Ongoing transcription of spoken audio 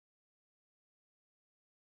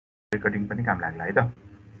Recording पनि काम लाग्ला है त।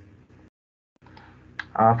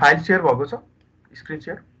 फाइल सेयर भएको छ, स्क्रिन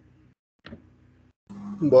सेयर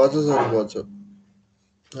भन्छ सर, भन्छ।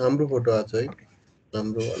 हाम्रो फोटो आछ है,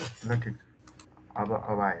 हाम्रो वाला। ल ठिक, अब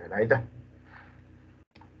आयो होला है त।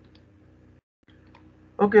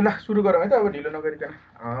 ओके ल सुरु गरौँ है त, अब ढिलो नगरिकन।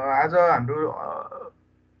 आज हाम्रो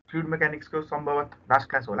फ्लुइड मेकानिक्सको सम्भवत लास्ट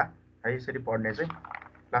क्लास होला है। यसरी पढ्ने चाहिँ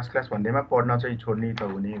लास्ट क्लास भन्दैमा पढ्न चाहिँ छोड्ने त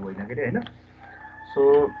हुने होइन के अरे होइन। सो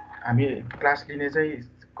हामी क्लास लिने चाहिँ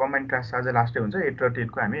कम्बाइन्ड क्लास आज लास्टै हुन्छ। 8 र 10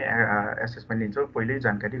 को हामी एसेसमेन्ट लिन्छौँ, पहिल्यै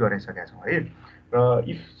जानकारी गराइसकेका छौँ है। र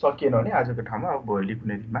इफ सकिएन भने आजको ठाउँमा अब भोलि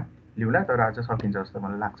कुनै दिनमा लिउँला, तर आज सकिन्छ जस्तो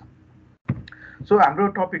मलाई लाग्छ। सो हाम्रो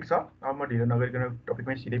टपिक छ, अब म ढिलो नगरिकन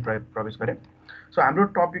टपिकमै सिधै प्रवेश गरेँ। सो हाम्रो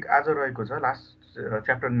टपिक आज रहेको छ last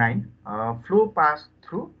chapter 9 flow pass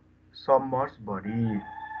through submerge body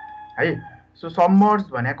है। सो सबमर्ज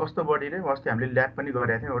भने कस्तो बडी रे? अस्ति हामीले ल्याब पनि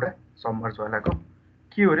गरेका थियौँ एउटा सबमर्ज वालाको।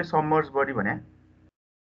 के हो रे सबमर्ज बडी भने?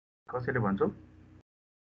 कसैले भन्छौ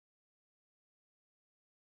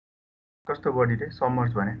कस्तो बडी रे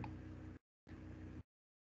सबमर्ज भने?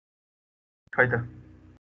 खै त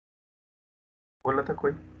बोल्ला त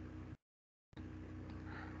कोही।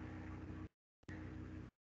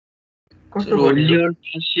 कस्तो बडी?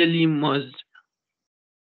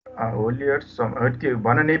 होली त्यो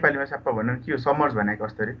भन नेपालीमा सप्प भन्न के हो सबमर्ज भने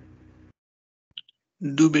कस्तो रे?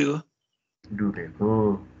 डुबेको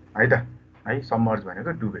है त है, सबमर्ज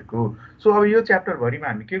भनेको डुबेको। सो अब यो च्याप्टर भरिमा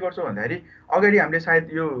हामी के गर्छौँ भन्दाखेरि अगाडि हामीले सायद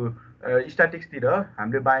यो स्ट्याटिक्सतिर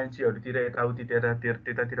हामीले बायोन्सीहरूतिर यताउति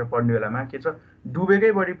त्यतातिर पढ्ने बेलामा के छ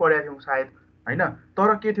डुबेकै बढी पढेका थियौँ सायद होइन। तर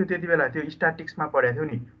के थियो त्यति बेला त्यो स्ट्याटिक्समा पढेका थियौँ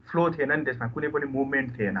नि, फ्लो थिएन नि त्यसमा, कुनै पनि मुभमेन्ट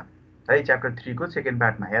थिएन है। च्याप्टर 3 को सेकेन्ड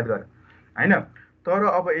पार्टमा याद गर होइन। तर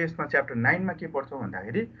अब यसमा च्याप्टर 9 मा के पढ्छौँ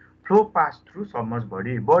भन्दाखेरि flow pass through submerge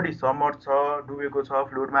body submerge छ, डुबेको छ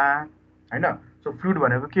फ्लुइडमा होइन। सो फ्लुइड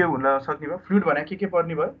भनेको के हुन सक्ने भयो? फ्लुइड भने के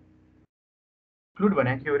पर्ने भयो? फ्लुइड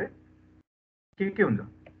भने के हो रे? के हुन्छ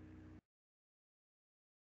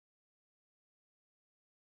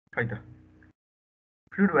खै त?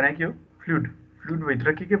 फ्लुइड भने के हो? फ्लुइड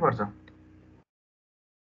भित्र के पर्छ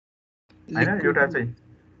होइन? एउटा चाहिँ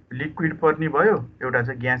लिक्विड पर्ने भयो, एउटा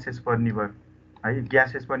चाहिँ ग्यासेस पर्ने भयो है।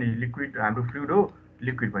 ग्यासेस पनि लिक्विड हाम्रो फ्लुइड हो,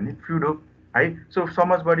 लिक्विड पनि फ्लुइड हो है। सो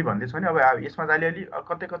समझ बढी भन्दैछ भने अब यसमा अलिअलि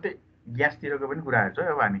कतै ग्यासतिरको पनि कुराहरू छ।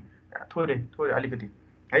 अब हामी थोरै अलिकति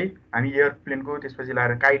है हामी एयरप्लेनको, त्यसपछि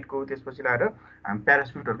लाएर काइटको, त्यसपछि लाएर हामी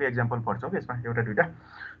प्यारासुटहरूको एक्जाम्पल पढ्छौँ यसमा एउटा दुईवटा।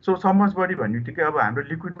 सो सबमर्ज बडी भन्ने बित्तिकै अब हाम्रो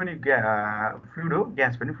लिक्विड पनि फ्लुइड हो,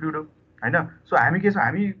 ग्यास पनि फ्लुइड हो होइन। सो हामी के छ,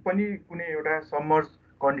 हामी पनि कुनै एउटा सबमर्ज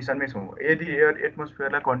कन्डिसनमै छौँ। यदि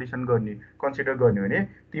एटमोस्फियरलाई कन्सिडर गर्ने भने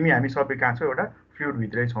तिमी हामी सबै कहाँ छौँ? एउटा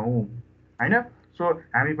फ्लुइडभित्रै छौँ होइन। सो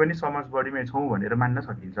हामी पनि सबमर्ज बडीमै छौँ भनेर मान्न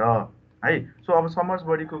सकिन्छ है। सो अब सबमर्ज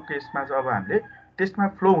बडीको केसमा चाहिँ अब हामीले त्यसमा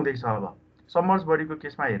फ्लो हुँदैछ। अब सबमर्ज बडीको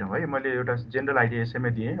केसमा हेरौँ है, मैले एउटा जेनरल आइडिया यसैमै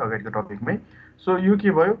दिएँ अगाडिको टपिकमै। सो यो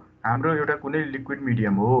के भयो? हाम्रो एउटा कुनै लिक्विड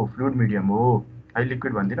मिडियम हो, फ्लुइड मिडियम हो है।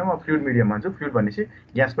 लिक्विड भन्दिनँ म, फ्लुइड मिडियम भन्छु। फ्लुइड भनेपछि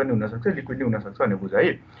ग्यास पनि हुनसक्छ, लिक्विड पनि हुनसक्छ भन्ने बुझ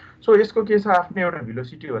है। सो यसको के छ, आफ्नै एउटा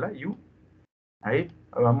भेलोसिटी होला यु है।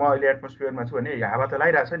 अब म अहिले एटमोस्फियरमा छु भने हावा त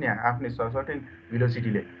लगाइरहेको छ नि आफ्नै सर्टेन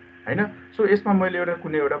भेलोसिटीले होइन। सो यसमा मैले एउटा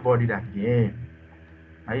कुनै एउटा बडी राखिदिएँ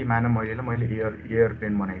है। मैले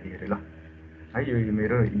एयरप्लेन बनाइदिएँ अरे ल है। यो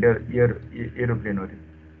मेरो एरोप्लेन हो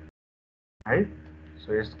है। सो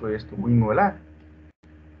यस्तो विङ होला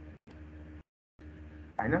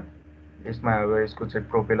होइन। यसमा अब यसको चाहिँ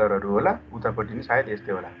प्रोपेलरहरू होला, उतापट्टि नि सायद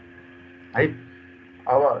यस्तै होला है।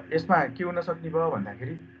 अब यसमा के हुन सक्ने भयो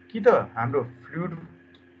भन्दाखेरि कि त हाम्रो फ्लुइड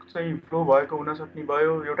चाहिँ फ्लो भएको हुन सक्ने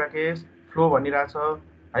भयो, एउटा केस फ्लो भनिरहेछ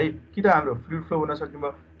है। कि त हाम्रो फ्लुइड फ्लो हुन सक्ने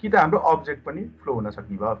भयो, कि त हाम्रो अब्जेक्ट पनि फ्लो हुन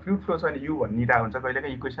सक्ने भयो। फ्लुइड फ्लो छ भने यु भनिरहेको हुन्छ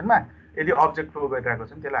कहिलेकाहीँ इक्वेसनमा। यदि अब्जेक्ट फ्लो गरिरहेको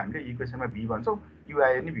छ भने त्यसलाई हामीले इक्वेसनमा भी भन्छौँ। यु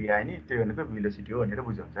आयो नि भी आयो नि, त्यो भनेको भेलोसिटी हो भनेर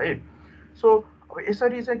बुझाउँछ है। सो अब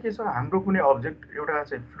यसरी चाहिँ के छ, हाम्रो कुनै अब्जेक्ट एउटा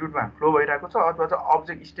चाहिँ फ्लुइडमा फ्लो भइरहेको छ, अथवा चाहिँ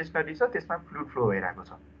अब्जेक्ट स्टेसनरी छ, त्यसमा फ्लुइड फ्लो भइरहेको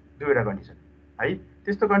छ, दुईवटा कन्डिसन है।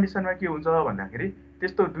 त्यस्तो कन्डिसनमा के हुन्छ भन्दाखेरि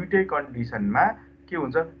त्यस्तो दुईटै कन्डिसनमा के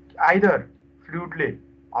हुन्छ, आइदर फ्लुइडले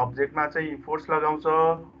अब्जेक्टमा चाहिँ फोर्स लगाउँछ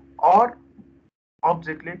अर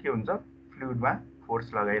अब्जेक्टले के हुन्छ फ्लुइडमा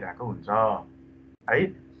फोर्स लगाइरहेको हुन्छ है।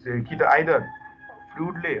 कि त आइदर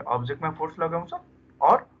फ्लुइडले अब्जेक्टमा फोर्स लगाउँछ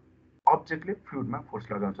अर अब्जेक्टले फ्लुइडमा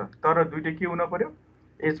फोर्स लगाउँछ। तर दुईटै के हुन पर्यो?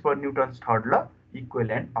 एज पर न्युटन्स थर्ड ल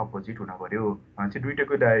इक्वल एन्ड अपोजिट हुन पर्यो। भनेपछि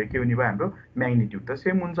दुईटैको के हुने भयो? हाम्रो म्याग्निट्युड त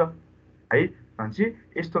सेम हुन्छ है। भनेपछि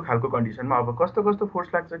यस्तो खालको कन्डिसनमा अब कस्तो फोर्स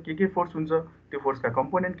लाग्छ, के फोर्स हुन्छ, त्यो फोर्सका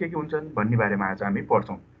कम्पोनेन्ट के हुन्छन् भन्ने बारेमा आज हामी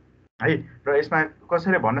पढ्छौँ है। र यसमा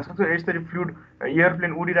कसैले भन्न सक्छ यसरी फ्लुइड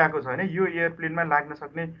एयरप्लेन उडिरहेको छ भने यो एयरप्लेनमा लाग्न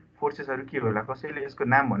सक्ने फोर्सेसहरू के होला? कसैले यसको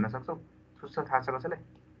नाम भन्न सक्छौ? थाहा छ कसैलाई?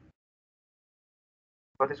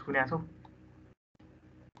 कतै सुनेको छौ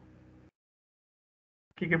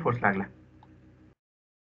के फोर्स लाग्ला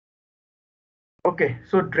okay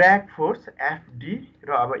so drag force FD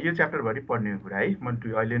र अब यो च्याप्टरभरि पढ्ने कुरा है म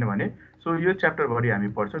अहिले नै भने सो यो च्याप्टरभरि हामी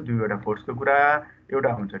पढ्छौँ दुईवटा फोर्सको कुरा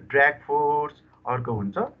एउटा हुन्छ ड्र्याग फोर्स अर्को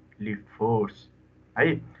हुन्छ लिफ्ट फोर्स है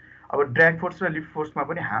अब ड्र्याग फोर्स र लिफ्ट फोर्समा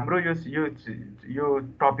पनि हाम्रो यो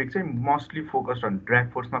टपिक चाहिँ mostly focused on drag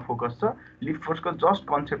फोर्समा focus छ लिफ्ट फोर्सको जस्ट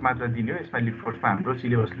कन्सेप्ट मात्र दिने हो यसमा लिफ्ट फोर्समा हाम्रो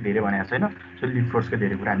सिलेबसले धेरै भनेको छैन सो लिफ्ट फोर्सको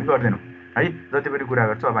धेरै कुरा हामी गर्दैनौँ है जति पनि कुरा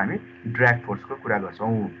गर्छौँ अब हामी ड्र्याग फोर्सको कुरा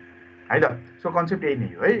गर्छौँ है त सो कन्सेप्ट यही नै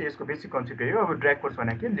हो है यसको बेसिक कन्सेप्ट यही हो अब ड्र्याग फोर्स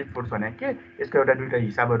भनेको के लिफ्ट फोर्स भनेको के यसको एउटा दुइटा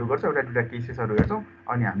हिसाबहरू गर्छ एउटा दुइटा केसेसहरू हेर्छौँ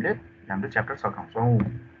अनि हामीले हाम्रो च्याप्टर सघाउँछौँ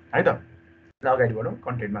है त ल अगाडि बढौँ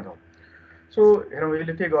कन्टेन्टमा जाउँ सो हेरौँ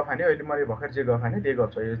यसले के गफ हाने अहिले मैले भर्खर जे गफ हाने त्यही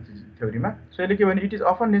गफ छ यो थ्योरीमा सो यसले के भने it is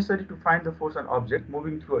often necessary to find the force on object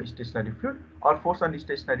moving through a stationery fluid or force on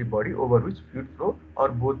stationery body over which fluid flow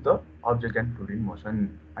or both the object and fluid in motion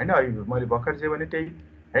होइन मैले भर्खर जे भने त्यही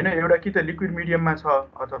होइन एउटा कि त लिक्विड मिडियममा छ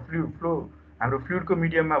अथवा फ्लुइड फ्लो हाम्रो फ्लुइडको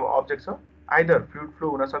मिडियममा अब्जेक्ट छ आइदर फ्लुइड फ्लो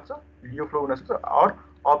हुनसक्छ यो फ्लो हुनसक्छ अर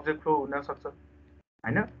अब्जेक्ट फ्लो हुनसक्छ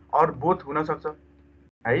होइन अर बोथ हुनसक्छ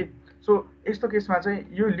है सो यस्तो केसमा चाहिँ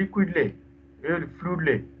यो लिक्विडले यो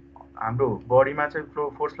फ्लुइडले हाम्रो बडीमा चाहिँ फ्लो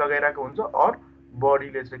फोर्स लगाइरहेको हुन्छ अर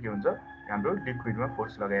बडीले चाहिँ के हुन्छ हाम्रो लिक्विडमा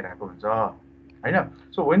फोर्स लगाइरहेको हुन्छ होइन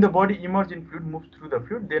so when the body emerge in fluid move through the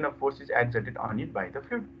fluid then a force is exerted on it by the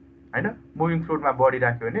fluid होइन मुभिङ फ्लुइडमा बडी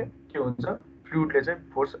राख्यो भने के हुन्छ फ्लुइडले चाहिँ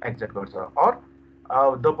फोर्स एक्जर्ट गर्छ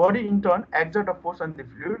or the body in turn exert a force on the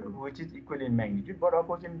fluid which is equal in magnitude but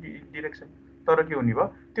oppose in direction तर के हुने भयो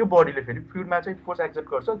त्यो बडीले फेरि फ्लुइडमा चाहिँ फोर्स एक्जर्ट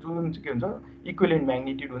गर्छ जुन चाहिँ के हुन्छ इक्वल इन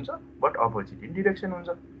म्याग्निट्युड हुन्छ बट अपोजिट इन डिरेक्सन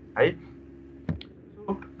हुन्छ है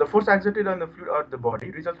so the force exerted on the fluid or the body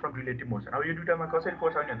result from relative motion अब यो दुइटामा कसरी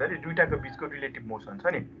फोर्स आउने भन्दाखेरि दुइटाको बिचको रिलेटिभ मोसन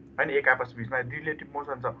छ नि होइन एक आपस बिचमा रिलेटिभ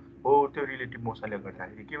मोसन छ हो त्यो रिलेटिभ मोसनले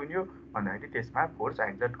गर्दाखेरि के हुने हो भन्दाखेरि त्यसमा फोर्स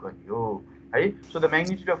एक्जर्ट गरियो है so the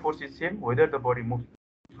magnitude of force is same whether the body move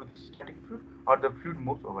through the static fluid or the fluid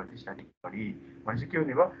moves over the static body भनेपछि के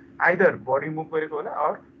हुने भयो आइदर बडी मुभ गरेको होला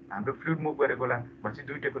अर हाम्रो फ्लुइड मुभ गरेको होला भनेपछि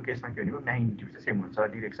दुइटाको केसमा के हुने भयो म्याग्निट्युड चाहिँ सेम हुन्छ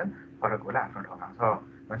डिरेक्सन फरक होला आफ्नो ठाउँमा छ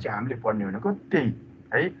भनेपछि हामीले पढ्ने भनेको त्यही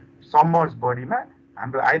है सबमर्ज बडीमा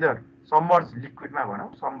हाम्रो आइदर सबमर्ज लिक्विडमा भनौँ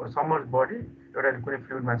सबमर्ज बडी एउटा कुनै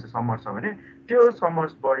फ्लुइडमा चाहिँ सबमर्ज छ भने त्यो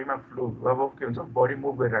सबमर्ज बडीमा फ्लो अब के हुन्छ बडी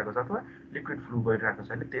मुभ गरिरहेको छ अथवा लिक्विड फ्लो गरिरहेको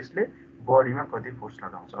छ भने त्यसले बडीमा कति फोर्स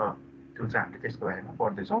लगाउँछ त्यो चाहिँ हामीले त्यसको बारेमा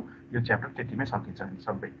पढ्दैछौँ यो च्याप्टर त्यतिमै सकिन्छ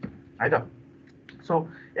सबै है त so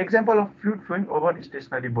example of fluid flowing over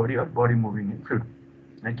stationery body or body moving in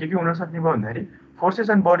fluid के हुन सक्ने भयो भन्दाखेरि forces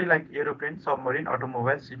and body like aeroplane submarine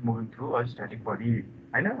automobile सिप moving through a static body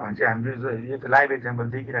होइन भने चाहिँ हाम्रो यो त लाइभ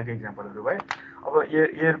एक्जाम्पल देखिरहेको एक्जाम्पलहरू भयो अब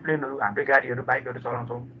एयरप्लेनहरू हाम्रो गाडीहरू बाइकहरू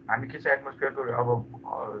चलाउँछौँ हामी के चाहिँ एटमोस्फियरको अब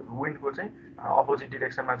विन्डको चाहिँ अपोजिट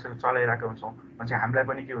डिरेक्सनमा चाहिँ चलाइरहेको हुन्छौँ भने चाहिँ हामीलाई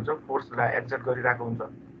पनि के हुन्छ फोर्सलाई एक्जर्ट गरिरहेको हुन्छ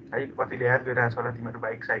है कतिले याद गरिरहेको छ होला तिमीहरू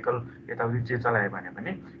बाइक साइकल यताउति जे चलायो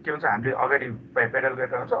भने के हुन्छ हामीले अगाडि पेडल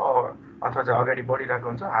गरेर हुन्छ अथवा चाहिँ अगाडि बढिरहेको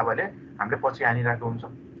हुन्छ हावाले हामीले पछि हानिरहेको हुन्छ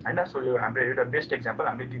होइन सो यो हाम्रो एउटा बेस्ट एक्जाम्पल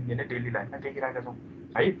हामीले दिनदिनै डेली लाइफमा देखिरहेका छौँ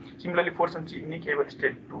है similarly force on chimney cable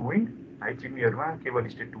stayed to wind है चिम्नीहरूमा केबल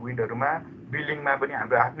स्टेट टु विन्डहरूमा बिल्डिङमा पनि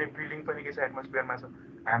हाम्रो आफ्नै बिल्डिङ पनि के छ एटमोस्फियरमा छ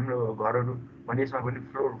हाम्रो घरहरू भने यसमा पनि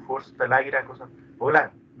फ्लोर फोर्स त लागिरहेको छ होला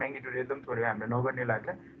म्याग्निट्युड एकदम थोरै हामीले नगर्ने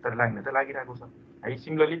लाग्ला तर लाग्न त लागिरहेको छ है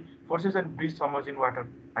similarly forces and bridge submerge in water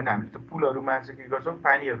होइन हामीले त पुलहरूमा चाहिँ के गर्छौँ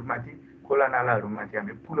पानीहरूमाथि खोला नालाहरूमाथि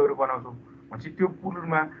हामीले पुलहरू बनाउँछौँ भनेपछि त्यो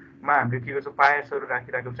पुलमा हामीले के गर्छौँ पायर्सहरू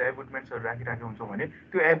राखिरहेको हुन्छ एबुटमेन्ट्सहरू राखिरहेको हुन्छौँ भने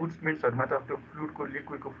त्यो एबुटमेन्ट्सहरूमा त त्यो फ्लुइडको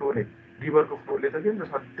लिक्विडको फ्लोले रिभरको फ्लोले त के हुन्छ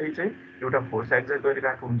सधैँ चाहिँ एउटा फोर्स एक्जर्ट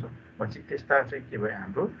गरिरहेको हुन्छ भनेपछि त्यस्ता चाहिँ के भयो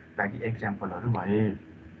हाम्रो लागि एक्जाम्पलहरू भए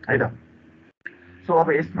है त सो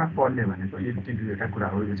अब यसमा पढ्ने भनेको यति दुईवटा कुरा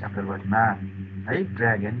हो यो च्याप्टरभरिमा है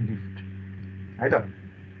ड्र्याग एन्ड लिफ्ट है त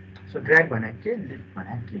सो ड्र्याग भने के लिफ्ट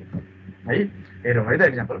भने के है हेरौँ है त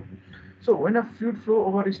example so when a fluid flow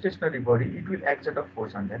over stationery body it will exert a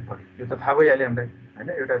force on that body यो त थाहा भइहाल्यो हामीलाई होइन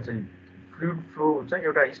एउटा चाहिँ फ्लुइड फ्लो चाहिँ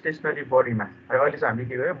एउटा स्टेसनरी बडीमा अहिले चाहिँ हामीले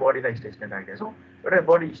के गर्यो बडीलाई स्टेसनरी राखिदिएको छौँ एउटा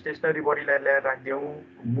बडी स्टेसनरी बडीलाई ल्याएर राखिदिउँ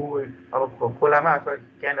अब खोलामा अथवा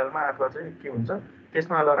क्यानलमा अथवा चाहिँ के हुन्छ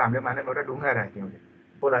त्यसमा लगेर हामीले माने एउटा ढुङ्गा राखिदिउँ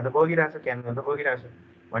खोला त बगिरहेको छ क्यानल त बगिरहेको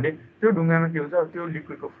छ भने त्यो ढुङ्गामा के हुन्छ त्यो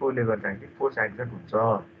लिक्विडको फ्लोले गर्दाखेरि फोर्स एक्जर्ट हुन्छ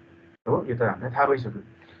हो यो त हामीलाई थाहा भइसक्यो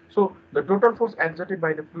so the total force exerted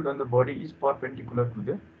by the fluid on the body is perpendicular to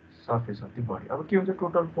the surface of the body अब के हुन्छ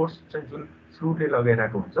टोटल फोर्स चाहिँ जुन फ्लुइडले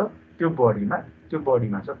लगाइरहेको हुन्छ त्यो बडीमा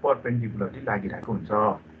चाहिँ परपेन्डिकुलरली लागिरहेको हुन्छ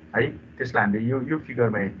है त्यसलाई हामीले यो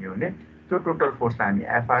फिगरमा हेर्ने हो भने त्यो टोटल फोर्सलाई हामी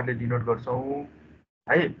एफआरले डिनोट गर्छौँ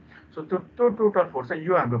है सो त्यो टोटल फोर्स चाहिँ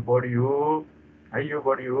यो हाम्रो बडी हो है यो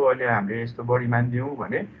बडी हो अहिले हामीले यस्तो बडी मानिदिउँ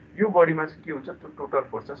भने यो बडीमा चाहिँ के हुन्छ त्यो टोटल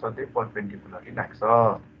फोर्स चाहिँ सधैँ पर्पेन्डिकुलरली लाग्छ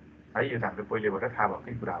है यो त हामीले पहिलेबाट थाहा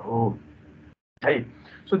भएकै कुरा हो है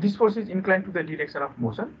so this force is incline to the direction of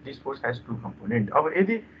motion this force has to component अब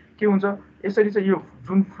यदि के हुन्छ यसरी चाहिँ यो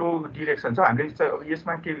जुन फ्लो डिरेक्सन छ हामीले चाहिँ अब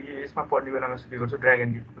यसमा पढ्ने बेलामा के गर्छौँ ड्र्याग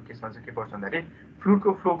एन्ड लिफ्टको केसमा चाहिँ के पर्छ भन्दाखेरि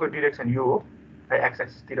फ्लुइडको फ्लोको डिरेक्सन यो हो है एक्स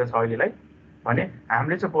एक्सिसतिर छ अहिलेलाई भने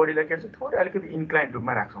हामीले चाहिँ बडीलाई के भन्छ थोरै अलिकति इन्क्लाइन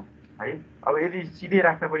रूपमा राख्छौँ है अब यदि सिधै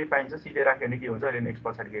राख्न पनि पाइन्छ सिधै राख्यो भने के हुन्छ अहिले नेक्स्ट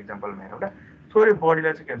पछाडिको एक्जाम्पलमा हेरौँ थोरै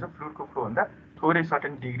बडीलाई चाहिँ के भन्छ फ्लुइडको फ्लोभन्दा थोरै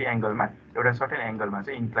सर्टेन डिग्री एङ्गलमा एउटा सर्टेन एङ्गलमा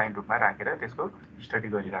चाहिँ इन्क्लाइन रूपमा राखेर त्यसको स्टडी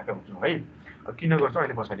गरिरहेका हुन्छौँ है किन गर्छौँ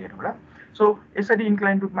अहिले पछाडि हेरौँला सो यसरी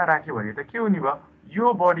इन्क्लाइन रूपमा राख्यो भने त के हुने भयो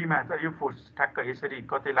यो बडीमा त यो फोर्स ठ्याक्क यसरी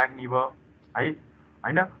कतै लाग्ने भयो है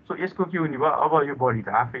होइन सो यसको के हुने भयो अब यो बडी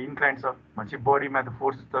त आफै इन्क्लाइन छ भनेपछि बडीमा त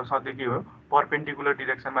फोर्स त सधैँ के हो पर्पेन्डिकुलर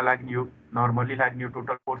डिरेक्सनमा लाग्ने हो नर्मली लाग्ने हो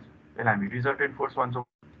टोटल फोर्स यसलाई हामी रिजल्टेन्ट फोर्स भन्छौँ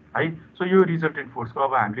है सो यो रिजल्टेन्ट फोर्सको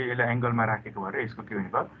अब हामीले यसलाई एङ्गलमा राखेको भएर यसको के हुने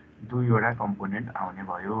भयो दुईवटा कम्पोनेन्ट आउने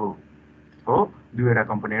भयो हो दुईवटा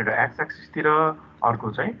कम्पोनेन्ट एउटा एक्स एक्सिसतिर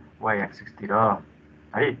अर्को चाहिँ वाइ एक्सिसतिर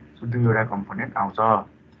है सो दुईवटा कम्पोनेन्ट आउँछ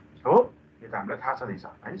हो यो त हामीलाई थाहा छँदैछ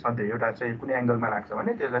है सधैँ एउटा चाहिँ कुनै एङ्गलमा राख्छ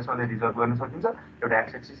भने त्यसलाई सधैँ रिजल्भ गर्न सकिन्छ एउटा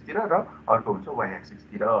एक्स एक्सिसतिर र अर्को हुन्छ वाइ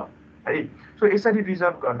एक्सिसतिर है सो यसरी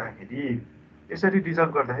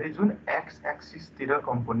रिजल्भ गर्दाखेरि जुन एक्स एक्सिसतिर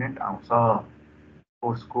कम्पोनेन्ट आउँछ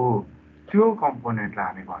फोर्सको त्यो कम्पोनेन्टलाई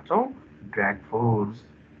हामी भन्छौँ ड्र्याग फोर्स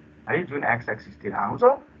है जुन एक्स एक्सिसतिर आउँछ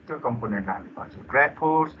त्यो कम्पोनेन्टलाई हामी भन्छौँ ड्र्याग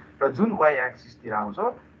फोर्स र जुन वाइ एक्सिसतिर आउँछ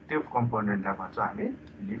त्यो कम्पोनेन्टलाई भन्छौँ हामी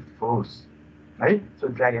लिफ्ट फोर्स है सो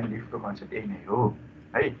ड्र्याग एन्ड लिफ्टको कन्सेप्ट यही नै हो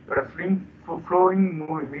है एउटा फ्लोइङ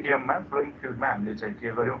मिडियममा फ्लोइङ फ्लुइडमा हामीले चाहिँ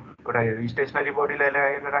के गर्यौँ एउटा स्टेसनरी बडीलाई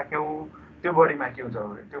लगाएर राख्यौँ त्यो बडीमा के हुन्छ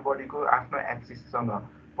त्यो बडीको आफ्नो एक्सिससँग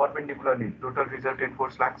पर्पेन्डिकुलरली टोटल रिजल्टेन्ट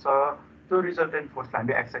फोर्स लाग्छ त्यो रिजल्टेन्ट फोर्सलाई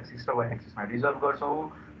हामीले एक्स एक्सिस र वाइ एक्सिसमा रिजल्भ गर्छौँ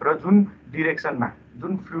र जुन डिरेक्सनमा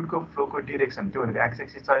जुन फ्लुइडको फ्लोको डिरेक्सन त्यो भनेको एक्स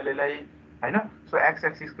एक्सिस छ अहिलेलाई होइन सो एक्स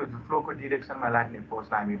एक्सिसको फ्लोको डिरेक्सनमा लाग्ने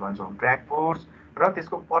फोर्सलाई हामी भन्छौँ ड्र्याग फोर्स र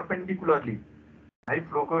त्यसको पर्पेन्डिकुलरली है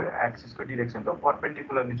फ्लोको एक्सिसको डिरेक्सनको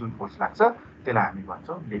पर्पेन्डिकुलरली जुन फोर्स लाग्छ त्यसलाई हामी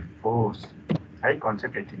भन्छौँ लिफ्ट फोर्स है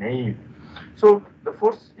कन्सेप्ट यति नै so the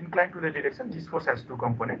force incline to the direction this force has to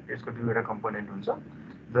component यसको दुईवटा कम्पोनेन्ट हुन्छ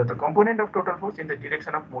the component of total force in the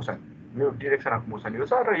direction of motion यो डिरेक्सन अफ मोसन यो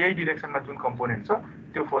छ र यही डिरेक्सनमा जुन कम्पोनेन्ट छ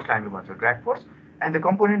त्यो फोर्सलाई हामी भन्छौँ drag force and the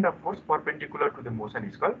component of force perpendicular to the motion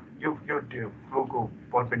is called यो फ्लोको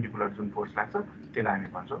पर्पेन्डिकुलर जुन फोर्स लाग्छ त्यसलाई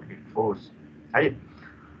हामी भन्छौँ लिफ्ट फोर्स है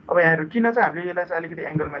अब यहाँहरू किन चाहिँ हामीले यसलाई चाहिँ अलिकति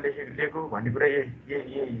एङ्गलमा लिएको भन्ने कुरा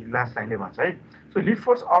यही लास्ट लाइनले भन्छ है so lift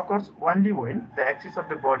force occurs only when the axis of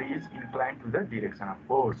the body is incline to the direction of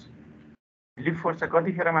force lift force चाहिँ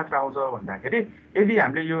कतिखेर मात्र आउँछ भन्दाखेरि यदि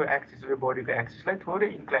हामीले यो एक्सिस यो बडीको एक्सिसलाई थोरै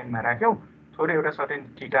इन्क्लाइनमा राख्यौँ थोरै एउटा सर्टेन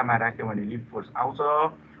थिटामा राख्यौँ भने लिफ्ट फोर्स आउँछ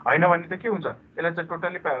होइन भने त के हुन्छ यसलाई चाहिँ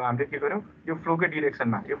टोटल्ली हामीले के गर्यौँ यो फ्लोको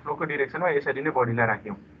डिरेक्सनमा यसरी नै बडीलाई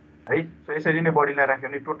राख्यौँ है सो यसरी नै बडीलाई राख्यो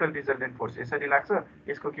भने टोटल रिजल्टेन्ट फोर्स यसरी लाग्छ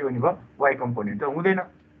यसको के हुने भयो वाइ कम्पोनेन्ट त हुँदैन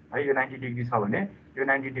है यो 90 डिग्री छ भने यो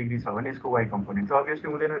 90 डिग्री छ भने यसको वाइ कम्पोनेन्ट त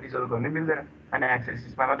अभियसली हुँदैन रिजल्भ गर्ने मिल्दैन अनि एक्स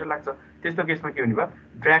एक्सिसमा मात्रै लाग्छ त्यस्तो केसमा के हुने भयो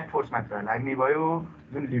ड्र्याग फोर्स मात्र लाग्ने भयो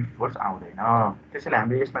जुन लिफ्ट फोर्स आउँदैन त्यसैले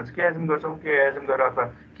हामीले यसमा चाहिँ के एजुम गर्छौँ के एजुम गरेर अथवा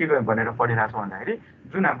के गर्यौँ भनेर पढिरहेको छौँ भन्दाखेरि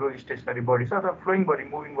जुन हाम्रो स्टेसनरी बडी छ अथवा फ्लोइङ बडी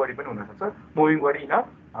मुभिङ बडी पनि हुनसक्छ मुभिङ बडी न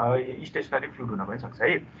स्टेसनरी फ्लुइड हुन पनि सक्छ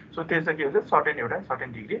है सो त्यो चाहिँ के हुन्छ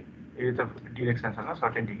सर्टेन डिग्री यो चाहिँ डिरेक्सनसँग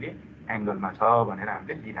सर्टेन डिग्री एङ्गलमा छ भनेर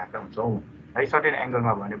हामीले लिइरहेका हुन्छौँ है सर्टेन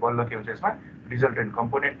एङ्गलमा भने बल्ल के हुन्छ यसमा रिजल्टेन्ट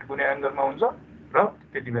कम्पोनेन्ट कुनै एङ्गलमा हुन्छ र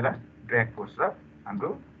त्यति बेला ड्र्याग फोर्स र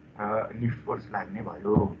हाम्रो लिफ्ट फोर्स लाग्ने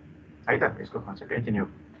भयो है त यसको कन्सेप्ट यति नै हो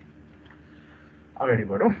अगाडि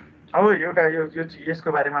बढौँ अब एउटा यो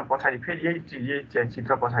यसको बारेमा पछाडि फेरि यही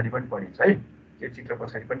चित्र पछाडि पनि पढिन्छ है यो चित्र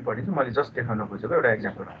पछाडि पनि पढिन्छ मैले जस्ट देखाउन खोजेको एउटा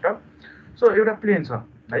एक्जाम्पलबाट सो एउटा प्लेन छ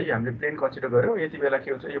है हामीले प्लेन कन्सिडर गऱ्यौँ यति बेला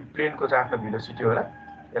के हुन्छ यो प्लेनको चाहिँ आफ्नो भेलोसिटी होला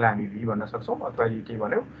यसलाई हामी भी भन्न सक्छौँ अथवा यो के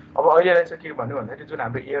भन्यौँ अब अहिलेलाई चाहिँ के भन्यो भन्दाखेरि जुन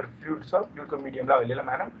हाम्रो एयर फ्लुइड छ फ्लुइडको मिडियमलाई अहिलेलाई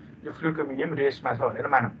मानौँ यो फ्लुइडको मिडियम रेस्टमा छ भनेर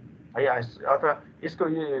मानौँ है अथवा यसको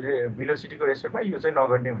यो भेलोसिटीको रेस्पेक्टमा यो चाहिँ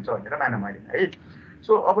नगर्ने हुन्छ भनेर मानौँ अहिले है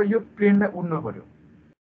सो अब यो प्लेनलाई उड्नु पर्यो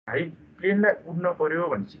है प्लेनलाई उड्न पर्यो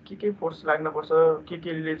भनेपछि के फोर्स लाग्नुपर्छ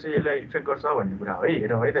केले चाहिँ यसलाई इफेक्ट गर्छ भन्ने कुरा है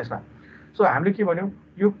हेरौँ है त्यसमा सो हामीले के भन्यौँ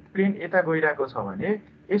यो प्लेन यता गइरहेको छ भने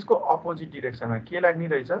यसको अपोजिट डिरेक्सनमा के लाग्ने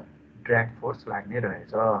रहेछ ड्र्याग फोर्स लाग्ने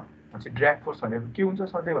रहेछ भनेपछि ड्र्याग फोर्स भनेको के हुन्छ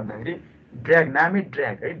सधैँ भन्दाखेरि ड्र्याग नामै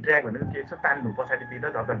ड्र्याग है ड्र्याग भनेको के छ तान्नु पछाडितिर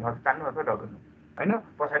धकाल्नु तान्नु अथवा ढकाल्नु होइन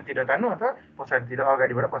पछाडितिर तान्नु अथवा पछाडितिर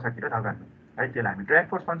अगाडिबाट पछाडितिर धकाल्नु है त्यसलाई हामी ड्र्याग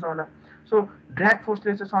फोर्स भन्छौँ होला सो ड्र्याग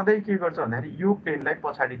फोर्सले चाहिँ सधैँ के गर्छ भन्दाखेरि यो प्लेनलाई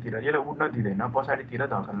पछाडितिर यसलाई उड्न दिँदैन पछाडितिर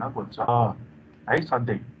धकाल्न खोज्छ है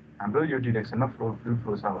सधैँ हाम्रो यो डिरेक्सनमा फ्लुइड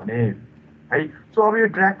फ्लो छ भने है। सो अब यो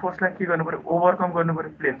ड्र्याग फोर्सलाई के गर्नु पऱ्यो, ओभरकम गर्नु पऱ्यो।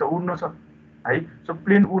 प्लेन त उड्नु छ है, सो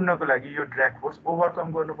प्लेन उड्नको लागि यो ड्र्याग फोर्स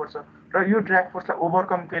ओभरकम गर्नुपर्छ। र यो ड्र्याग फोर्सलाई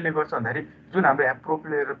ओभरकम केले गर्छ भन्दाखेरि जुन हाम्रो यहाँ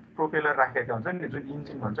प्रोपेलर राखेका हुन्छ नि, जुन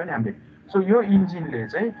इन्जिन भन्छ नि हामीले, सो यो इन्जिनले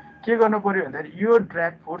चाहिँ के गर्नु पऱ्यो भन्दाखेरि यो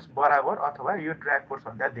ड्र्याग फोर्स बराबर अथवा यो ड्र्याग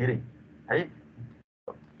फोर्सभन्दा धेरै है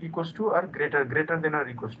equals to or greater than or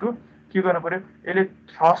equals to के गर्नु पऱ्यो, यसले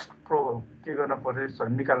थ्रस्ट के गर्नु पऱ्यो,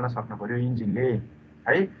 निकाल्न सक्नु पऱ्यो इन्जिनले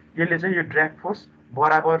है। यसले चाहिँ यो ड्र्याग फोर्स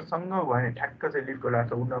बराबरसँग भयो भने ठ्याक्क चाहिँ लिफ्ट गर्ला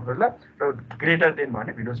अथवा उड्न खोज्ला, र ग्रेटर देन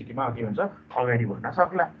भने भेलोसिटीमा के हुन्छ अगाडि बढ्न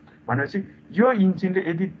सक्ला। भनेपछि यो इन्जिनले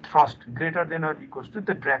यदि thrust greater than or equals to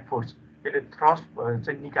the drag force, यसले थ्रस्ट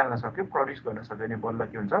चाहिँ निकाल्न सक्यो, प्रड्युस गर्न सक्यो भने बल्ल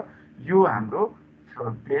के हुन्छ, यो हाम्रो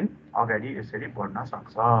प्लेन अगाडि यसरी बढ्न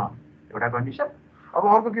सक्छ, एउटा कन्डिसन। अब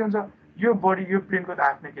अर्को के हुन्छ, यो बडी यो प्लेनको त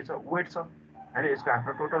आफ्नै के छ, वेट छ होइन, यसको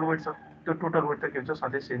आफ्नो टोटल वेट छ। त्यो टोटल वेट त के हुन्छ,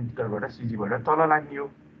 सधैँ सेन्टरबाट सिजीबाट तल लाग्ने हो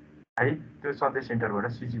है, त्यो सधैँ सेन्टरबाट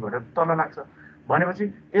सिजीबाट तल लाग्छ। भनेपछि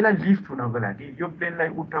यसलाई लिफ्ट हुनको लागि, यो प्लेनलाई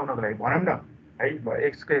उठाउनको लागि भनौँ न है,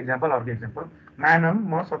 यसको एक्जाम्पल, अर्को एक्जाम्पल मानौँ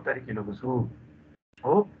म 70 किलोको छु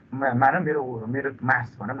हो, मानौँ मेरो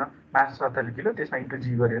मास भनौँ न, मास 70 किलो, त्यसमा इन्टु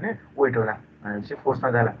जी गऱ्यो भने वेट होला भनेपछि फोर्समा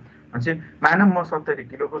जाला। भनेपछि मानौँ म 70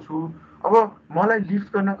 किलोको छु। अब मलाई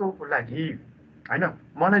लिफ्ट गर्नको लागि होइन,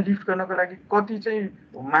 मलाई लिफ्ट गर्नको लागि कति चाहिँ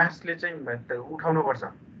मासले चाहिँ उठाउनुपर्छ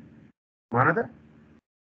भन त,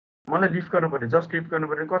 मलाई लिफ्ट गर्नु पऱ्यो, जस्ट लिफ्ट गर्नु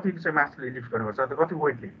पऱ्यो, कति चाहिँ मासले लिफ्ट गर्नुपर्छ, कति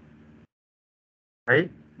वेटले है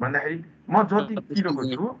भन्दाखेरि म जति किलोको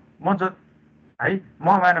छु, म है म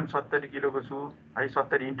मानौँ 70 किलोको छु है,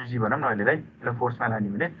 70 इन्टु जी भनौँ न अहिलेलाई, यसलाई फोर्समा लाने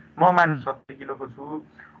भने म मानौँ 70 किलोको छु।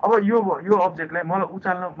 अब यो अब्जेक्टलाई मलाई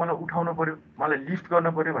उचाल्न, मलाई उठाउनु पऱ्यो, मलाई लिफ्ट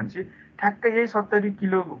गर्नु पऱ्यो भनेपछि ठ्याक्कै यही 70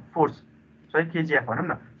 किलो फोर्स सही केजिएफ भनौँ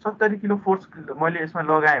न, 70 किलो फोर्स मैले यसमा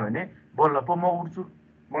लगाएँ भने बल्ल पो म उठ्छु,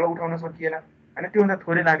 मलाई उठाउन सकिएला होइन। त्योभन्दा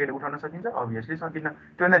थोरै लागेर उठाउन सकिन्छ, अभियसली सकिन्न।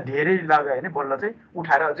 त्योभन्दा धेरै लगायो भने बल्ल चाहिँ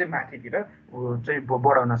उठाएर अझै माथितिर चाहिँ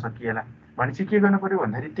बढाउन सकिएला। भनेपछि के गर्नु पऱ्यो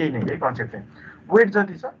भन्दाखेरि त्यही नै है कन्सेप्ट चाहिँ, वेट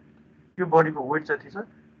जति छ, त्यो बडीको वेट जति छ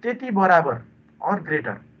त्यति बराबर अर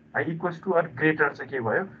ग्रेटर है, इक्वल्स टु अर ग्रेटर चाहिँ के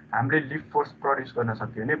भयो, हामीले लिफ्ट फोर्स प्रड्युस गर्न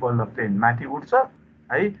सक्यो भने बल्ल प्लेन माथि उठ्छ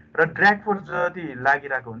है। र ड्र्याग फोर्स जति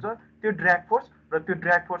लागिरहेको हुन्छ त्यो ड्र्याग फोर्स र त्यो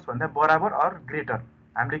ड्र्याग फोर्सभन्दा बराबर अर ग्रेटर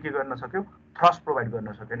हामीले के गर्न सक्यौँ, थ्रस्ट प्रोभाइड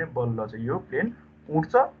गर्न सक्यो भने बल्ल चाहिँ यो प्लेन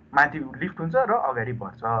उठ्छ, माथि लिफ्ट हुन्छ र अगाडि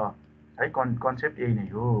बढ्छ है। कन्सेप्ट यही नै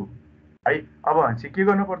हो है। अब भनेपछि के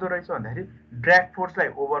गर्नु पर्दो रहेछ भन्दाखेरि ड्र्याग फोर्सलाई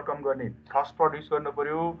ओभरकम गर्ने थ्रस्ट प्रड्युस गर्नु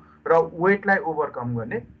पर्यो, र वेटलाई ओभरकम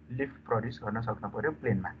गर्ने लिफ्ट प्रड्युस गर्न सक्नु पर्यो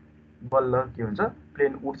प्लेनमा, बल्ल के हुन्छ,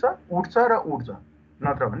 प्लेन उठ्छ र उड्छ,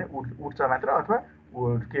 नत्र भने उठ्छ मात्र, अथवा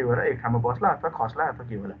के भएर एक ठाउँमा बस्ला अथवा खस्ला अथवा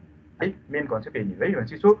के होला है। मेन कन्सेप्ट यही नै है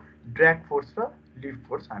भनेपछि। सो ड्र्याग फोर्स र लिफ्ट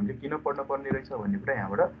फोर्स हामीले किन पढ्न पर्ने रहेछ भन्ने कुरा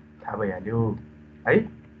यहाँबाट थाहा भइहाल्यो है।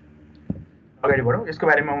 अगाडि बढौँ, यसको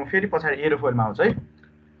बारेमा म फेरि पछाडि एरोफोइलमा आउँछु है।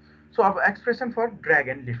 सो अब expression for drag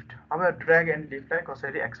and lift, अब ड्र्याग एन्ड लिफ्टलाई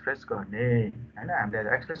कसरी एक्सप्रेस गर्ने होइन,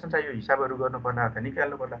 हामीले एक्सप्रेसन चाहिँ यो हिसाबहरू गर्नु पर्ला अथवा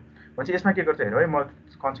निकाल्नु पर्ला भनेपछि यसमा के गर्छ हेर है, म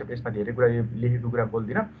कन्सेप्ट यसमा धेरै कुरा यो लेखेको कुरा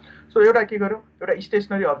बोल्दिनँ। सो एउटा के गर्यो, एउटा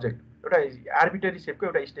स्टेसनरी अब्जेक्ट, एउटा आर्बिटरी सेपको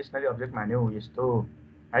एउटा स्टेसनरी अब्जेक्ट मान्यो यस्तो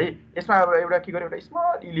है। यसमा अब एउटा के गर्यो, एउटा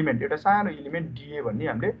स्मल इलिमेन्ट, एउटा सानो इलिमेन्ट डिए भन्ने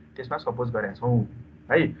हामीले त्यसमा सपोज गरेका छौँ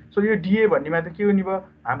है। सो यो डिए भन्नेमा त के हुने भयो,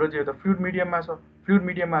 हाम्रो जो त फ्लुइड मिडियममा छ, फ्लुइड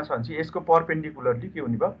मिडियममा छ भने चाहिँ यसको पर्पेन्डिकुलरली के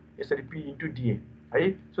हुने भयो, यसरी पी इन्टु डिए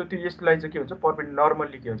है। सो त्यो यसलाई चाहिँ के हुन्छ,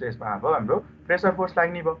 नर्मल्ली के हुन्छ, यसमा अब हाम्रो प्रेसर फोर्स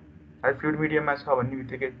लाग्ने भयो है, फ्लुइड मिडियममा छ भन्ने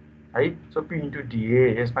बित्तिकै है। सो पी इन्टु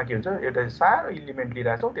डिए, यसमा के हुन्छ, एउटा सानो इलिमेन्ट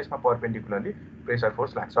लिइरहेको छौँ, त्यसमा पर्पेन्डिकुलरली प्रेसर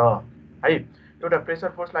फोर्स लाग्छ है, एउटा प्रेसर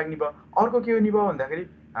फोर्स लाग्ने भयो। अर्को के हुने भयो भन्दाखेरि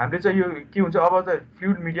हामीले चाहिँ यो के हुन्छ, अब त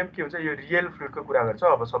फ्लुइड मिडियम के हुन्छ, यो रियल फ्लुइडको कुरा गर्छ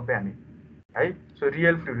अब सबै हामी है। सो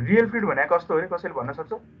रियल फ्लुइड भनेको कस्तो हो रे, कसैले भन्न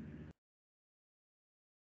सक्छ,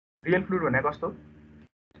 रियल फ्लुइड भनेको कस्तो,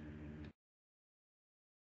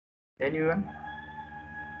 एनीवन,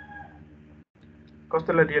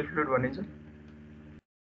 कस्तोलाई रियल फ्लुइड भनिन्छ?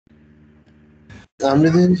 हामीले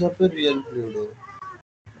देख्ने सबै रियल फ्लुइड हो।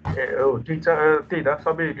 ए हो, ठिक छ, त्यही त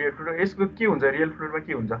सबै रियल फ्लुइड। यसको के हुन्छ, रियल फ्लुइडमा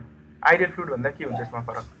के हुन्छ, आइडियल फ्लुइड भन्दा के हुन्छ यसमा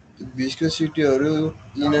फरक? भिस्कोसिटीहरू,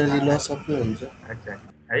 इनर्जी लस सबै हुन्छ। एक्ज्याक्टली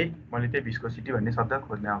है, मैले त्यही भिस्कोसिटी भन्ने शब्द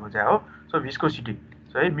खोज्न खोजेँ हो। सो भिस्कोसिटी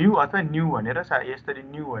है, म्यू अथवा न्यू भनेर यसरी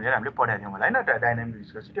न्यू भनेर हामीले पढाएको थियौँ होला होइन, डाइनामिक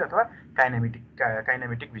भिस्कोसिटी अथवा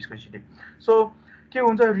काइनेमेटिक भिस्कोसिटी। सो के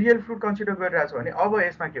हुन्छ रियल फ्लुइड कन्सिडर गरिरहेको छ भने अब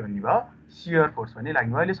यसमा के भन्ने भयो सियर फोर्स पनि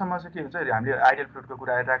लाग्ने भयो। अहिलेसम्म चाहिँ के हुन्छ हामीले आइडियल फ्लुइडको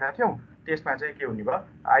कुरा गरिरहेका थियौँ, त्यसमा चाहिँ के हुने भयो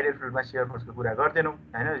आइडियल फ्लुइडमा सियर फोर्सको कुरा गर्दैनौँ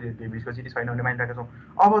होइन, त्यो भिस्कोसिटी छैन भने मानिरहेका छौँ।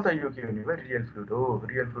 अब त यो के हुने भयो रियल फ्लुइड हो।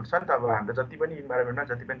 रियल फ्लुइड छ नि त अब हाम्रो जति पनि इन्भाइरोमेन्टमा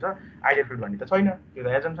जति पनि छ आइडियल फ्लुइड भन्ने त छैन, त्यो त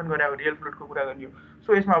एजम्सन गरे अब रियल फ्लुइडको कुरा गर्ने हो।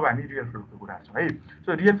 सो यसमा अब हामी रियल फ्लुइडको कुरा गर्छौँ है। सो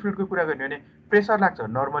रियल फ्लुइडको कुरा गर्ने भने प्रेसर लाग्छ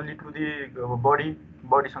नर्मल्ली टु दि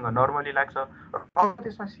बडीसँग नर्मली लाग्छ। अब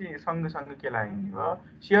त्यसमा सँगसँगै के लाग्ने भयो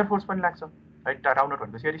सियर फोर्स पनि लाग्छ है। टाउ नट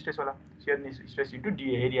भनेको सियर स्ट्रेस होला, share stress into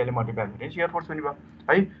D एरियाले multiply गर्ने सियर फोर्स हुने भयो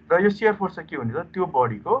है। र यो सियर फोर्स चाहिँ के हुने भयो त्यो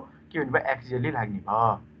बडीको के हुने भयो एक्जियली लाग्ने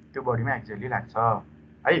भयो, त्यो बडीमा एक्जियली लाग्छ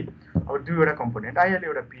है। अब दुईवटा कम्पोनेन्ट आइहाल्यो,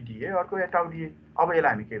 एउटा पिडिए अर्को टाउ डिए। अब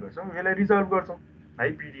यसलाई हामी के गर्छौँ यसलाई रिजर्भ गर्छौँ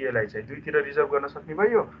है। पिडिएलाई चाहिँ दुईतिर रिजर्भ गर्न सक्ने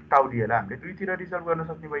भयो, टाउ डिएलाई हामीले दुईतिर रिजर्भ गर्न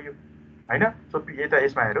सक्ने भयो होइन। सो यता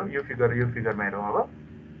यसमा हेरौँ यो फिगरमा हेरौँ अब।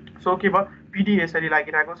 सो के भयो पिडी यसरी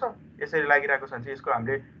लागिरहेको छ, यसरी लागिरहेको छ भने चाहिँ यसको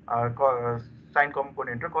हामीले साइन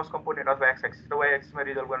कम्पोनेन्ट र कस कम्पोनेन्ट अथवा एक्स एक्सिस र वाइ एक्सिसमा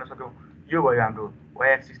रिजल्भ गर्न सक्यौँ। यो भयो हाम्रो वाइ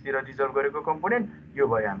एक्सिसतिर रिजल्भ गरेको कम्पोनेन्ट, यो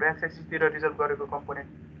भयो हाम्रो एक्स एक्सिसतिर रिजल्भ गरेको कम्पोनेन्ट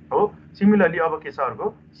हो। सिमिलरली अब के छ अर्को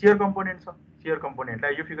सियर कम्पोनेन्ट छ। सियर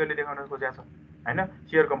कम्पोनेन्टलाई यो फिगरले देखाउन खोजेको छ होइन।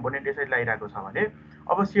 सियर कम्पोनेन्ट यसरी लागिरहेको छ भने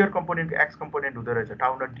अब सियर कम्पोनेन्टको एक्स कम्पोनेन्ट हुँदो रहेछ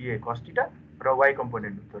टाउ नट डिए कस थिटा र वाइ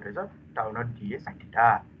कम्पोनेन्ट हुँदो रहेछ टाउ नट डिए साइन थिटा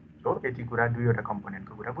हो। यति कुरा दुईवटा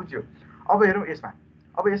कम्पोनेन्टको कुरा बुझ्यो। अब हेरौँ यसमा,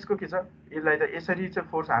 अब यसको के छ यसलाई त यसरी चाहिँ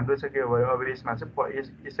फोर्स हाम्रो चाहिँ के भयो अब यसमा चाहिँ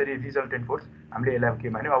यसरी रिजल्टेन्ट फोर्स हामीले यसलाई के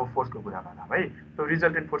भन्यो अब फोर्सको कुरा गर्दा है। त्यो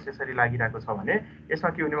रिजल्टेन्ट फोर्स यसरी लागिरहेको छ भने यसमा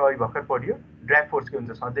के हुने भयो भर्खर पढियो ड्र्याग फोर्स के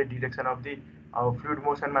हुन्छ सधैँ डिरेक्सन अफ दि फ्लुइड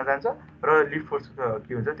मोसनमा जान्छ र लिफ्ट फोर्स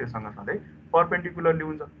के हुन्छ त्योसँग सधैँ परपेन्डिकुलरली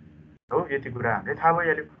हुन्छ हो। यति कुरा हामीले थाहा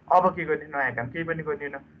भइहाल्यो। अब के गर्ने नयाँ काम केही पनि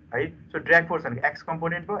गर्दैन है। सो ड्र्याग फोर्स भनेको एक्स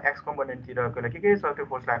कम्पोनेन्ट भयो, एक्स कम्पोनेन्टतिरको लागि के छ त्यो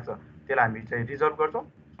फोर्स लाग्छ त्यसलाई हामी चाहिँ रिजर्भ गर्छौँ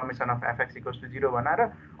summation of FX equals to 0 बनाएर।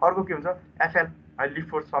 अर्को के हुन्छ FL lift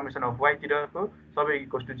force summation of वाइतिरको सबै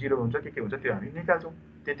इक्वल्स टु 0 हुन्छ के हुन्छ त्यो हामी निकाल्छौँ।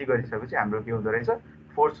 त्यति गरिसकेपछि हाम्रो के हुँदो रहेछ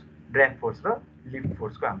फोर्स ड्र्याग फोर्स र लिफ्ट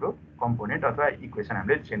फोर्सको हाम्रो कम्पोनेन्ट अथवा इक्वेसन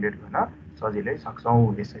हामीले जेनेरेट गर्न सजिलै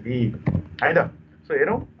सक्छौँ यसरी है त। सो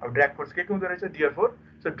हेरौँ अब ड्र्याग फोर्स के हुँदो रहेछ dear four.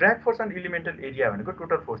 So drag force on इलिमेन्टल area भनेको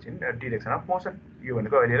total force in direction of motion. यो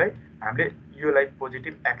भनेको अहिलेलाई हामीले योलाई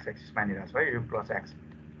पोजिटिभ एक्स एक्सिस मानिरहेको छ है, यो प्लस एक्स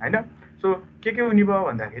होइन। सो के हुने भयो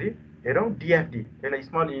भन्दाखेरि हेरौँ डिएफडी यसलाई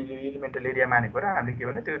स्मल इलिमेन्टल एरिया मानेको र हामीले के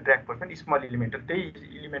भने त्यो ड्र्याग फोर्स पनि स्मल इलिमेन्टल त्यही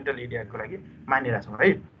इलिमेन्टल एरियाको लागि मानिरहेछौँ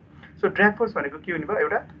है। सो ड्र्याग फोर्स भनेको के हुने भयो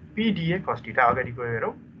एउटा पिडिए कस थिटा अगाडिको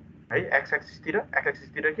हेरौँ है। एक्स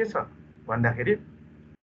एक्सिसतिर के छ भन्दाखेरि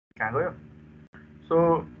कहाँ गयो। सो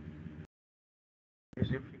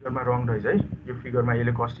यो फिगरमा रङ रहेछ है, यो फिगरमा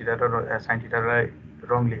यसले कस थिटा र साइन थिटालाई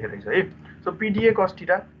रङ लेखेको रहेछ है। सो पिडिए कस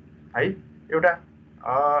थिटा है एउटा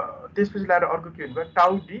त्यसपछि लाएर अर्को के हुने भयो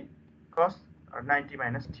टाउ डी कस 90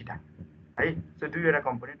 माइनस थिटा है। सो दुईवटा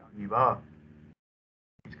कम्पोनेन्ट हुने भयो।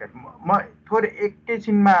 म थोरै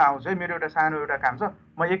एकैछिनमा आउँछु है, मेरो एउटा सानो एउटा काम छ,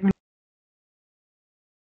 म 1 मिनट।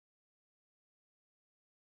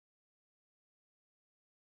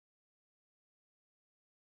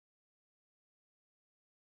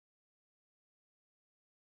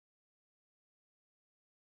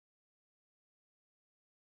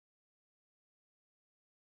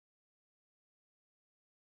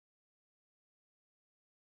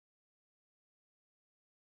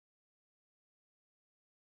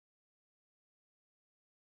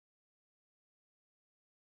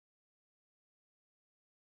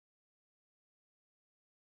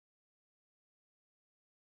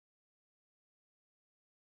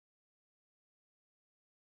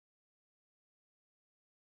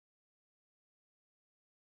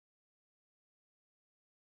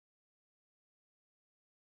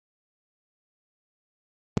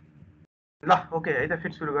 ल ओके है त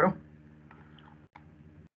फेरि सुरु गरौँ।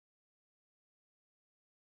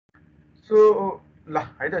 सो ल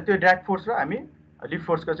है त त्यो ड्र्याग फोर्स र हामी लिफ्ट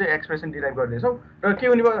फोर्सको चाहिँ एक्सप्रेसन डिराइभ गर्दैछौँ र के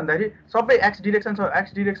हुने भयो भन्दाखेरि सबै एक्स डिरेक्सन छ,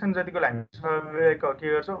 एक्स डिरेक्सन जतिको हामी सबै के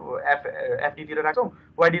गर्छौँ एफडीतिर राख्छौँ,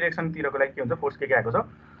 वाइ डिरेक्सनतिरको लागि के हुन्छ फोर्स के आएको छ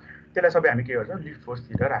त्यसलाई सबै हामी के गर्छौँ लिफ्ट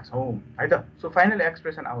फोर्सतिर राख्छौँ है त। सो फाइनल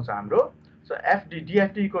एक्सप्रेसन आउँछ हाम्रो so FD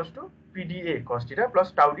डिएफडी equals to पिडिए cos theta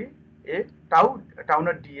plus टाउ डी ए टाउ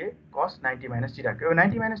नट डिए कस 90 माइनस थिटा। यो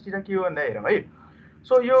 90 माइनस थिटा के हो भन्दा हेरौँ है।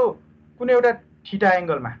 सो यो कुनै एउटा थिटा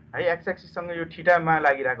एङ्गलमा है एक्स एक्सिससँग यो थिटामा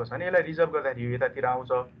लागिरहेको छ भने यसलाई रिजर्भ गर्दाखेरि यो यतातिर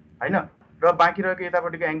आउँछ होइन। र बाँकी रहेको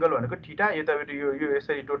यतापट्टिको एङ्गल भनेको थिटा यतापट्टि यो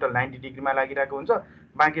यसरी टोटल 90 डिग्रीमा लागिरहेको हुन्छ,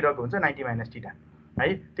 बाँकी रहेको हुन्छ 90 माइनस थिटा है।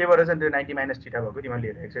 त्यही भएर चाहिँ त्यो 90 माइनस थिटा भएको तिमीले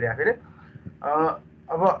लिएर यसरी आफैले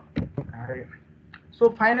अब सो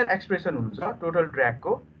फाइनल एक्सप्रेसन हुन्छ टोटल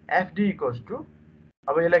ड्र्यागको एफडी इक्वल्स टु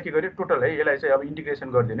अब यसलाई के गर्यो टोटल है, यसलाई चाहिँ अब इन्टिग्रेसन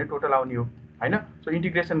गरिदियो भने टोटल आउने हो हैन। सो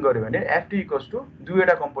इन्टिग्रेसन गर्यो भने एफटी इक्वल्स टु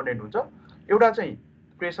दुईवटा कम्पोनेन्ट हुन्छ, एउटा चाहिँ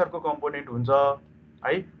प्रेसरको कम्पोनेन्ट हुन्छ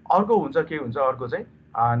है, अर्को हुन्छ के हुन्छ, अर्को चाहिँ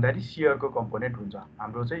द्याट इज सियरको कम्पोनेन्ट हुन्छ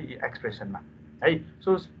हाम्रो चाहिँ एक्सप्रेसनमा है।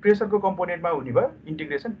 सो प्रेसरको कम्पोनेन्टमा हुने भयो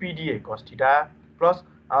इन्टिग्रेसन पिडिए कस थीटा प्लस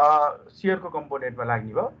सियरको कम्पोनेन्टमा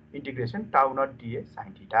लाग्ने भयो इन्टिग्रेसन टाउ नट डिए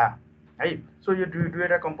साइन थीटा है। सो यो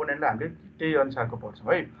दुईवटा कम्पोनेन्टलाई हामीले त्यही अनुसारको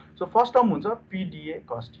पढ्छौँ है। सो फर्स्ट टर्म हुन्छ पिडिए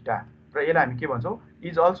कस थीटा र यसलाई हामी के भन्छौँ,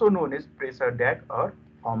 is also known as pressure drag or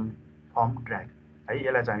form drag है।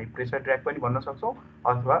 यसलाई चाहिँ हामी प्रेसर ड्र्याग पनि भन्न सक्छौँ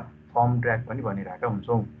अथवा फर्म ड्र्याग पनि भनिरहेका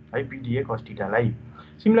हुन्छौँ है पिडिए कस थीटालाई।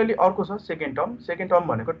 सिमिलरली अर्को छ सेकेन्ड टर्म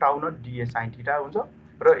भनेको टाउ नट डिए साइन थीटा हुन्छ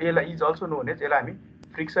र यसलाई इज अल्सो नोन एज, यसलाई हामी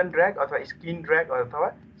फ्रिक्सन ड्र्याग अथवा स्किन ड्र्याग अथवा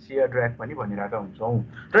सियर ड्र्याग पनि भनिरहेका हुन्छौँ।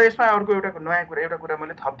 र यसमा अर्को एउटा नयाँ कुरा, एउटा कुरा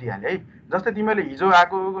मैले थपिदिइहालेँ है। जस्तै तिमीले हिजो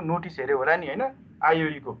आएको नोटिस हेऱ्यौ होला नि होइन,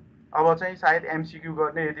 आइओईको अब चाहिँ सायद एमसिक्यू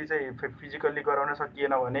गर्ने, यदि चाहिँ फिजिकल्ली गराउन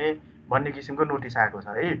सकिएन भने भन्ने किसिमको नोटिस आएको छ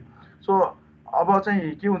है। सो अब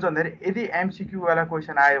चाहिँ के हुन्छ भन्दाखेरि यदि एमसिक्यूवाला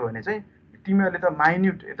क्वेसन आयो भने चाहिँ तिमीहरूले त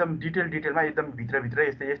माइन्युट एकदम डिटेलमा एकदम भित्रभित्र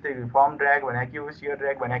यस्तै फर्म ड्र्याग भने के हो, सियर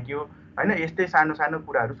ड्र्याग भने के हो होइन, यस्तै सानो सानो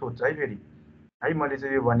कुराहरू सोध्छ है फेरि है। मैले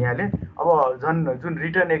चाहिँ यो भनिहालेँ। अब जुन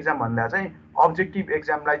रिटर्न एक्जाम भन्दा चाहिँ अब्जेक्टिभ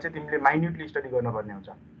एक्जामलाई चाहिँ तिमीले माइन्युटली स्टडी गर्नुपर्ने हुन्छ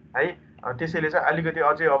है। त्यसैले चाहिँ अलिकति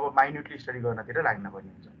अझै अब माइन्युटली स्टडी गर्नतिर लाग्नुपर्ने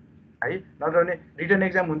हुन्छ है। नत्र भने रिटर्न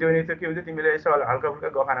एक्जाम हुन्थ्यो भने त के हुन्थ्यो, तिमीले यसो हल्का फुल्का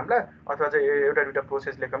गफानौँला अथवा चाहिँ एउटा दुइटा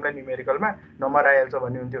प्रोसेस लेखौँला न्युमेरिकलमा, नम्बर आइहाल्छ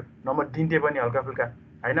भन्ने हुन्थ्यो, नम्बर दिन्थे पनि हल्का फुल्का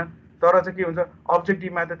होइन। तर चाहिँ के हुन्छ,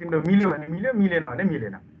 अब्जेक्टिभमा त तिम्रो मिल्यो भने मिल्यो, मिलेन भने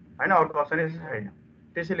मिलेन होइन, अर्को अप्सनै छैन।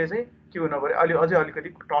 त्यसैले चाहिँ के हुनु पऱ्यो, अझै अलिकति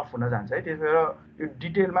टफ हुन जान्छ है। त्यसो भएर यो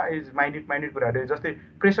डिटेलमा इज माइन्युट कुराहरू, जस्तै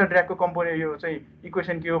प्रेसर ड्र्यागको कम्पोनेन्ट यो चाहिँ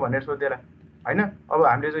इक्वेसन के हो भनेर सोधेला होइन। अब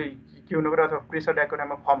हामीले चाहिँ के हुनु पऱ्यो, अथवा प्रेसर ड्र्यागको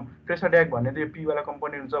नाममा फर्म प्रेसर ड्र्याग भन्ने त यो पीवाला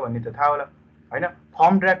कम्पोनेन्ट हुन्छ भन्ने त थाहा होला होइन।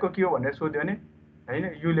 फर्म ड्र्यागको के हो भनेर सोध्यो भने होइन,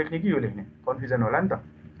 यो लेख्ने कि यो लेख्ने कन्फ्युजन होला नि त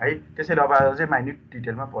है। त्यसैले अब अझै माइन्युट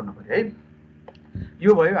डिटेलमा पढ्नु पऱ्यो है।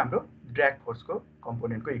 यो भयो हाम्रो ड्र्याग फोर्सको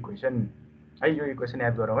कम्पोनेन्टको इक्वेसन है। यो इक्वेसन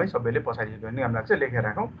याद गरौँ है सबैले, पछाडि पनि काम लाग्छ, लेखेर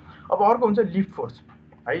राखौँ। अब अर्को हुन्छ लिफ्ट फोर्स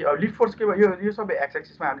है। अब लिफ्ट फोर्स के भयो, यो सबै एक्स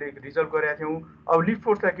एक्सिसमा हामीले रिजल्भ गरेका थियौँ। अब लिफ्ट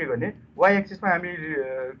फोर्सलाई के गर्ने, वाइ एक्सिसमा हामी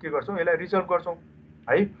के गर्छौँ, यसलाई रिजल्भ गर्छौँ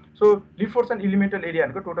है। So lift force and इलिमेन्टल area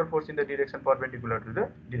भनेको total force in the direction perpendicular to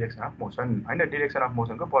the direction of motion होइन। डिरेक्सन अफ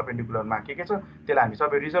मोसनको परपेन्डिकुलरमा के छ त्यसलाई हामी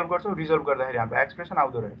सबै रिजल्भ गर्छौँ। रिजल्भ गर्दाखेरि हाम्रो एक्सप्रेसन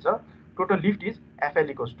आउँदो रहेछ, total lift is FL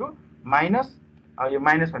equals to minus, यो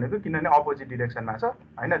माइनस भनेको किनभने अपोजिट डिरेक्सनमा छ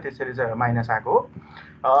होइन, त्यसरी चाहिँ माइनस आएको हो,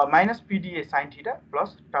 माइनस पिडिए साइन थीटा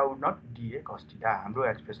प्लस टाउ नट डिए कस थीटा हाम्रो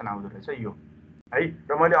एक्सप्रेसन आउँदो रहेछ यो है।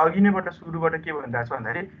 र मैले अघि नैबाट सुरुबाट के भनिरहेको छु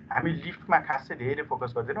भन्दाखेरि हामी लिफ्टमा खास चाहिँ धेरै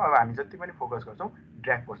फोकस गर्दैनौँ। अब हामी जति पनि फोकस गर्छौँ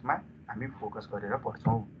ड्र्याग फोर्समा हामी फोकस गरेर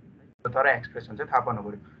पढ्छौँ, तर एक्सप्रेसन चाहिँ थाहा पाउनु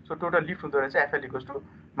पऱ्यो। सो टोटल लिफ्ट हुँदो रहेछ FL equals to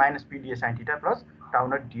minus पिडिए sine theta plus टाउ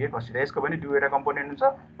नट डिए कस थीटा। यसको पनि दुईवटा कम्पोनेन्ट हुन्छ,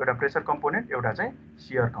 एउटा प्रेसर कम्पोनेन्ट, एउटा चाहिँ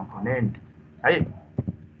सियर कम्पोनेन्ट है।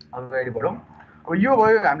 अगाडि बढौँ। अब यो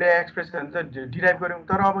भयो हामीले एक्सप्रेसन चाहिँ डिराइभ गऱ्यौँ।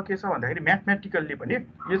 तर अब के छ भन्दाखेरि म्याथमेटिकल्ली पनि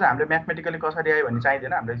यो चाहिँ हामीले म्याथमेटिकल्ली कसरी आयो भन्ने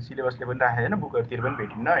चाहिँदैन, हामीले सिलेबसले पनि राखेको छैन, बुकहरूतिर पनि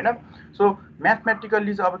भेटिन्न होइन। सो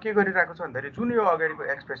म्याथमेटिकल्ली चाहिँ अब के गरिरहेको छ भन्दाखेरि जुन यो अगाडिको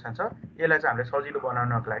एक्सप्रेसन छ यसलाई चाहिँ हामीले सजिलो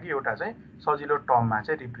बनाउनको लागि एउटा चाहिँ सजिलो टर्ममा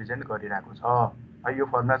चाहिँ रिप्रेजेन्ट गरिरहेको छ है। यो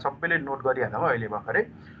फर्मुला सबैले नोट गरिहालौँ अहिले भर्खरै।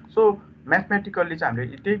 सो म्याथमेटिकल्ली चाहिँ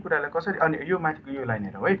हामीले त्यही कुरालाई कसरी, अनि यो माथिको यो लाइन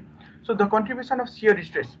हेरौँ है। So the contribution of share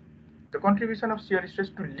stress, the contribution of shear stress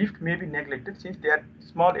to lift may be neglected since they are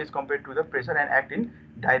small as compared to the pressure and act in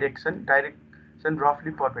direction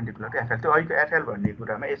roughly perpendicular to FL। त्यो अहिलेको FL भन्ने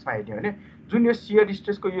कुरामा यसमा हेर्ने भने जुन यो share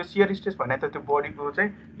स्ट्रेसको, यो सियर स्ट्रेस भने त त्यो बडीको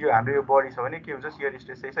चाहिँ यो हाम्रो यो बडी छ भने के हुन्छ, सियर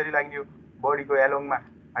स्ट्रेस यसरी लाग्ने हो बडीको एलोङमा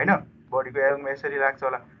होइन, बडीको एलोङमा यसरी लाग्छ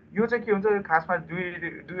होला। यो चाहिँ के हुन्छ खासमा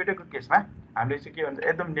दुईवटैको केसमा हामीले चाहिँ के भन्छ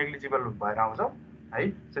एकदम नेग्लिजिबल भएर आउँछ है।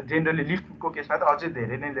 सो जेनरली लिफ्टको केसमा त अझै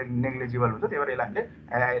धेरै नै नेग्लिजिबल हुन्छ, त्यही भएर यसलाई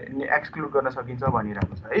हामीले एक्सक्लुड गर्न सकिन्छ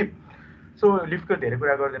भनिरहेको छ है। सो लिफ्टको धेरै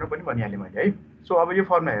कुरा गर्दैनौँ पनि भनिहालेँ मैले है। सो अब यो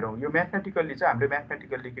फर्मुला हेरौँ। यो म्याथमेटिकल्ली चाहिँ हामीले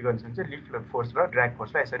म्याथमेटिकल्ली के गर्न सकिन्छ, लिफ्ट फोर्स र ड्र्याग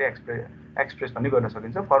फोर्सलाई यसरी एक्सप्रेस पनि गर्न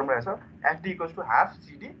सकिन्छ। फर्मुला छ FD equals to half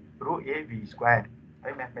CD row A V square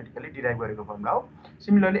है, म्याथमेटिकल्ली डिराइभ गरेको फर्मुला हो।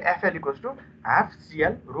 Similarly FL equals to half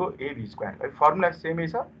Cl row A V square है, फर्मुला सेमै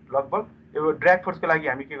छ लगभग। यो ड्र्याग फोर्सको लागि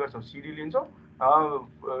हामी के गर्छौँ, सिडी लिन्छौँ,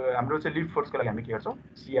 हाम्रो चाहिँ लिफ्ट फोर्सको लागि हामी के गर्छौँ,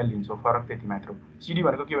 सिएल लिन्छौँ, फरक त्यति मात्र हो। सिडी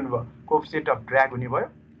भनेको के भन्नुभयो, कोएफिसिएन्ट अफ ड्र्याग हुने भयो,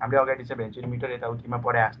 हामीले अगाडि चाहिँ भेन्चुरी मिटर यताउतिमा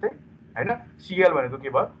पढाए जस्तै होइन। सिएल भनेको के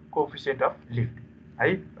भयो, कोएफिसिएन्ट अफ लिफ्ट है,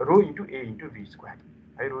 रो into a into V square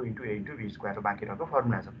है, रो into a into V square बाँकी रहेको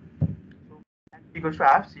फर्मुला छ। Equals to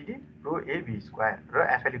half CD row A V square र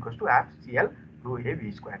FL equals to half Cl row A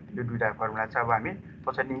V square. यो दुईवटा formula चाहिँ अब हामी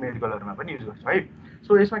पछाडि न्युमेरिकलहरूमा पनि युज गर्छौँ है।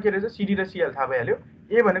 सो यसमा के रहेछ, सिडी र सिएल थाहा भइहाल्यो,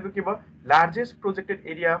 ए भनेको के भयो largest projected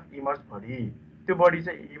area of emerge body त्यो बडी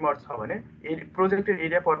चाहिँ इमर्ज छ भने projected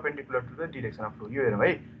area perpendicular to the direction of flow यो हेरौँ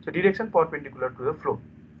है so direction perpendicular to the flow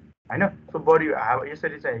हैन सो बडी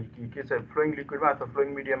यसरी चाहिँ के छ फ्लोइङ लिक्विडमा अथवा फ्लोइङ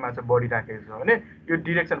मिडियममा चाहिँ बडी राखेको छ भने यो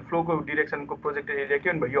डिरेक्सन फ्लोको डिरेक्सनको प्रोजेक्टेड एरिया के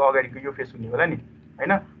हुने भयो यो अगाडिको यो फेस हुने होला नि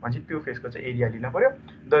हैन भनेपछि त्यो फेसको चाहिँ एरिया लिन पर्यो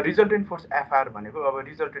द रिजल्टेन्ट फोर्स एफआर भनेको अब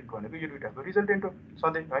रिजल्टेन्ट भनेको यो दुईटाको रिजल्टेन्ट हो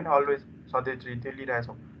सधैँ हैन अलवेज सधैँ त्यो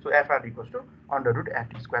लिइरहेछौँ so FR equals to under root F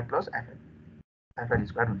square plus FR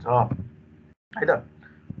square हुन्छ है त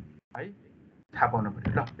है थाहा पाउनु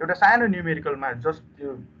पर्यो ल एउटा सानो न्युमेरिकलमा जस्ट त्यो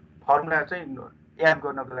फर्मुला चाहिँ याद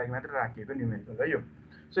गर्नको लागि मात्र राखिएको न्युमेरिकल है यो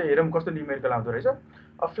सो हेरौँ कस्तो न्युमेरिकल आउँदो रहेछ a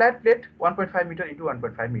flat plate 1.5 metre into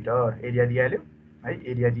 1.5 metre area दिइहाल्यो है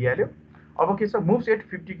एरिया दिइहाल्यो अब के छ moves at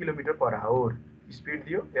 50 kilometre per hour speed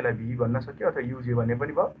दियो यसलाई भी भन्न सक्यो अथवा युजे भन्ने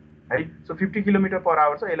पनि भयो है सो 50 किलोमिटर पर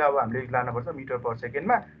आवर छ यसलाई अब हामीले लानुपर्छ मिटर पर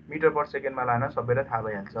सेकेन्डमा लान सबैलाई थाहा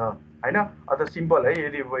भइहाल्छ हैन अथवा सिम्पल है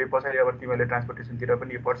यदि पछाडि अब तिमीहरूले ट्रान्सपोर्टेसनतिर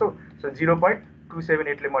पनि पढ्छौ सो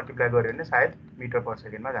 0.278 ले मल्टिप्लाई गर्यो भने सायद मिटर पर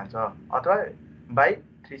सेकेन्डमा जान्छ अथवा बाई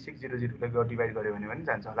 3600 ले डिभाइड गर्यो भने पनि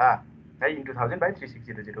जान्छ होला है इन्टु 1000 बाई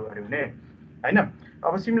 3600 गर्यो भने हैन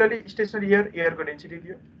अब सिमिलरली स्टेसनरी एयरको डेन्सिटी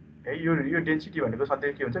दियो है यो डेन्सिटी भनेको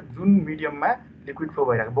सधैँ के हुन्छ जुन मिडियममा लिक्विड फ्लो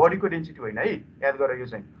भइरहेको बडीको डेन्सिटी होइन है याद गर यो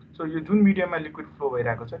चाहिँ सो यो जुन मिडियममा लिक्विड फ्लो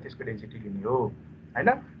भइरहेको छ त्यसको डेन्सिटी लिने हो हैन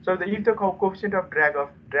so if the coefficient of drag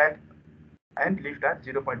and lift are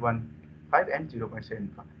 0.15 and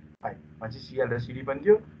 0.75 भनेपछि सिएल र सिडी पनि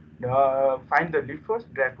दियो find the lift force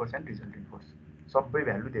drag force and resultant force सबै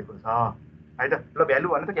भ्यालु दिएको छ है त ल भ्यालु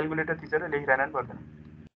भन्नु त क्याल्कुलेटर थिचेर लेखिरहनु पर्दैन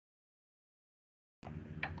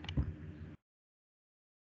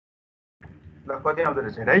ल कति आउँदो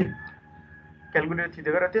रहेछ है क्याल्कुलेटर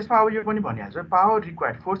थिचेको र त्यसमा अब यो पनि भनिहाल्छ power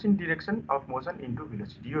required force in direction of motion into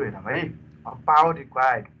velocity यो हेरौँ है अब पावर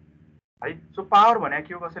रिक्वायर्ड है सो पावर भने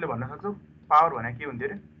के हो कसैले भन्न सक्छौ पावर भने के हुन्थ्यो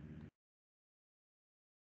अरे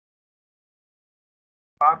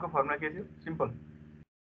पावरको फर्मुला के थियो simple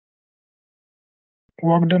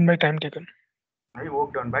work done by time taken है work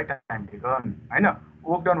done by time taken हैन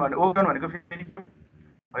वर्क डन भनेको फेरि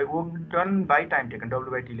है work done by time taken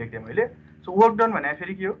W by T लेख्दिएँ मैले सो वर्क डन भने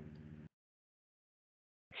फेरि के हो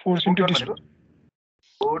force into distance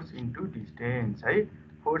force into distance है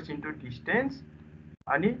फोर्स इन्टु डिस्टेन्स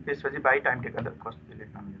अनि त्यसपछि बाइ टाइम टेकन त कस्तो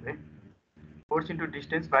लेख्न मिल्छ है force into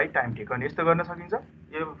distance by time taken यस्तो गर्न सकिन्छ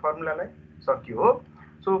यो फर्मुलालाई सक्यो हो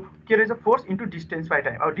सो के रहेछ force into distance by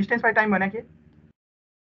time अब डिस्टेन्स बाइ टाइम भने के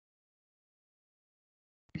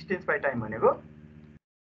डिस्टेन्स बाइ टाइम भनेको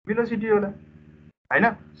भेलोसिटी होला हैन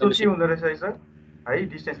सो के हुँदो रहेछ है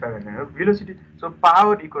distance by time velocity so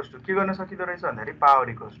power equals to के गर्न सकिँदो रहेछ भन्दाखेरि power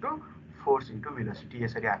equals to force into velocity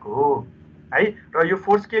यसरी आएको हो है र यो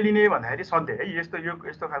फोर्स के लिने भन्दाखेरि सधैँ है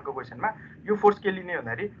यस्तो खालको क्वेसनमा यो फोर्स के लिने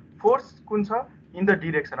भन्दाखेरि फोर्स कुन छ in the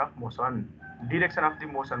direction of motion direction of the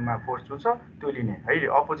मोसनमा force जुन छ त्यो लिने है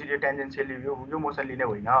अपोजिट टेन्जेन्सियल यो मोसन लिने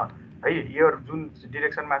होइन है यो जुन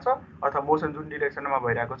डिरेक्सनमा छ अथवा मोसन जुन डिरेक्सनमा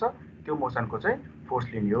भइरहेको छ त्यो मोसनको चाहिँ फोर्स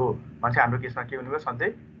लिने हो भने हाम्रो केसमा के हुने भयो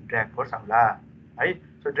सधैँ ड्र्याग फोर्स आउला है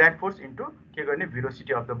सो ड्र्याग फोर्स इन्टु के गर्ने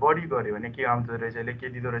भेलोसिटी अफ द बडी गर्यो भने के आउँदो रहेछ यसले के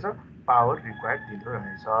दिँदो रहेछ पावर रिक्वायर्ड दिँदो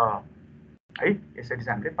रहेछ है यसरी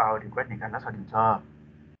चाहिँ हामीले पावर रिक्वायर्ड निकाल्न सकिन्छ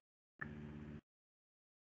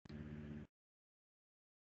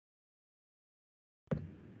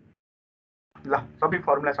ल सबै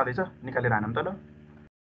फर्मुला छँदैछ निकालेर हानौँ त ल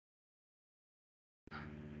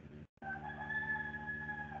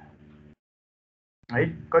है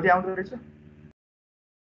कति आउँदो रहेछ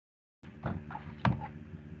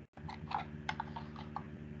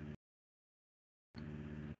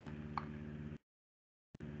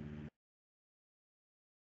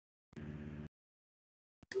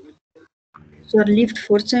सर लिफ्ट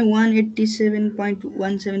फोर्स चाहिँ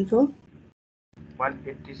 187.174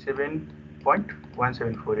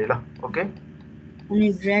 187.174 ल ओके अनि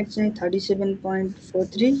ड्र्याग चाहिँ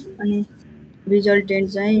 37.43 अनि रिजल्टेन्ट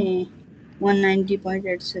चाहिँ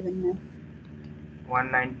 190.879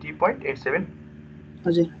 190.87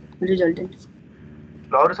 हजुर रिजल्टेन्ट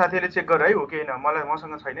ल अरू साथीहरूले चेक गर है हो कि होइन मलाई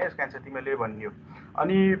मसँग छैन यसको एन्सर तिमीले भनिदियो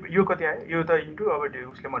अनि यो कति आयो यो त इन्टु अब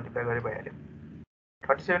उसले मल्टिप्लाई गरे भइहाल्यो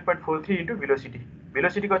 37.43 इन्टु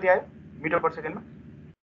भेलोसिटी कति आयो मिटर पर सेकेन्डमा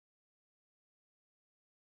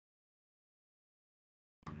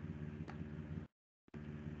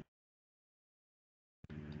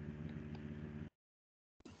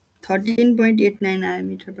 $13.89 आयो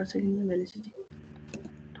मिटर पर सेकेन्डमा भेलोसिटी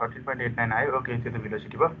 13.89 आयो ओके त्यो त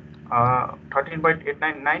भेलोसिटी भयो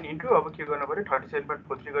 13.899 इन्टु अब के गर्नु पर्यो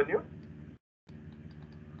 37.43 गर्ने हो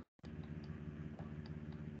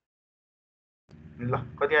ल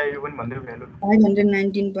कति आयो यो पनि भन्दियो भ्यालु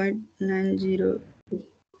 519.90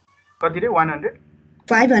 कति रे 100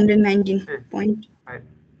 519.9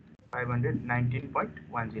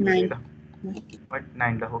 519.10 रे ल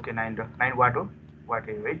 9 ल ओके 9 र 9 वाट हो वाट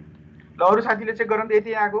है ल अरू साथीले चेक गरौँ त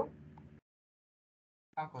यति आएको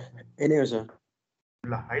यही हो सर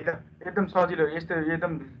ल है त एकदम सजिलो यस्तो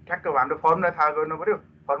एकदम ठ्याक्क हाम्रो फर्मुला थाहा गर्नु पर्यो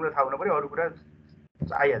फर्मुला थाहा हुनु पर्यो अरू कुरा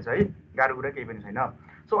आइहाल्छ है गाह्रो कुरा केही पनि छैन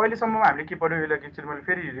सो अहिलेसम्म हामीले के पढ्यो यसलाई एकचोटि मैले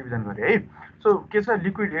फेरि रिभिजन गरेँ है सो के छ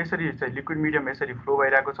लिक्विड यसरी चाहिँ लिक्विड मिडियम यसरी फ्लो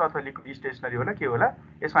भइरहेको छ अथवा लिक्विड स्टेसनरी होला के होला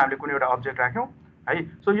यसमा हामीले कुनै एउटा अब्जेक्ट राख्यौँ है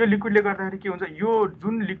सो यो लिक्विडले गर्दाखेरि के हुन्छ यो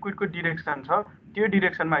जुन लिक्विडको डिरेक्सन छ त्यो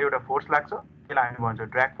डिरेक्सनमा एउटा फोर्स लाग्छ त्यसलाई हामी भन्छौँ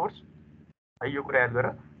ड्र्याग फोर्स है यो कुरा याद गर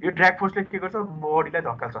यो ड्र्याग फोर्सले के गर्छ बडीलाई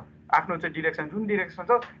धक्काल्छ आफ्नो चाहिँ डिरेक्सन जुन डिरेक्सन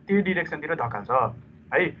छ त्यो डिरेक्सनतिर धक्काल्छ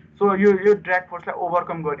है सो यो ड्र्याग फोर्सलाई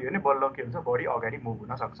ओभरकम गरियो भने बल्ल के हुन्छ बडी अगाडि मुभ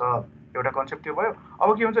हुन सक्छ एउटा कन्सेप्ट त्यो भयो अब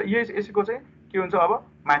के हुन्छ यसको चाहिँ के हुन्छ अब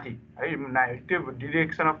माथि है त्यो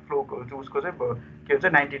डिरेक्सन अफ फ्लोको उसको चाहिँ के हुन्छ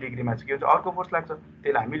 90 डिग्रीमा चाहिँ के हुन्छ अर्को फोर्स लाग्छ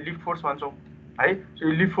त्यसलाई हामी लिफ्ट फोर्स भन्छौँ है सो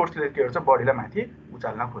यो लिफ्ट फोर्सले के गर्छ बडीलाई माथि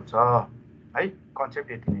उचाल्न खोज्छ है कन्सेप्ट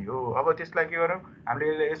यति नै हो अब त्यसलाई के गरौँ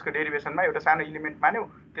हामीले यसको डेरिभेसनमा एउटा सानो इलिमेन्ट मान्यौँ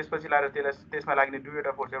त्यसपछि लाएर त्यसमा लाग्ने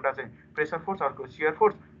दुईवटा फोर्स एउटा चाहिँ प्रेसर फोर्स अर्को सियर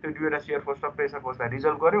फोर्स त्यो दुईवटा सियर फोर्स र प्रेसर फोर्सलाई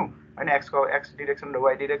रिजल्भ गऱ्यौँ होइन एक्स डिरेक्सन र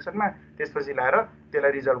वाइ डिरेक्सनमा त्यसपछि लाएर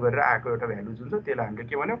त्यसलाई रिजल्भ गरेर आएको एउटा भ्यालु जुन छ त्यसलाई हामीले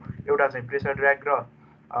के भन्यौँ एउटा चाहिँ प्रेसर ड्र्याग र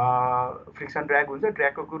फ्रिक्सन ड्र्याग हुन्छ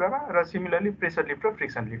ड्र्यागको कुरामा र सिमिलरली प्रेसर लिफ्ट र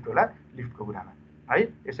फ्रिक्सन लिफ्ट होला लिफ्टको कुरामा है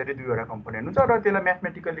यसरी दुईवटा कम्पोनेन्ट हुन्छ र त्यसलाई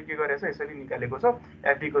म्याथमेटिकली के गरेछ यसरी निकालेको छ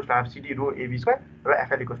F equals to half CD row AB square र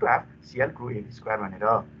FL equals to half Cl row AB square भनेर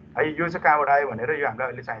है यो चाहिँ कहाँबाट आयो भनेर यो हामीलाई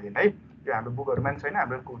अहिले चाहिँदैन है यो हाम्रो बुकहरूमा पनि छैन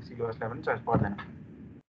हाम्रो सिलेबसलाई पनि पर्दैन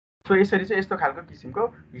सो यसरी चाहिँ यस्तो खालको किसिमको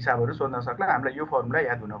हिसाबहरू सोध्न सक्ला हामीलाई यो फर्मुला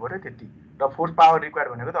याद हुनु पर्यो त्यति र फोर्स पावर रिक्वायर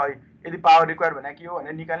भनेको त यदि पावर रिक्वायर भने के हो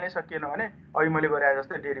भने निकाल्नै सकिएन भने अघि मैले गरे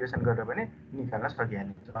जस्तै डेरिभेसन गरेर पनि निकाल्न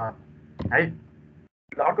सकिहाल्छ है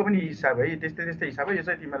ल अर्को पनि हिसाब है त्यस्तै हिसाब है यो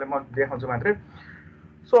चाहिँ तिमीलाई म देखाउँछु मात्रै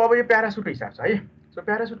सो अब यो प्यारासुटको हिसाब छ है सो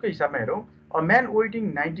प्यारासुटको हिसाबमा हेरौँ अ म्यान वेटिङ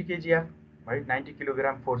 90 kgf है 90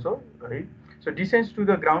 किलोग्राम फोर्स हो है so डिसेन्ड्स to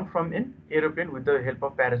the ground from an aeroplane with the help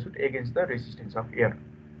of parachute against the resistance of air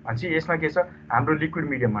भनेपछि यसमा के छ हाम्रो लिक्विड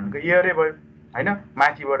मिडियम भनेको एयरै भयो होइन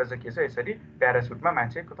माथिबाट चाहिँ के छ यसरी प्यारासुटमा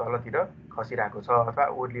मान्छेको तलतिर खसिरहेको छ अथवा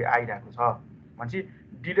ओर्ली आइरहेको छ भनेपछि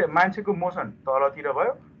मान्छेको मोसन तलतिर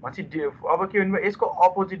भयो भनेपछि अब के भन्नु यसको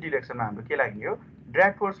अपोजिट डिरेक्सनमा हाम्रो के लाग्ने हो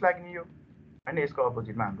ड्र्याग फोर्स लाग्ने हो होइन यसको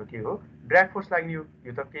अपोजिटमा हाम्रो के हो ड्र्याग फोर्स लाग्ने हो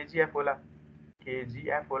यो त केजिएफ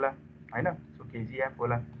होला होइन सो केजिएफ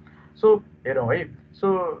होला सो हेरौँ है so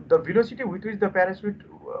the velocity with which the parachute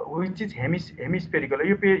which is hemispherical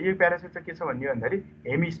यो प्यारासुट चाहिँ के छ भन्ने हो भन्दाखेरि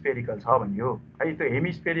हेमिस्पेरिकल छ भन्ने हो है त्यो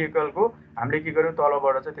हेमिस्पेरिकलको हामीले के गर्यौँ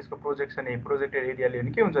तलबाट चाहिँ त्यसको प्रोजेक्टेड एरिया लियो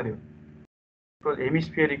भने के हुन्छ त्यो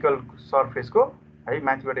हेमिस्फेरिकल सर्फेसको है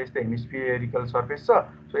माथिबाट यस्तो हेमिस्फेरिकल सर्फेस छ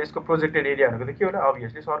सो यसको प्रोजेक्टेड एरिया भनेको त के होला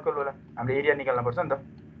अभियसली सर्कल होला हामीले एरिया निकाल्न पर्छ नि त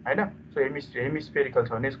होइन सो हेमिस्फेरिकल छ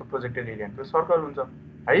भने यसको प्रोजेक्टेड एरिया भनेको सर्कल हुन्छ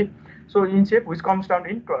है so in shape which comes down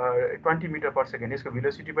in 20 metre per second यसको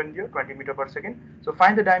भेलोसिटी पनि दियो 20 metre per second so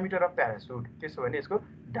find the diameter of parachute त्यसो भने यसको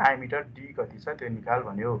डायमिटर डी कति छ त्यो निकाल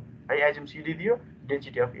भन्यो है एजम सिडी दियो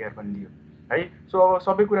डेन्सिटी अफ एयर पनि दियो है सो अब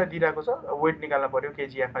सबै कुरा दिइरहेको छ वेट निकाल्न पर्यो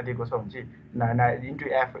केजिएफमा दिएको छ भने चाहिँ इन्टु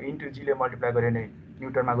एफ इन्टु जीले मल्टिप्लाई गऱ्यो भने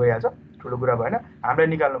न्युटनमा गइहाल्छ ठुलो कुरा भएन हामीलाई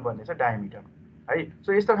निकाल्नु पर्ने छ डायमिटर है सो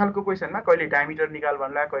यस्तो खालको क्वेसनमा कहिले डायमिटर निकाल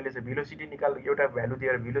भन्ला कहिले चाहिँ भेलोसिटी निकाल एउटा भ्यालु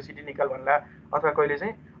दिएर भेलोसिटी निकाल भन्ला अथवा कहिले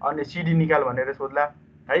चाहिँ अन्य सिडी निकाल भनेर सोध्ला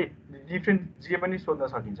है डिफ्रेन्ट जे पनि सोध्न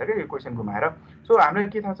सकिन्छ क्या यो क्वेसन घुमाएर सो हामीलाई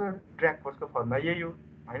के थाहा छ ड्र्याग फोर्सको फर्मुला यही हो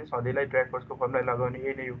होइन सधैँलाई ड्र्याग फोर्सको फर्मुला लगाउने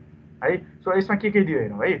यही नै हो है सो यसमा के दियो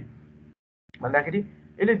हेरौँ है भन्दाखेरि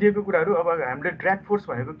यसले दिएको कुराहरू अब हामीले ड्र्याग फोर्स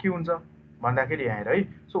भनेको के हुन्छ भन्दाखेरि यहाँ है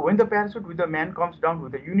so when the parachute with the man comes down with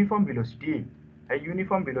the uniform velocity है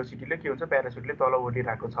युनिफर्म भेलोसिटीले के हुन्छ प्यारासुटले तल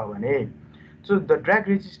ओर्लिरहेको छ भने so the drag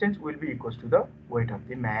resistance will be equals to the weight of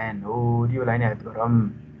the man हो यो लाइन याद गरौँ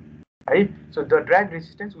है so the drag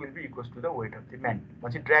resistance will be equals to the weight of the man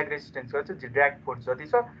भनेपछि ड्र्याग रेजिस्टेन्स गर्छ ड्र्याग फोर्स जति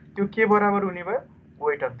छ त्यो के बराबर हुने भयो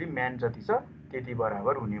वेट अफ द म्यान जति छ त्यति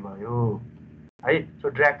बराबर हुने भयो है सो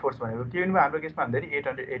ड्र्याग फोर्स भनेको के हुने भयो हाम्रो केसमा भन्दाखेरि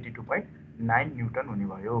 882.9 न्युटन हुने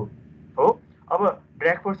भयो हो अब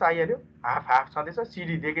ड्र्याग फोर्स आइहाल्यो हाफ छँदैछ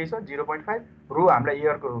सिडी दिएकै छ 0.5 रो हामीलाई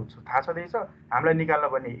एयरको थाहा छँदैछ हामीलाई निकाल्न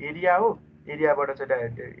पर्ने एरिया हो एरियाबाट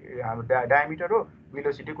चाहिँ हाम्रो डायमिटर हो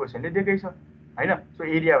भेलोसिटी क्वेसनले दिएकै छ होइन सो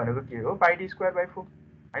एरिया भनेको के हो पाइडी स्क्वायर बाई 4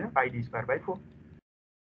 होइन पाइडी स्क्वायर बाई 4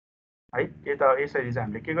 है यता यसरी चाहिँ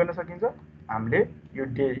हामीले के गर्न सकिन्छ हामीले यो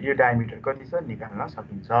डायमिटर कति छ निकाल्न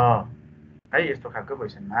सकिन्छ है यस्तो खालको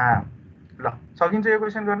क्वेसनमा ल सकिन्छ यो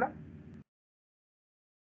क्वेसन गर्न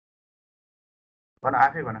भन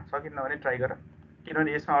आफै भन सकिन्न भने ट्राई गर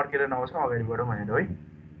किनभने यसमा अड्केर नबसौँ अगाडि बढौँ भनेर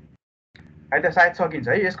है त सायद सकिन्छ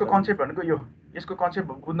है यसको कन्सेप्ट भनेको यो यसको कन्सेप्ट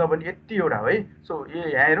बुझ्न पनि यति एउटा है सो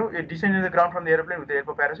यहाँ हेरौँ यो descend in the ground from the aeroplane with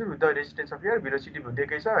एयरको parachute with the resistance of air velocity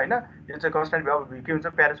दिएकै छ होइन यो चाहिँ कन्सटेन्ट अब के हुन्छ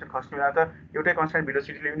प्यारासुट खस्नुमा त एउटै कन्सटेन्ट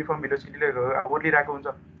भेलोसिटीले युनिफर्म भेलोसिटीले ओर्लिरहेको हुन्छ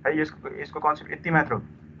है यसको कन्सेप्ट यति मात्र हो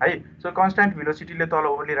है सो कन्सटेन्ट भेलोसिटीले तल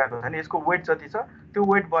ओर्लिरहेको छ नि यसको वेट जति छ त्यो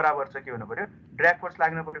वेट बराबर चाहिँ के हुनु पर्यो ड्र्याग फोर्स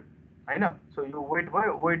लाग्नु पर्यो होइन सो यो वेट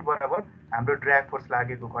भयो वेट बराबर हाम्रो ड्र्याग फोर्स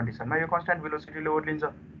लागेको कन्डिसनमा यो कन्सटेन्ट भेलोसिटीले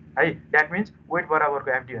ओर्लिन्छ है द्याट मिन्स वेट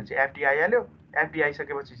बराबरको एफडी हुन्छ एफडी आइहाल्यो एफडी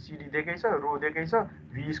आइसकेपछि सिडी दिएकै छ रो दिएकै छ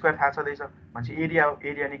भी स्क्वायर थाहा छँदैछ भनेपछि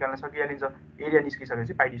एरिया निकाल्न सकिहालिन्छ एरिया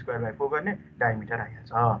निस्किसकेपछि पाइ स्क्वायर बाई 4 गर्ने डायमिटर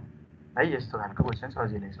आइहाल्छ है यस्तो खालको क्वेसन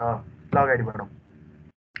सजिलै छ ल अगाडि बढौँ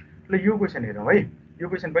ल यो क्वेसन हेरौँ है यो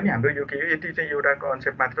क्वेसन पनि हाम्रो यो के यति चाहिँ एउटा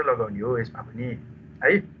कन्सेप्ट मात्र लगाउने हो यसमा पनि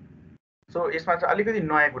है सो यसमा चाहिँ अलिकति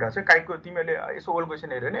नयाँ कुरा छ काइटको तिमीहरूले यसो ओल्ड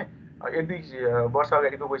क्वेसन हेऱ्यो भने 1-2 वर्ष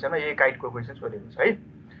अगाडिको क्वेसनमा यही काइटको क्वेसन सोधेको छ है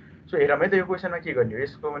सो हेरौँ है त यो क्वेसनमा के गर्ने हो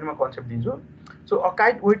यसको पनि म कन्सेप्ट दिन्छु so a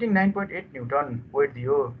kite waiting 9.8 newton weight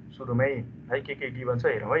दियो सुरुमै है के गिभन छ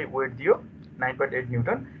हेरौँ है वेट दियो 9.8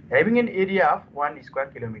 newton having an area of 1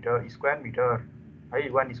 square metre है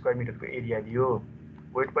 1 स्क्वायर मिटरको एरिया दियो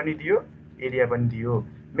वेट पनि दियो एरिया पनि दियो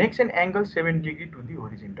makes an angle 7 degree to the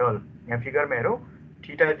horizontal यहाँ फिगरमा हेरौँ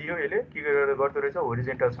थीटा दियो यसले के गर्दो रहेछ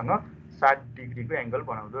होरिजेन्टलसँग 7 डिग्रीको एङ्गल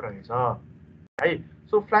बनाउँदो रहेछ है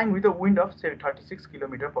so flying with a wind of 36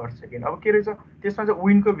 kilometre per second अब के रहेछ त्यसमा चाहिँ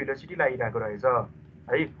विन्डको भेलोसिटी लागिरहेको रहेछ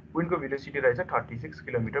है विन्डको भेलोसिटी रहेछ 36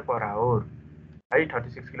 किलोमिटर पर आवर है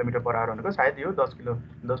 36 किलोमिटर पर आवर भनेको सायद यो 10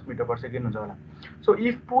 मिटर पर सेकेन्ड हुन्छ होला so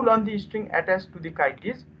if pool on the string attach to the kite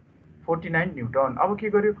is 49 newton अब के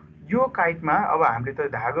गर्यो यो काइटमा अब हामीले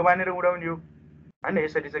त धागो बाँधेर उडाउने हो होइन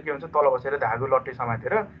यसरी चाहिँ के हुन्छ तल बसेर धागो लट्टे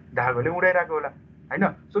समातेर धागोले उडाइरहेको होला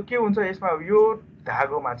होइन सो के हुन्छ यसमा यो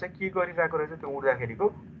धागोमा चाहिँ के गरिरहेको रहेछ त्यो उड्दाखेरिको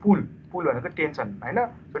पुल भनेको टेन्सन होइन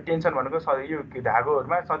सो टेन्सन भनेको सधैँ यो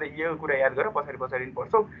धागोहरूमा सधैँ यो कुरा याद गरेर पछाडि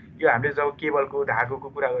पढ्छौँ यो हामीले जब केबलको धागोको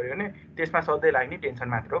कुरा गऱ्यो भने त्यसमा सधैँ लाग्ने टेन्सन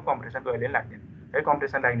मात्र हो कम्प्रेसन कहिले पनि लाग्दैन है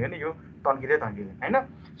कम्प्रेसन लाग्ने भने यो तन्किँदै होइन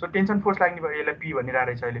सो टेन्सन फोर्स लाग्ने भयो यसलाई पी भनिरहेको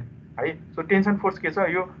रहेछ अहिले है सो टेन्सन फोर्स के छ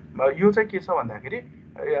यो चाहिँ के छ भन्दाखेरि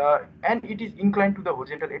and it is incline to the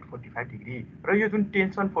horizontal at 45 degree र यो जुन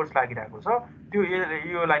टेन्सन फोर्स लागिरहेको छ त्यो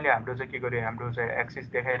यो लाइनले हाम्रो चाहिँ के गर्यो हाम्रो चाहिँ एक्सिस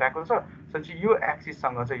देखाइरहेको छ सो यो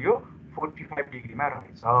एक्सिससँग चाहिँ यो 45 डिग्रीमा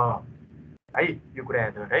रहेछ है यो कुरा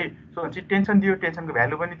याद गर है सो भनेपछि टेन्सन दियो टेन्सनको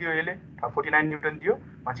भ्यालु पनि दियो यसले 49 न्युटन दियो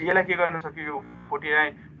भनेपछि यसलाई के गर्न सक्यो यो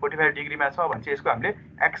 45 डिग्रीमा छ भने चाहिँ यसको हामीले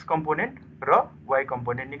एक्स कम्पोनेन्ट र वाइ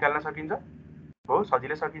कम्पोनेन्ट निकाल्न सकिन्छ हो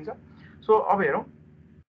सजिलै सकिन्छ सो अब हेरौँ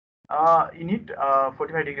इनिट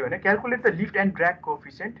 45 डिग्री भने calculate the lift and drag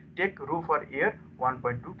coefficient take row for air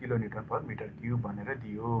 1.2 किलोन्युटन per metre cube भनेर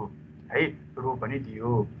दियो है रो पनि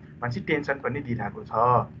दियो भनेपछि टेन्सन पनि दिइरहेको छ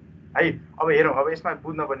है अब हेरौँ अब यसमा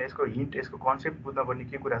बुझ्नुपर्ने यसको हिन्ट यसको कन्सेप्ट बुझ्नुपर्ने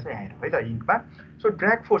के कुरा छ यहाँ हेरौँ है त हिन्टमा सो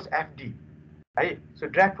ड्र्याग फोर्स एफडी है सो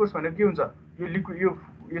ड्र्याग फोर्स भनेको के हुन्छ यो लिक्विड यो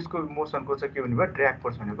यसको मोसनको चाहिँ के हुने भयो ड्र्याग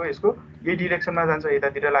फोर्स भनेको यसको यही डिरेक्सनमा जान्छ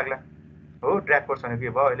यतातिर लाग्ला हो ड्र्याग फोर्स भनेको के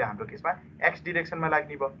भयो अहिले हाम्रो केसमा एक्स डिरेक्सनमा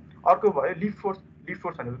लाग्ने भयो अर्को भयो लिफ्ट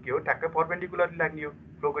फोर्स भनेको के हो ठ्याक्कै पर्पेन्डिकुलरली लाग्ने हो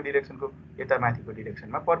फ्लोको डिरेक्सनको यता माथिको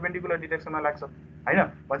डिरेक्सनमा पर्पेन्डिकुलर डिरेक्सनमा लाग्छ होइन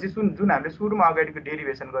भनेपछि जुन हामीले सुरुमा अगाडिको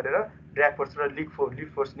डेरिभेसन गरेर ड्र्याग फोर्स र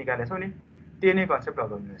लिफ्ट फोर्स निकालेको छौँ नि त्यही नै कन्सेप्ट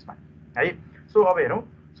लगाउनु यसमा है सो अब हेरौँ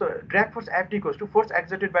so drag force FD equals to force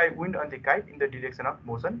exerted by wind on the kite in the direction of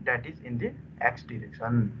motion that is in the x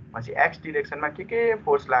direction भनेपछि एक्स डिरेक्सनमा के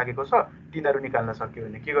फोर्स लागेको छ तिनीहरू निकाल्न सक्यो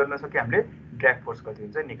भने के गर्न सक्यो हामीले ड्र्याग फोर्स कति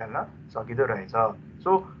हुन्छ निकाल्न सकिँदो रहेछ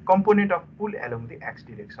so component of pool along the x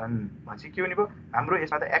direction भनेपछि के हुने भयो हाम्रो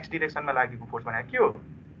यसमा त एक्स डिरेक्सनमा लागेको फोर्स भनेको के हो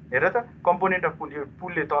हेर त कम्पोनेन्ट अफ पुल यो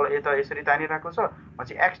पुलले तल यता यसरी तानिरहेको छ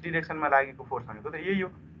भनेपछि एक्स डिरेक्सनमा लागेको फोर्स भनेको त यही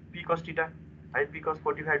हो पी कस थीटा है पी कस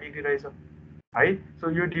 45 डिग्री रहेछ है सो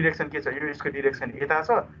यो डिरेक्सन के छ यो यसको डिरेक्सन यता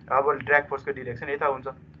छ अब ड्र्याग फोर्सको डिरेक्सन यता हुन्छ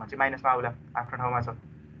भनेपछि माइनसमा आउला आफ्नो ठाउँमा छ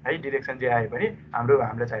है डिरेक्सन जे आए पनि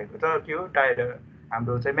हामीलाई चाहिएको त के हो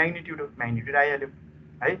हाम्रो चाहिँ म्याग्निट्युड आइहाल्यो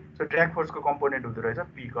है सो ड्र्याग फोर्सको कम्पोनेन्ट हुँदो रहेछ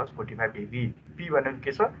पी कस 45 डिग्री पी भनेको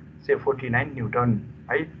के छ से 49 न्युटन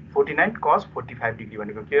है 49 कस 45 डिग्री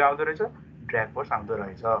भनेको के आउँदो रहेछ ड्र्याग फोर्स आउँदो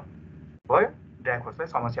रहेछ भयो ड्र्याग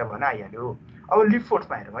फोर्सलाई समस्या भन आइहाल्यो अब लिफ्ट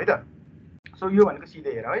फोर्समा हेरौँ है त सो यो भनेको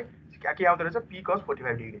सिधै हेरौँ है के आउँदो रहेछ पी कस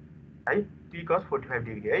 45 डिग्री है पी कस 45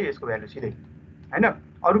 डिग्री है यसको भ्यालु सिधै होइन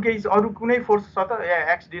अरू कुनै फोर्स छ त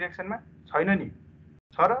एक्स डिरेक्सनमा छैन नि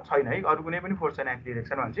छ र छैन है अरू कुनै पनि फोर्स छैन एक्स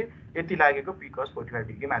डिरेक्सनमा भने चाहिँ यति लागेको पी कस 45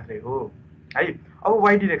 डिग्री मात्रै हो है अब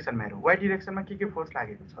वाइ डिरेक्सनमा हेरौँ वाइ डिरेक्सनमा के फोर्स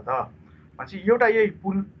लागेको छ त भनेपछि एउटा यही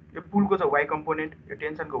पुलको चाहिँ वाइ कम्पोनेन्ट यो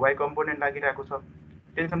टेन्सनको वाइ कम्पोनेन्ट लागिरहेको छ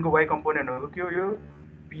टेन्सनको वाइ कम्पोनेन्ट हो के हो यो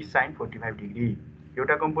p sin 45 डिग्री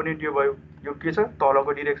एउटा कम्पोनेन्ट यो भयो यो के छ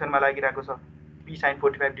तलको डिरेक्सनमा लागिरहेको छ p sin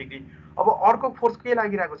 45 डिग्री अब अर्को फोर्स के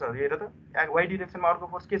लागिरहेको छ हेर त वाइ डिरेक्सनमा अर्को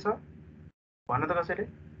फोर्स के छ भन्न त कसैले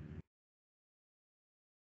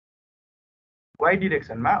वाइ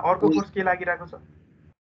डिरेक्सनमा अर्को फोर्स के लागिरहेको छ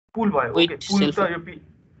पुल भयो ओके पुल त यो p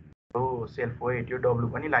हो सेल्फ वेट यो डब्लु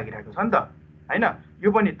पनि लागिरहेको छ नि त हैन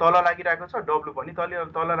यो पनि तल लागिरहेको छ डब्लु पनि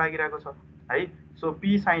तल लागिरहेको छ है सो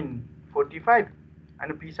p sin 45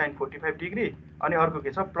 अनि p sin 45 डिग्री अनि अर्को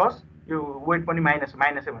के छ प्लस यो वेट पनि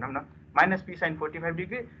माइनसै भनौँ न minus p sin 45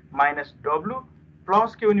 degree minus W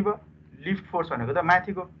plus के हुने भयो लिफ्ट फोर्स भनेको त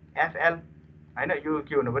माथिको एफएल हैन यो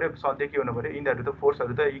के हुनु पर्यो सधैँ के हुनु पर्यो यिनीहरू त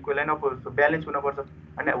फोर्सहरू त इक्वल नै ब्यालेन्स हुनुपर्छ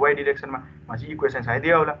हैन वाइ डिरेक्सनमा चाहिँ इक्वेसन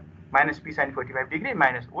आइदियो होला minus p sin 45 degree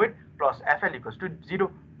minus weight plus FL equals to 0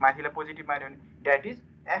 माथिलाई positive मान्यो भने द्याट इज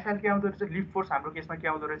एफएल के आउँदो रहेछ लिफ्ट फोर्स हाम्रो केसमा के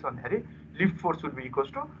आउँदो रहेछ भन्दाखेरि lift force should be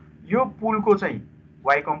equals to यो पुलको चाहिँ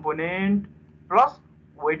वाइ कम्पोनेन्ट प्लस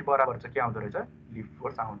वेट बराबर चाहिँ के आउँदो रहेछ लिफ्ट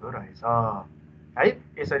फोर्स आउँदो रहेछ है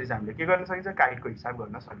यसरी चाहिँ हामीले के गर्न सकिन्छ काइटको हिसाब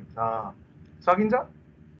गर्न सकिन्छ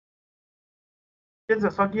के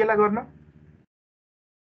छ सकिएला गर्न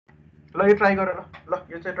ल यो ट्राई गर ल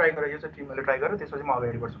यो चाहिँ ट्राई गर यो चाहिँ तिमीले ट्राई गर त्यसपछि म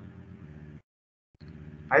अगाडि बढ्छु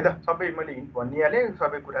है त सबै मैले हिन्ट भनिहालेँ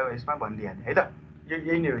सबै कुरा यसमा भनिदिइहालेँ है त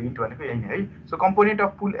यही नै हो हिन्ट भनेको यही नै है so component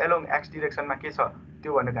of pool along x डिरेक्सनमा के छ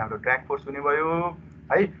त्यो भनेको हाम्रो ड्र्याग फोर्स हुने भयो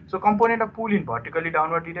है so component of pool in vertically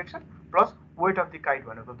downward direction plus weight of the kite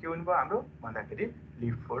भनेको के हुने भयो हाम्रो भन्दाखेरि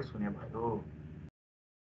लिफ्ट फोर्स हुने भयो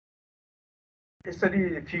यसरी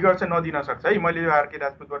फिगर चाहिँ नदिन सक्छ है मैले यो आरके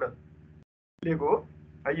राजपूतबाट लिएको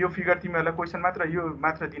हो यो फिगर तिमीहरूलाई क्वेसन मात्र यो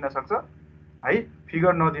मात्र दिन सक्छ है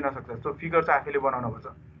फिगर नदिन सक्छ सो फिगर चाहिँ आफैले बनाउनु पर्छ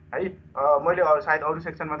है मैले सायद अरू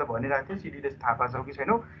सेक्सनमा त भनिरहेको थिएँ सिडीले थाहा पाछौ कि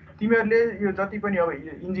छैनौ तिमीहरूले यो जति पनि अब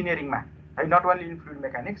इन्जिनियरिङमा है not only in fluid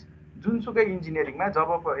mechanics जुनसुकै इन्जिनियरिङमा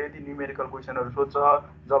जब यदि न्युमेरिकल क्वेसनहरू सोध्छ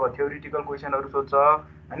जब थ्योरिटिकल क्वेसनहरू सोध्छ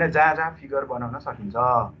होइन जहाँ फिगर बनाउन सकिन्छ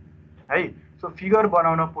है सो फिगर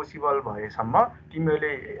बनाउन पोसिबल भएसम्म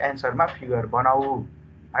तिमीहरूले एन्सरमा फिगर बनाऊ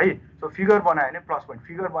है सो फिगर बनायो भने प्लस पोइन्ट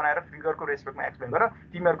फिगर बनाएर फिगरको रेस्पेक्टमा एक्सप्लेन गर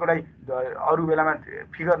तिमीहरूको लागि अरू बेलामा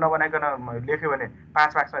फिगर नबनाइकन लेख्यो भने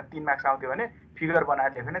 5 मार्क्समा 3 मार्क्स आउँथ्यो भने फिगर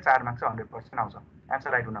बनाएर लेख्यो भने 4 मार्क्स 100% आउँछ एन्सर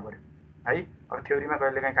राइट हुन पर्यो है अब थ्योरीमा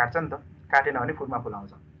कहिलेकाहीँ काट्छ नि त काटेन भने फुलमा फुल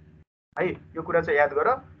आउँछ है यो कुरा चाहिँ याद गर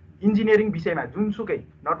इन्जिनियरिङ विषयमा जुनसुकै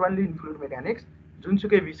not only in fluid mechanics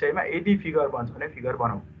जुनसुकै विषयमा यदि फिगर बन्छ भने फिगर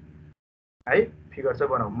बनाऊ है फिगर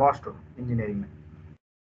चाहिँ बनाऊ मस्ट हो इन्जिनियरिङमा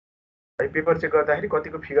है पेपर चेक गर्दाखेरि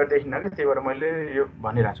कतिको फिगर देखिन्न कि त्यही भएर मैले यो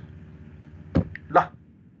भनिरहेको छु ल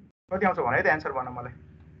कति आउँछ भने त एन्सर भन मलाई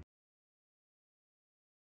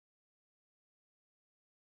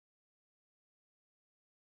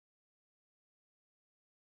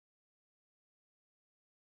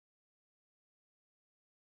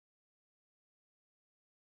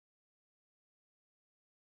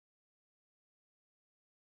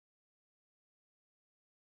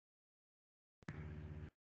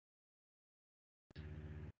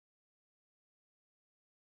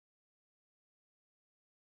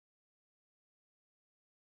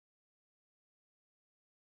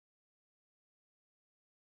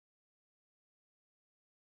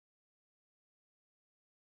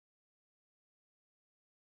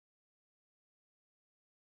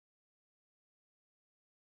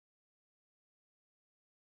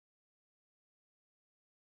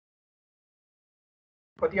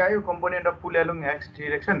कति आयो component of pool along x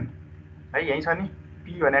direction है यही छ नि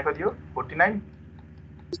पी भनेको कति हो 49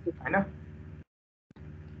 हैन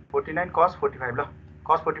 49 cos 45 ल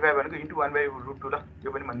cos 45 भनेको इन्टु 1/√2 ल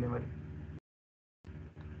त्यो पनि भन्ने मैले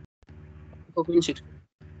 4.6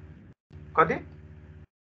 कति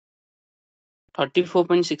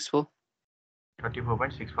 34.64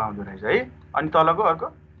 34.64 आउँदो रहेछ है अनि तलको अर्को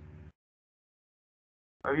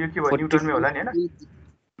अब यो के भयो न्युटनमै होला नि हैन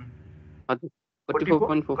हजुर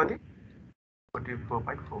 44.44 कति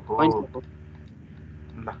 44.44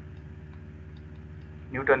 ल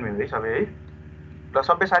न्युटनमै हो है सबै है ल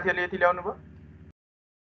सबै साथीहरूले यति ल्याउनु भयो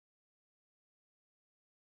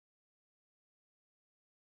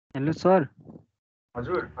हेलो सर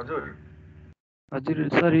हजुर हजुर हजुर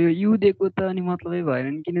सर यो यु दिएको त अनि मतलबै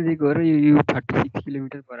भएन किन दिएको हो र यो 36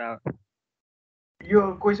 किलोमिटर पर आवर यो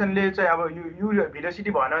क्वेसनले चाहिँ अब यु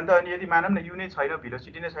भेलोसिटी भएन भने त अनि यदि मानौँ न यु नै छैन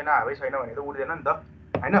भेलोसिटी नै छैन हावै छैन भने त उड्दैन नि त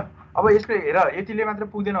हैन अब यसको हेर यतिले मात्र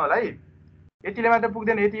पुग्दैन होला है यतिले मात्र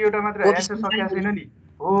पुग्दैन यति एउटा मात्र एन्सर सकिएको छैन नि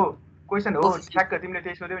हो क्वेसन हो ठ्याक्क तिमीले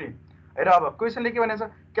त्यही सोध्यौ नि हेर अब क्वेसनले के भनेको छ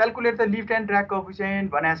calculate the lift and drag coefficient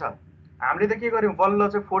भनेको छ हामीले त के गर्यौं बल्ल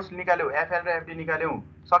चाहिँ फोर्स निकाल्यौ एफएल र एफडी निकाल्यौ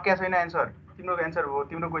सकिया छैन एन्सर तिम्रो एन्सर हो,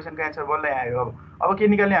 तिम्रो क्वेसनको एन्सर बल्ल आयो। अब के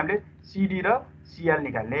निकाल्ने हामीले? सिडी र सिएल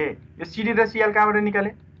निकाल्ने। यो सिडी र सिएल कहाँबाट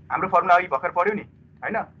निकाल्ने? हाम्रो फर्मुला अघि भर्खर पढ्यो नि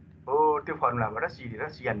हैन? हो त्यो फर्मुलाबाट सिडी र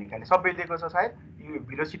सिएल निकाल्ने। सबै दिएको छ सायद, यो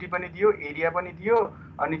भेलोसिटी पनि दियो, एरिया पनि दियो,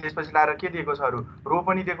 अनि त्यसपछि लाएर के दिएको छ अरू? रो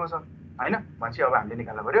पनि दिएको छ हैन? भनेपछि अब हामीले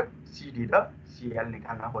निकाल्नु पर्यो सिडी र सिएल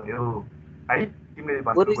निकाल्नु पर्यो है। तिमीले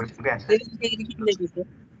भनेको क्वेसनको एन्सर 7 डिग्री किन दिएको छ?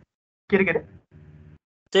 के रे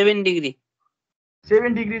 7 डिग्री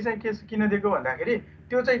 7 डिग्री चाहिँ के किन दिएको भन्दाखेरि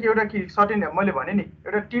त्यो चाहिँ एउटा कि सर्टेन, मैले भने नि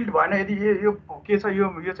एउटा टिल्ट भएन। यदि यो के छ,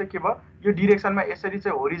 यो चाहिँ के भयो, यो डिरेक्सनमा यसरी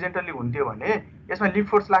चाहिँ होरिजेन्टली हुन्थ्यो भने यसमा लिफ्ट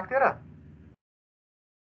फोर्स लाग्थ्यो र?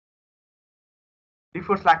 लिफ्ट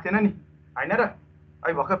फोर्स लाग्थेन नि हैन र?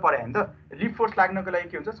 अहिले भर्खर पढायो नि त। लिफ्ट फोर्स लाग्नको लागि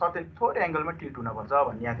के हुन्छ, सर्टेन थोरै एङ्गलमा टिल्ट हुनुपर्छ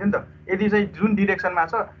भनिएको थियो नि त। यदि चाहिँ जुन डिरेक्सनमा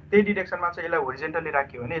छ त्यही डिरेक्सनमा चाहिँ यसलाई होरिजेन्टली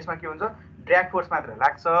राख्यो भने यसमा के हुन्छ, ड्र्याग फोर्स मात्र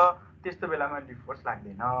लाग्छ, त्यस्तो बेलामा लिफ्ट फोर्स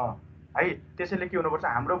लाग्दैन है। त्यसैले के हुनुपर्छ,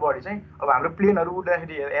 हाम्रो बडी चाहिँ अब हाम्रो प्लेनहरू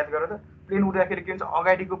उड्दाखेरि याद गर त, प्लेन उड्दाखेरि के हुन्छ,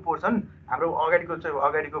 अगाडिको पोर्सन हाम्रो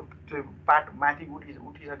अगाडिको पार्ट माथि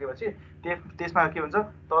उठिसकेपछि त्यसमा के हुन्छ,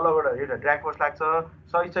 तलबाट एउटा ड्र्याग फोर्स लाग्छ,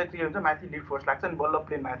 सही के हुन्छ, माथि लिफ्ट फोर्स लाग्छ नि बल्ल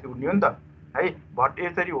प्लेन माथि उड्ने हो नि त है। भट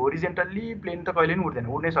यसरी होरिजेन्टल्ली प्लेन त कहिले पनि उड्दैन,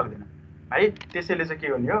 उड्नै सक्दैन है। त्यसैले चाहिँ के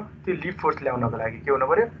हुने हो, त्यो लिफ्ट फोर्स ल्याउनको लागि के हुनु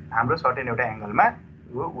पर्यो, हाम्रो सर्टेन एउटा एङ्गलमा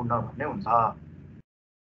यो उड्न भन्ने हुन्छ।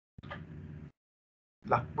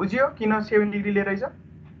 ल बुझ्यो किन 7 डिग्री लिएर रहेछ?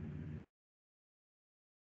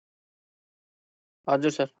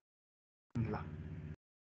 हजुर सर। ल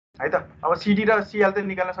है त। अब सिडी र सिएल त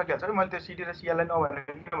निकाल्न सकिहाल्छ कि। मैले त्यो सिडी र सिएललाई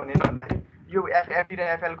नभनेर किन भने भन्दाखेरि यो एफडी र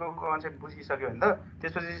एफएलको कन्सेप्ट बुझिसक्यो भने त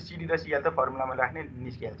त्यसपछि सिडी र सिएल त फर्मुलामा राख्ने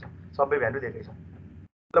निस्किहाल्छ, सबै भ्यालु दिएकै छ।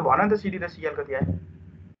 ल भन नि त सिडी र सिएल कति आयो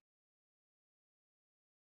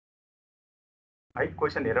है?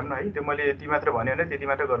 क्वेसन हेरौँ न है। त्यो मैले यति मात्र भन्यो भने त्यति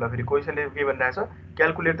मात्र गर्दा फेरि क्वेसनले के भनिरहेछ,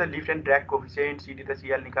 calculate the lift and drag coefficient CD र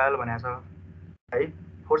सिएल निकाल भनेको छ है।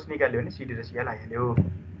 फोर्स निकाल्यो भने सिडी र सिएल आइहाल्यो।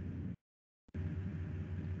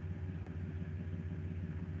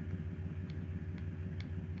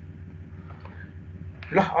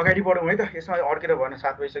 ल अगाडि बढौँ है त। यसमा अड्केर भएन,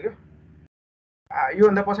 7 भइसक्यो।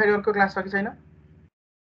 योभन्दा पछाडि अर्को क्लास छ कि छैन?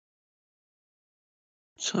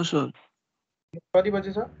 सर कति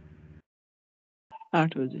बजे छ?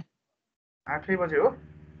 8 बजे 8 बजे हो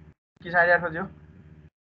कि 8:30 बजे हो?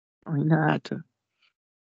 होइन 8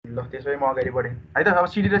 ल त्यसो भए म अगाडि बढेँ है त। अब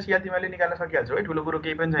सिडी र सिएल तिमीले निकाल्न सकिहाल्छौ है, ठुलो कुरो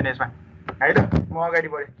केही पनि छैन यसमा है त। म अगाडि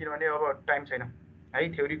बढेँ किनभने अब टाइम छैन है।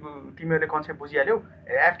 थ्योरीको तिमीहरूले कन्सेप्ट बुझिहाल्यौ,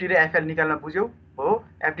 एफडी र एफएल निकाल्न बुझ्यौ हो।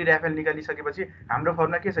 एफडी र एफएल निकालिसकेपछि हाम्रो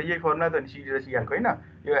फर्मुला के छ, यही फर्मुला त नि सिडी र सिएलको होइन।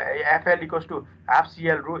 यो FL equals to half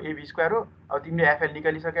Cl row AB square हो। अब तिमीले एफएल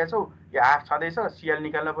निकालिसकेका छौ, यो हाफ छँदैछ, सिएल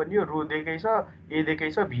निकाल्न पर्ने हो, रो दिएकै छ, ए दिएकै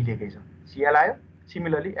छ, भी दिएकै छ, सिएल आयो।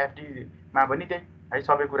 सिमिलरली एफडीमा पनि त्यही है,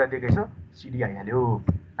 सबै कुरा दिएकै छ, सिडी आइहाल्यो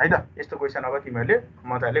है त। यस्तो क्वेसन अब तिमीहरूले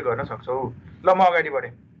मजाले गर्न सक्छौ। ल म अगाडि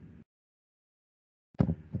बढेँ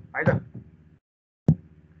है त।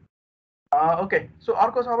 ओके, सो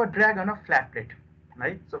अर्को छ अब ड्र्याग अन फ्ल्याट प्लेट है।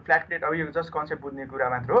 सो फ्ल्याट प्लेट, अब यो जस्ट कन्सेप्ट बुझ्ने कुरा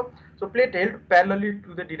मात्र हो। So plate held प्यारलली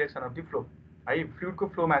to the direction of the flow है। फ्लुइडको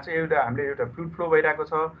फ्लोमा चाहिँ हामीले एउटा फ्लुइड फ्लो भइरहेको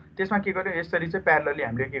छ, त्यसमा के गर्यो, यसरी चाहिँ प्यारलली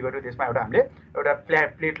हामीले के गर्यो, त्यसमा हामीले एउटा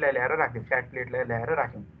प्लेटलाई ल्याएर राख्यौँ, फ्ल्याट प्लेटलाई ल्याएर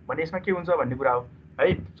राख्यौँ भने यसमा के हुन्छ भन्ने कुरा हो है।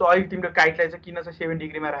 सो अहिले तिम्रो काइटलाई चाहिँ किन चाहिँ 7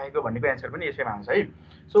 डिग्रीमा राखेको भन्नेको एन्सर पनि यसैमा आउँछ है।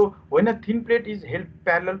 So when a thin plate is held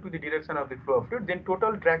parallel to the direction of the flow of fluid, then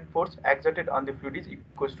total drag force exerted on the fluid is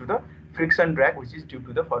equals to the friction drag which is due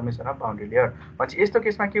to the formation of boundary layer। भनेपछि यस्तो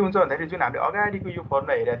केसमा के हुन्छ भन्दाखेरि जुन हामीले अगाडिको यो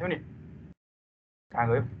फर्मुला हेरेको थियौँ नि, कहाँ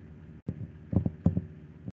गयो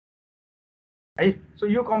है। सो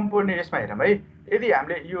यो कम्पोनेन्ट यसमा हेरौँ है। यदि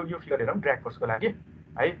हामीले यो फिगर हेरौँ ड्र्याग फोर्सको लागि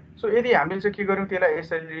है। सो यदि हामीले चाहिँ के गर्यौँ, त्यसलाई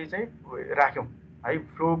यसरी चाहिँ राख्यौँ है,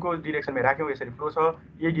 फ्लोको डिरेक्सनमा राख्यौँ, यसरी फ्लो छ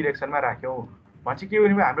यही डिरेक्सनमा राख्यौँ भनेपछि के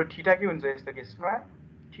हुने भयो, हाम्रो थीटा के हुन्छ यस्तो केसमा,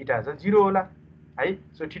 थीटा चाहिँ 0 होला है।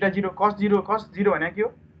 सो थीटा 0, कस 0 भने के हो,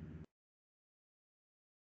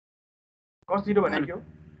 कस 0 भने के हो,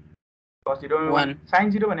 कस 0, साइन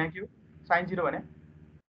 0 भने के हो, साइन 0 भने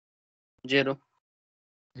 0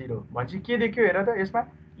 भनेपछि के देखियो हेर त, यसमा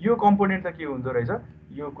यो कम्पोनेन्ट त के हुँदो रहेछ,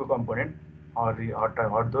 योको कम्पोनेन्ट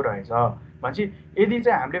हट्दो रहेछ। भनेपछि यदि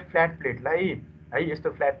चाहिँ हामीले फ्ल्याट प्लेटलाई है, यस्तो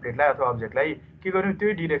फ्ल्याट प्लेटलाई अथवा अब्जेक्टलाई के गर्यौँ,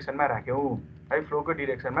 त्यही डिरेक्सनमा राख्यौँ है, फ्लोको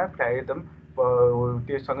डिरेक्सनमा एकदम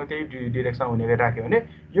त्योसँग त्यही डिरेक्सन हुने गरी राख्यो भने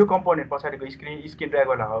यो कम्पोनेन्ट पछाडिको स्किन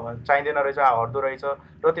ड्र्यागवाला चाहिँदैन रहेछ, हट्दो रहेछ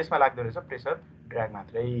र त्यसमा लाग्दो रहेछ प्रेसर ड्र्याग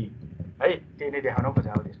मात्रै है। त्यही नै देखाउन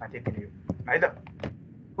खोजेको त्यसमा, त्यति नै हो है त।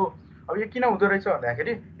 अब यो किन हुँदो रहेछ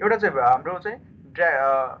भन्दाखेरि एउटा चाहिँ हाम्रो चाहिँ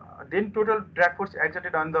then total drag force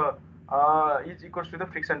exerted on the is equals to the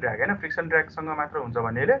friction drag होइन। फ्रिक्सन ड्र्यागसँग मात्र हुन्छ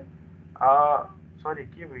भन्नेले सरी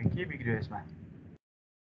के बिग्रियो यसमा,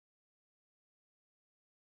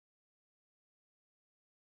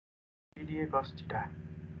 PDA cos theta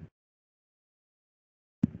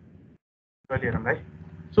क्लियर भाइ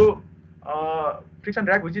so friction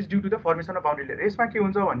drag which is due to the formation of boundary layer यसमा के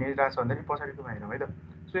हुन्छ भन्ने रहेछ भन्दाखेरि पछाडिकोमा हेरौँ है त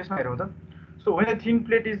सो यसमा हेरौँ त so when a thin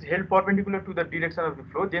plate is held perpendicular to the direction of the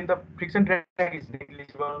flow then the friction drag is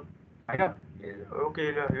negligible होइन ओके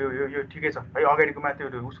यो ठिकै छ है अगाडिकोमा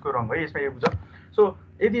त्यो उसको रङ है यसमा यो बुझ सो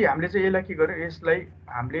यदि हामीले चाहिँ यसलाई के गर्यो यसलाई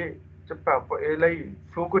हामीले यसलाई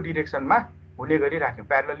फ्लोको डिरेक्सनमा हुने गरी राख्यौँ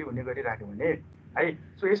प्यारलली हुने गरी राख्यौँ भने है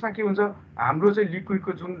सो यसमा के हुन्छ हाम्रो चाहिँ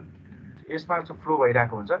लिक्विडको जुन यसमा चाहिँ फ्लो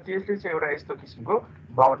भइरहेको हुन्छ त्यसले चाहिँ एउटा यस्तो किसिमको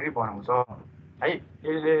बााउन्ड्री बनाउँछ है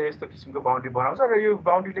यसले यस्तो किसिमको बााउन्ड्री बनाउँछ र यो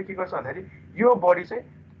बााउन्ड्रीले के गर्छ भन्दाखेरि यो बडी चाहिँ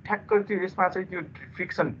ठ्याक्क त्यो यसमा चाहिँ त्यो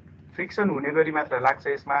फ्रिक्सन हुने गरी मात्र लाग्छ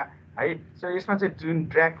यसमा है सो यसमा चाहिँ जुन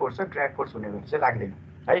ड्र्याग फोर्स हुने गरी चाहिँ लाग्दैन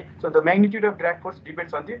है so the magnitude of drag force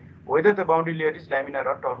depends on the whether the boundary layer is ल्यामिनार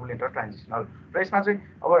र टर्बुलेन्ट र ट्रान्जिसनल र यसमा चाहिँ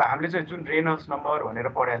अब हामीले चाहिँ जुन रेनल्स नम्बर भनेर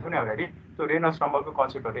पढाएको थियौँ नि अगाडि त्यो रेनल्स नम्बरको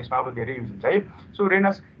कन्सेप्टहरू यसमा अब धेरै युज हुन्छ है सो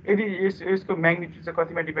रेनल्स यदि यसको म्याग्निट्युड चाहिँ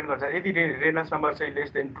कतिमा डिपेन्ड गर्छ यदि रेनल्स नम्बर चाहिँ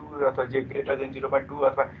लेस देन 2 अथवा जे ग्रेटर देन 0.2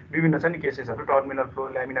 अथवा विभिन्न छ नि केसेसहरू टर्मिनल फ्लो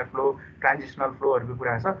ल्यामिनार फ्लो ट्रान्जिसनल फ्लोहरूको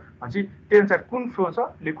कुरा छ भनेपछि त्यही अनुसार कुन फ्लो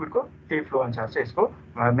छ लिक्विडको त्यही फ्लो अनुसार चाहिँ यसको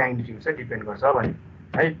म्याग्निट्युड चाहिँ डिपेन्ड गर्छ भने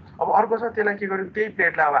है अब अर्को छ त्यसलाई के गर्यौँ त्यही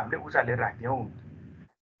प्लेटलाई अब हामीले उचालेर राखिदियौँ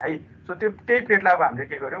है सो त्यो त्यही प्लेटलाई अब हामीले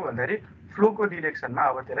के गर्यौँ भन्दाखेरि फ्लोको डिरेक्सनमा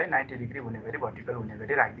अब त्यसलाई 90 डिग्री हुने गरी भर्टिकल हुने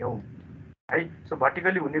गरी राखिदियौँ है सो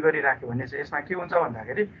भर्टिकली हुने गरी राख्यो भने चाहिँ यसमा के हुन्छ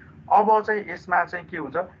भन्दाखेरि अब चाहिँ यसमा चाहिँ के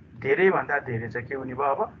हुन्छ धेरैभन्दा धेरै चाहिँ के हुने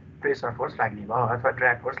भयो अब प्रेसर फोर्स लाग्ने भयो अथवा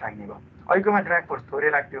ड्र्याग फोर्स लाग्ने भयो अहिलेकोमा ड्र्याग फोर्स थोरै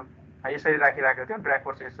लाग्थ्यो यसरी राखिराखेको थियो ड्र्याग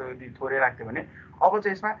फोर्स यसरी थोरै राख्थ्यो भने अब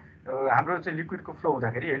चाहिँ यसमा हाम्रो चाहिँ लिक्विडको फ्लो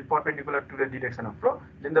हुँदाखेरि held perpendicular to the direction of flow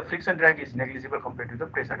then the friction drag is negligible compare to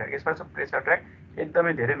the pressure drag यसमा चाहिँ प्रेसर ड्र्याग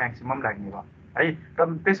एकदमै धेरै म्याक्सिमम लाग्ने भयो है र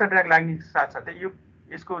प्रेसर ड्र्याग लाग्ने साथसाथै यो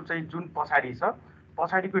यसको चाहिँ जुन पछाडि छ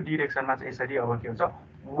पछाडिको डिरेक्सनमा चाहिँ यसरी अब के हुन्छ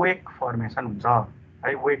वेक फर्मेसन हुन्छ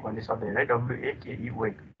है वेक भन्ने शब्द है WAKE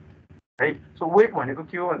वेक है सो वेक भनेको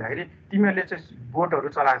के हो भन्दाखेरि तिमीहरूले चाहिँ बोटहरू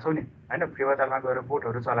चलाएको छौ नि होइन फेवातालमा गएर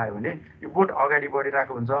बोटहरू चलायो भने यो बोट अगाडि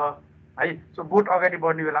बढिरहेको हुन्छ है सो बोट अगाडि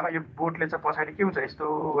बढ्ने बेलामा यो बोटले चाहिँ पछाडि के हुन्छ यस्तो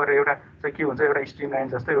गरेर एउटा चाहिँ के हुन्छ एउटा स्ट्रिम लाइन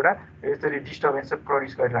जस्तो एउटा यसरी डिस्टर्बेन्स चाहिँ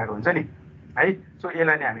प्रड्युस गरिरहेको हुन्छ नि है सो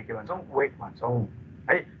यसलाई नै हामी के भन्छौँ वेक भन्छौँ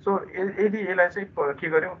है सो यदि यसलाई चाहिँ के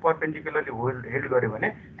गर्यौँ पर्पेन्डिकुलरली हेल्ड गर्यो भने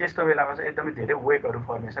त्यस्तो बेलामा चाहिँ एकदमै धेरै वेकहरू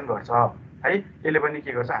फर्मेसन गर्छ है यसले पनि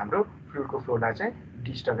के गर्छ हाम्रो फ्लुइडको फ्लोलाई चाहिँ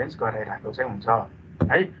डिस्टर्बेन्स गराइरहेको चाहिँ हुन्छ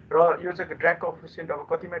है र यो चाहिँ ड्र्याग कोएफिसिएन्ट अब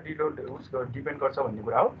कतिमा डिपेन्ड गर्छ भन्ने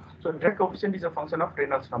कुरा हो so drag coefficient is a function of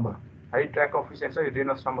Reynolds number है ड्र्याग कोएफिसिएन्ट चाहिँ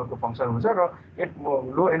रेनल्स नम्बरको फङ्सन हुन्छ र at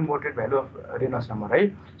low end moderate value of Reynolds number है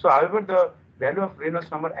so however the value of Reynolds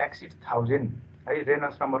number acid 1000 है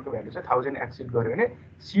रेनल्स नम्बरको भ्यालु चाहिँ 1000 acid गर्यो भने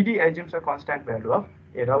CD एज्युम्स a constant value of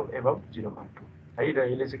above 0.2 है र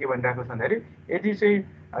यसले चाहिँ के भनिरहेको छ भन्दाखेरि यदि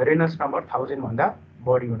चाहिँ रेनल्स नम्बर 1000 भन्दा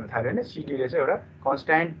बढी हुन थाल्यो भने सिडीले चाहिँ एउटा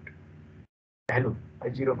कन्स्ट्यान्ट भ्यालु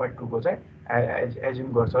है 0.2 को चाहिँ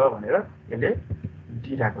एज्युम गर्छ भनेर यसले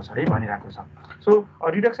दिइरहेको छ है भनिरहेको छ so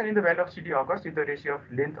reduction in the value of CD occurs if the ratio of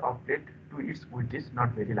length of plate to it's with is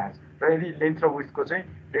not very large र यदि लेन्थ र विथको चाहिँ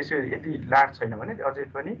रेसियो यदि लार्ज छैन भने अझै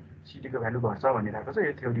पनि सिडीको भ्यालु घट्छ भनिरहेको छ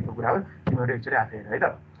यो थ्योरीको कुरा हो तिमीहरू एक्चुअली आफै हेर है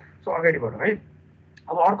त सो अगाडि बढौँ है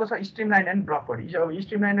अब अर्को छ stream line and block body अब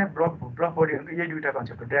stream line and block body भनेको यही दुईवटा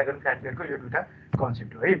कन्सेप्ट हो ड्र्यागन फ्ल्याट प्लेटको यो दुईवटा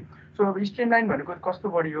कन्सेप्ट हो है सो अब स्ट्रिम लाइन भनेको कस्तो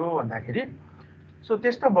बडी हो भन्दाखेरि सो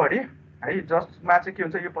त्यस्तो बडी है जसमा चाहिँ के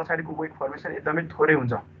हुन्छ यो पछाडिको वेक फर्मेसन एकदमै थोरै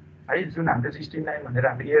हुन्छ है जुन हाम्रो चाहिँ स्ट्रिम लाइन भनेर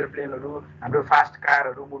हाम्रो एयरप्लेनहरू हाम्रो फास्ट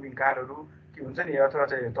कारहरू मुभिङ कारहरू के हुन्छ नि अथवा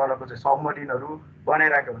चाहिँ तलको चाहिँ सबमरिनहरू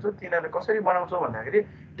बनाइरहेको हुन्छ तिनीहरूले कसरी बनाउँछौ भन्दाखेरि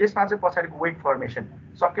त्यसमा चाहिँ पछाडिको वेक फर्मेसन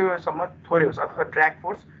सकेसम्म थोरै होस् अथवा ड्र्याग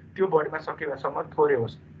फोर्स त्यो बडीमा सकेसम्म थोरै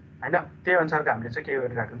होस् होइन त्यही अनुसारको हामीले चाहिँ के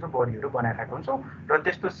गरिरहेको हुन्छौँ बडीहरू बनाइरहेको हुन्छौँ र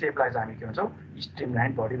त्यस्तो सेपलाई चाहिँ हामी के भन्छौँ स्ट्रिम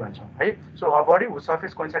लाइन बडी भन्छौँ है so body whose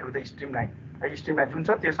surface coincide with the stream line है स्ट्रिम लाइन जुन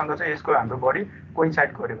छ त्योसँग चाहिँ यसको हाम्रो बडी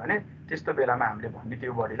कोइन्साइड गर्यो भने त्यस्तो बेलामा हामीले भन्ने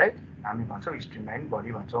त्यो बडीलाई हामी भन्छौँ स्ट्रिम लाइन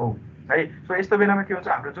बडी भन्छौँ है सो यस्तो बेलामा के हुन्छ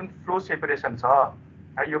हाम्रो जुन फ्लो सेपरेसन छ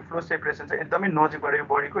है यो फ्लो सेपरेसन चाहिँ एकदमै नजिकबाट यो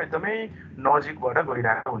बडीको एकदमै नजिकबाट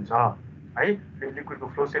गइरहेको हुन्छ है लिक्विडको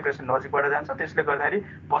फ्लो सेपरेसन नजिकबाट जान्छ त्यसले गर्दाखेरि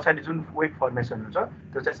पछाडि जुन वेक फर्मेसन हुन्छ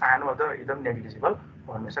त्यो चाहिँ सानो अथवा एकदम नेग्लिजिबल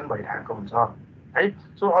फर्मेसन भइरहेको हुन्छ है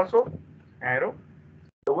सो अल्सो हेरौँ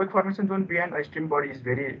the wake formation John behind a stream body is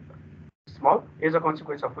very small as a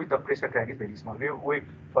consequence of with the pressure drag is very small यो वेक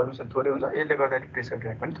फर्मेसन थोरै हुन्छ यसले गर्दाखेरि प्रेसर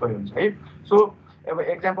ड्र्याग पनि थोरै हुन्छ है सो अब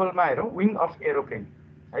एक्जाम्पलमा हेरौँ विङ अफ एरोप्लेन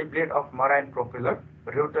है blade of marine propeller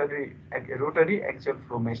rotary axial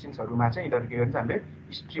flow मेसिन्सहरूमा चाहिँ यिनीहरू के भन्छ हामीले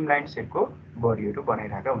स्ट्रिम लाइन सेपको बडीहरू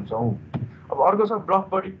बनाइरहेका हुन्छौँ अब अर्को छ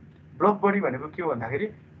ब्लक बडी भनेको के हो भन्दाखेरि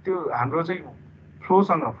त्यो हाम्रो चाहिँ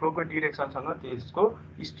फ्लोको डिरेक्सनसँग त्यसको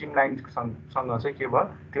स्ट्रिम लाइनसँग चाहिँ के भयो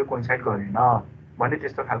त्यो कोइन्साइड गरेन भने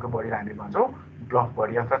त्यस्तो खालको बडीलाई हामीले भन्छौँ ब्लक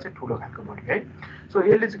बडी अथवा चाहिँ ठुलो खालको बडी है। सो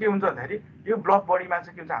यसले चाहिँ के हुन्छ भन्दाखेरि यो ब्लक बडीमा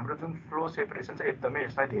चाहिँ के हुन्छ हाम्रो जुन फ्लो सेपरेसन चाहिँ एकदमै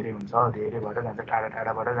यसमा धेरै हुन्छ, धेरै भएर जान्छ, टाढा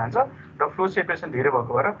टाढाबाट जान्छ र फ्लो सेपरेसन धेरै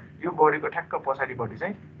भएको भएर यो बडीको ठ्याक्क पछाडिपट्टि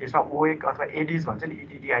चाहिँ यसमा ओएक अथवा एडिज भन्छ नि,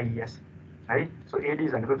 इडिडिआइएस है। सो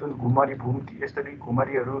एडिज भनेको जुन घुमरी भूम यस्तरी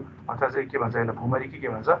घुमरीहरू अथवा चाहिँ के भन्छ यसलाई भुमरी के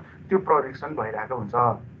भन्छ त्यो प्रोडक्सन भइरहेको हुन्छ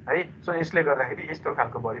है। सो यसले गर्दाखेरि यस्तो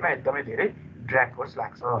खालको बडीमा एकदमै धेरै ड्र्याग फोर्स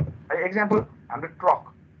लाग्छ है। एक्जाम्पल हाम्रो ट्रक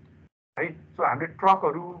है। सो हामीले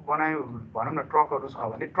ट्रकहरू बनायो भनौँ न, ट्रकहरू छ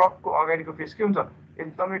भने ट्रकको अगाडिको फेस के हुन्छ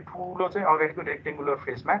एकदमै ठुलो चाहिँ अगाडिको रेक्टेङ्गुलर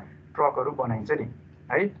फेसमा ट्रकहरू बनाइन्छ नि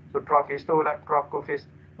है। सो ट्रक यस्तो होला ट्रकको फेस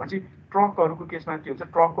भनेपछि ट्रकहरूको केसमा के हुन्छ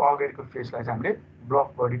ट्रकको अगाडिको फेसलाई चाहिँ हामीले ब्लक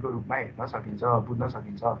बडीको रूपमा हेर्न सकिन्छ, बुझ्न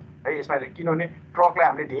सकिन्छ है। यसमा किनभने ट्रकलाई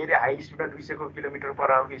हामीले धेरै हाई स्पिडमा 200 किलोमिटर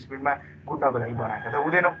पर आवरको स्पिडमा कुद्नको लागि बनाएको त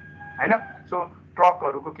हुँदैनौँ होइन। सो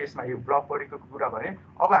ट्रकहरूको केसमा यो ब्लक बडीको कुरा भने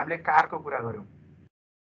अब हामीले कारको कुरा गऱ्यौँ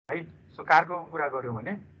है। सो कारको कुरा गऱ्यौँ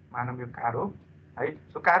भने मानौँ यो कार हो है।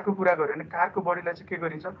 सो कारको कुरा गऱ्यो भने कारको बडीलाई चाहिँ के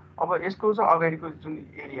गरिन्छ अब यसको चाहिँ अगाडिको जुन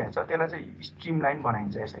एरिया छ त्यसलाई चाहिँ स्ट्रिम लाइन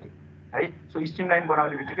बनाइन्छ यसरी है। सो स्ट्रिम लाइन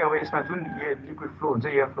बनाउने बित्तिकै अब यसमा जुन लिक्विड फ्लो हुन्छ,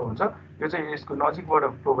 एयर फ्लो हुन्छ, यो चाहिँ यसको नजिकबाट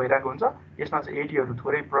फ्लो भइरहेको हुन्छ, यसमा चाहिँ एडीहरू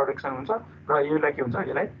थोरै प्रोडक्सन हुन्छ र यसलाई के हुन्छ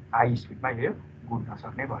यसलाई हाई स्पिडमा यो कुद्न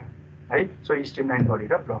सक्ने भयो है। सो स्ट्रिम लाइन बडी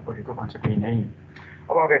र ब्लक बडीको कन्सेप्ट यही नै।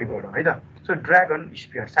 अब अगाडि बढौँ है त। सो ड्र्यागन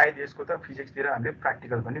स्पियर सायद यसको त फिजिक्सतिर हामीले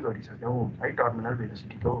प्र्याक्टिकल पनि गरिसक्यौँ है, टर्मिनल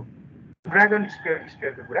भेलोसिटीको ड्र्यागन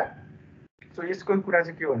स्पियरको कुरा। सो यसको कुरा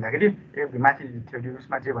चाहिँ के हो भन्दाखेरि माथि थ्योरी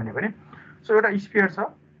उसमा जे भन्यो भने सो एउटा स्पियर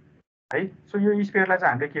छ है। सो यो स्पियरलाई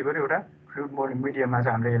चाहिँ हामीले के गर्यो एउटा फ्लुइड मिडियममा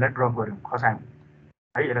चाहिँ हामीले यसलाई ड्रप गऱ्यौँ, खसायौँ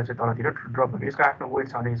है। यसलाई चाहिँ तलतिर ड्रप गऱ्यो, यसको आफ्नो वेट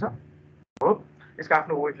छँदैछ हो। यसको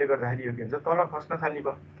आफ्नो वेटले गर्दाखेरि यो के हुन्छ तल खस्न थाल्ने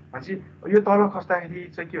भयो। भनेपछि यो तल खस्दाखेरि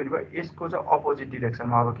चाहिँ के हुने भयो यसको चाहिँ अपोजिट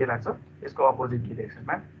डिरेक्सनमा अब के लाग्छ यसको अपोजिट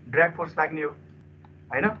डिरेक्सनमा ड्र्याग फोर्स लाग्ने हो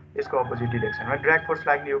होइन। यसको अपोजिट डिरेक्सनमा ड्र्याग फोर्स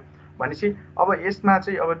लाग्ने हो भनेपछि अब यसमा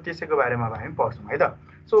चाहिँ अब त्यसैको बारेमा हामी पढ्छौँ है त।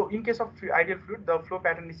 So in case of ideal fluid the flow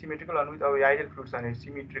pattern is symmetrical अनि विथ अब आइडियल फ्लुइड छ भने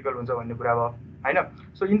सिमेट्रिकल हुन्छ भन्ने कुरा भयो होइन।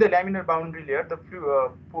 So in the ल्यामिनर boundary layer the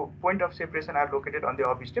point of separation are located on the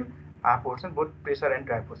up stream half portion both pressure and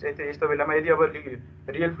dry force. यस्तो बेलामा यदि अब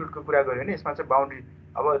रियल फ्लुइडको कुरा गऱ्यो भने यसमा चाहिँ बाउन्ड्री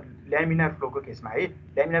अब ल्यामिनार फ्लोको केसमा है,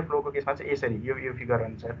 ल्यामिनार फ्लोको केसमा चाहिँ यसरी यो फिगर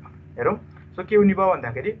अनुसार हेरौँ। सो के हुने भयो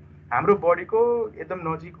भन्दाखेरि हाम्रो बडीको एकदम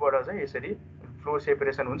नजिकबाट चाहिँ यसरी फ्लो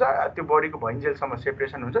सेपरेसन हुन्छ, त्यो बडीको भइन्जेलसम्म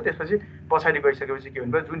सेपरेसन हुन्छ, त्यसपछि पछाडि गइसकेपछि के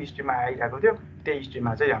हुने भयो जुन स्ट्रिममा आइरहेको थियो त्यही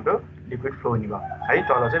स्ट्रिममा चाहिँ हाम्रो लिक्विड फ्लो हुने भयो है।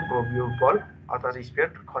 तल चाहिँ यो बल अथवा चाहिँ स्पियर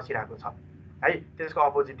खसिरहेको छ है, त्यसको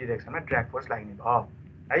अपोजिट डिरेक्सनमा ड्र्याग फोर्स लाग्ने भयो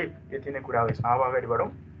है। यति नै कुरा हो यसमा। अब अगाडि बढौँ।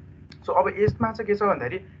 सो अब यसमा चाहिँ के छ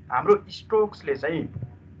भन्दाखेरि हाम्रो स्टोक्सले चाहिँ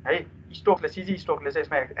है सिजी स्टोकले चाहिँ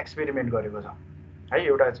यसमा एक्सपेरिमेन्ट गरेको छ है।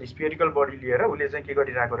 एउटा चाहिँ स्पियरिकल बडी लिएर उसले चाहिँ के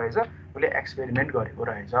गरिरहेको रहेछ, उसले एक्सपेरिमेन्ट गरेको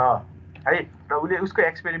रहेछ है। र उसले उसको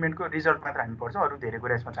एक्सपेरिमेन्टको रिजल्ट मात्र हामी पढ्छौँ, अरू धेरै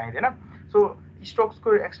कुरा यसमा चाहिँदैन। सो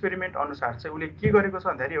स्टोक्सको एक्सपेरिमेन्ट अनुसार चाहिँ उसले के गरेको छ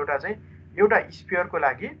भन्दाखेरि एउटा स्पियरको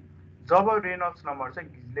लागि जब रेनल्ड्स नम्बर चाहिँ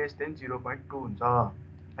लेस देन 0.2 हुन्छ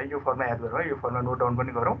है। यो फर्ममा याद गरौँ है, यो फर्ममा नोट डाउन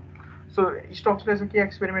पनि गरौँ। सो स्टोक्सले चाहिँ के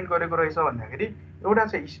एक्सपेरिमेन्ट गरेको रहेछ भन्दाखेरि एउटा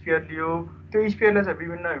चाहिँ स्पियर लियो, त्यो स्पियरलाई चाहिँ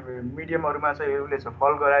विभिन्न मिडियमहरूमा चाहिँ उसले चाहिँ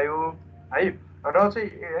फल गरायो है। र चाहिँ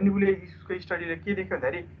अनि उसले उसको स्टडीले के देख्यो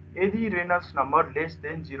भन्दाखेरि यदि रेनल्ड्स नम्बर लेस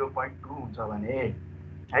देन 0.2 हुन्छ भने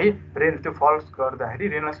है त्यो फल्स गर्दाखेरि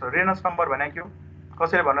रेनल्ड्स नम्बर भने के हो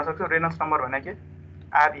कसैले भन्न सक्छ? रेनल्ड्स नम्बर भने के?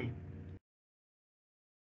 आरई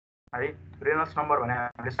है। रेनल्ड्स नम्बर भने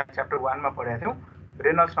हामीले च्याप्टर 1 मा पढेका थियौँ।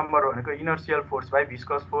 रेनल्ड्स नम्बर भनेको inertial force by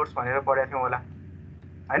viscous force भनेर पढेका थियौँ होला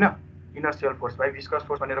होइन। Inertial force by viscous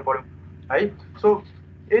force भनेर पढ्यौँ है। सो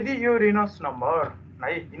यदि यो रेनल्ड्स नम्बर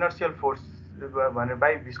है इनर्सियल फोर्स भनेर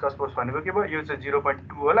बाई भिस्कस फोर्स भनेको के भयो यो चाहिँ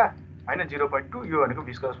 0.2 होला होइन। 0.2 यो भनेको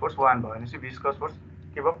भिस्कस फोर्स 1 भयो भनेपछि भिस्कस फोर्स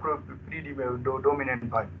के भयो डोमिनेन्ट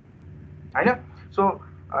भयो होइन। सो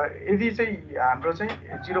यदि चाहिँ हाम्रो चाहिँ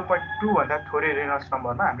 0.2 भन्दा थोरै रेनल्ड्स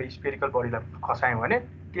नम्बरमा हामीले स्पेरिकल बडीलाई खसायौँ भने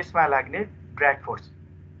त्यसमा लाग्ने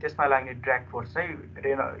ड्र्याग फोर्स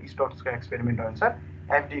चाहिँ स्टोक्सको एक्सपेरिमेन्ट अनुसार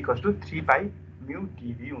FD equals to 3 pie mu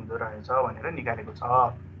डिभी हुँदो रहेछ भनेर निकालेको छ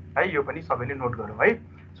है। यो पनि सबैले नोट गरौँ है।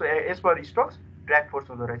 So as per Stokes drag force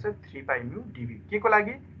हुँदो रहेछ 3 पाई म्यू डिभी के को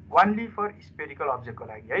लागि? ओन्ली फर स्पेरिकल अब्जेक्टको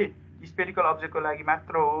लागि है। स्पेरिकल अब्जेक्टको लागि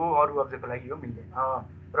मात्र हो, अरू अब्जेक्टको लागि यो मिल्दैन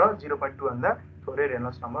र 0.2 भन्दा थोरै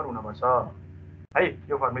रेनल्ड्स नम्बर हुनुपर्छ है।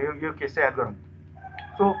 यो फर्ममा यो केस चाहिँ याद गरौँ।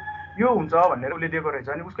 सो यो हुन्छ भनेर उसले दिएको रहेछ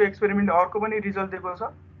अनि उसको एक्सपेरिमेन्ट अर्को पनि रिजल्ट दिएको छ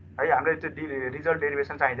है हामीलाई त्यो रिजल्ट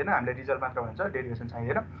डेरिभेसन चाहिँदैन, हामीले रिजल्ट मात्र भन्छ, डेरिभेसन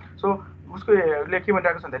चाहिँदैन। सो उसले के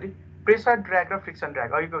भनिरहेको छ भन्दाखेरि प्रेसर ड्र्याग र फ्रिक्सन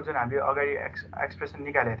ड्र्याग अघिको जुन हामीले अगाडि एक्सप्रेसन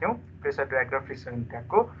निकालेका थियौँ प्रेसर ड्र्याग र फ्रिक्सन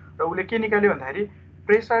ड्र्यागको, र उसले के निकाल्यो भन्दाखेरि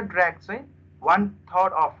प्रेसर ड्र्याग चाहिँ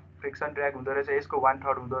 1/3 अफ फ्रिक्सन ड्र्याग हुँदो रहेछ, यसको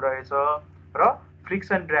 1/3 हुँदो रहेछ, र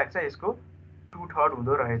फ्रिक्सन ड्र्याग चाहिँ यसको 2/3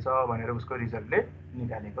 हुँदो रहेछ भनेर उसको रिजल्टले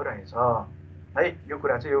निकालेको रहेछ है। यो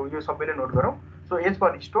कुरा चाहिँ यो सबैले नोट गरौँ। सो एज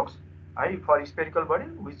फर स्टोक्स है, for spherical body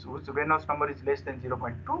which Reynolds number is less than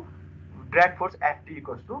 0.2, drag force Ft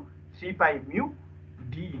equals to 3 pi mu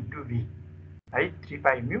d into v है, 3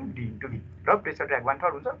 pi mu d into v, र प्रेसर ड्र्याग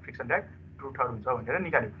 1/3 हुन्छ, friction drag 2/3 हुन्छ भनेर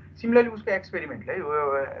निकाल्यो। Similarly उसको एक्सपेरिमेन्टले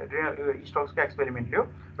स्टोक्सको experiment ल्यायो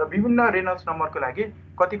र विभिन्न रेनल्ड्स नम्बरको लागि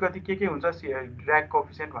कति के हुन्छ ड्र्याग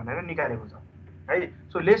कोएफिसिएन्ट भनेर निकालेको छ है।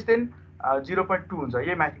 सो लेस देन 0.2 हुन्छ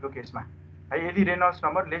यही माथिको केसमा है। यदि रेनल्ड्स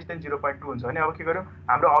नम्बर लेस देन 0.2 हुन्छ भने अब के गर्यो,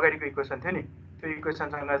 हाम्रो अगाडिको इक्वेसन थियो नि त्यो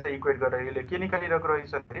इक्वेसनसँग चाहिँ इक्वेट गरेर यसले के निकालिरहेको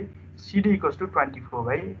रहेछ भने CD इक्वल्स टु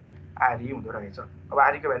 24/RE हुँदो रहेछ। अब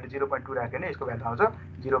आरईको भ्यालु 0.2 राख्यो भने यसको भ्यालु आउँछ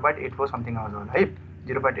 0.84 समथिङ आउँछ होला है,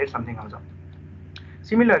 0.8 समथिङ आउँछ।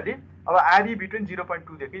 सिमिलरली अब आरई बिट्विन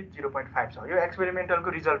 0.2 देखि 0.5 छ, यो एक्सपेरिमेन्टलको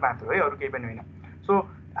रिजल्ट मात्र हो है, अरू केही पनि होइन। सो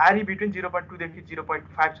आरई बिट्विन 0.2 देखि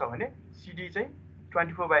 0.5 छ भने CD चाहिँ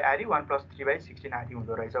 24/RE 1 + 3/16RE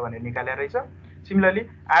हुँदो रहेछ भनेर निकालेर रहेछ। सिमिलरली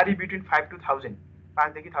आरई बिट्विन 5 to 1000,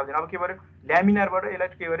 5 देखि 1000, अब के गर्यो ल्यामिनारबाट यसलाई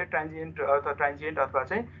के गर्यो ट्रान्जिएन्ट अथवा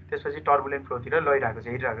चाहिँ त्यसपछि टर्बुलेन्ट फ्लोतिर लैरहेको छ,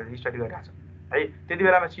 हेरिरहेको छ, स्टडी गरिरहेको छ है। त्यति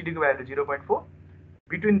बेलामा CD को भ्यालु 0.4,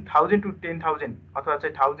 बिट्विन 1000 to 10,000 अथवा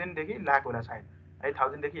चाहिँ 1000 देखि लाख होला सायद है,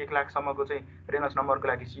 1000 देखि 1 लाखसम्मको चाहिँ रेनल्ड्स नम्बरको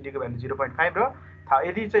लागि CD को भ्यालु 0.5 र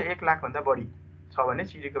यदि चाहिँ 1 लाखभन्दा बढी छ भने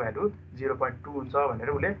CD को भ्यालु 0.2 हुन्छ भनेर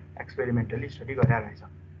उसले एक्सपेरिमेन्टली स्टडी गरिरहेछ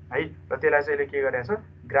है। र त्यसलाई चाहिँ के गरेछ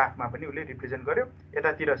ग्राफमा पनि उसले रिप्रेजेन्ट गर्यो,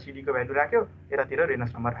 यतातिर CD को भ्यालु राख्यो, यतातिर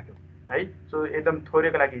रेनल्ड्स नम्बर राख्यो है। सो एकदम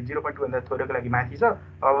थोरैको लागि 0.2 भन्दा थोरैको लागि माथि छ।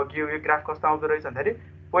 अब के यो ग्राफ कस्तो आउँदो रहेछ भन्दाखेरि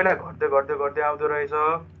पहिला घट्दै आउँदो रहेछ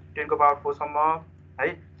 10 को पावर 4 सम्म है।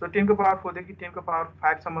 सो 10 को पावर 4 देखि 10 को पावर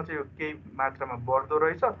 5 सम्म चाहिँ यो केही मात्रामा बढ्दो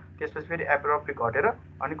रहेछ, त्यसपछि फेरि एब्रप्टली घटेर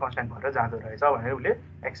अनि कन्स्ट्यान्ट भएर जाँदो रहेछ भनेर उसले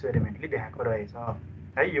एक्सपेरिमेन्टली देखाएको रहेछ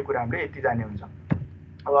है। यो कुरा हामीले यति जान्ने हुन्छ।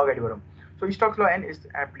 अब अगाडि बढौँ। So Stokes law and it's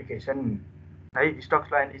application है, Stokes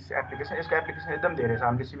law and it's application, यसको एप्लिकेसन एकदम धेरै छ।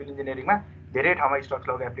 हामीले सिभिल इन्जिनियरिङमा धेरै ठाउँमा स्टोक्स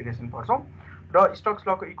लको एप्लिकेसन पढ्छौँ र स्टोक्स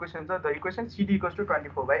लको इक्वेसन छ the equation CD equals to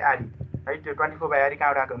 24/RE है। त्यो 24/RE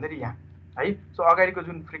कहाँबाट आएको भन्दाखेरि यहाँ है। सो अगाडिको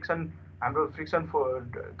जुन हाम्रो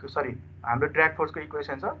हाम्रो ड्र्याग फोर्सको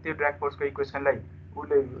इक्वेसन छ त्यो ड्र्याग फोर्सको इक्वेसनलाई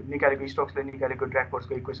उसले निकालेको स्टोक्सले निकालेको ड्र्याग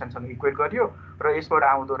फोर्सको इक्वेसनसँग इक्वेट गरियो र यसबाट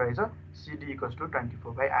आउँदो रहेछ CD इक्वल्स टु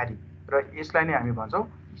 24/RE र यसलाई नै हामी भन्छौँ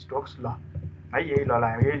स्टोक्स ल है। यही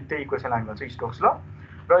ललाई त्यही इक्वेसनलाई हामी भन्छौँ स्टोक्स ल।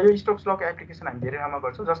 र यो स्टोक्स लको एप्लिकेसन हामी धेरै ठाउँमा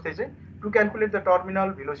गर्छौँ, जस्तै चाहिँ to calculate the terminal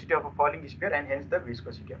velocity of a falling sphere and hence the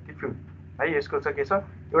viscosity of the fluid है। यसको चाहिँ के छ,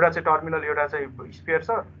 एउटा चाहिँ टर्मिनल एउटा चाहिँ स्फियर छ,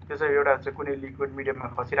 त्यो चाहिँ एउटा चाहिँ कुनै लिक्विड मिडियममा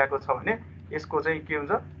खसिरहेको छ भने यसको चाहिँ के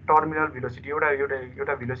हुन्छ टर्मिनल भेलोसिटी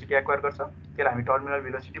एउटा भेलोसिटी एक्वायर गर्छ, त्यसलाई हामी टर्मिनल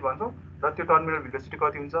भेलोसिटी भन्छौँ र त्यो टर्मिनल भेलोसिटी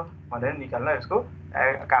कति हुन्छ भनेर निकाल्न यसको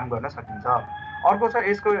काम गर्न सकिन्छ। अर्को छ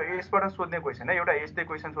यसबाट सोध्ने क्वेसन है, एउटा यस्तै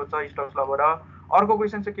क्वेसन सोध्छ स्टोक्स लबाट। अर्को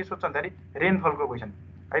क्वेसन चाहिँ के सोध्छ भन्दाखेरि रेनफलको क्वेसन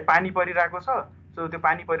है, पानी परिरहेको छ, सो त्यो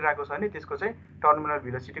पानी परिरहेको छ भने त्यसको चाहिँ टर्मिनल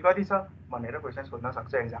भेलोसिटी कति छ भनेर क्वेसन सोध्न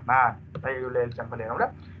सक्छ एक्जाममा है। यसले एक्जाम्पल हेरौँला।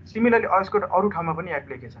 सिमिलरली यसको अरू ठाउँमा पनि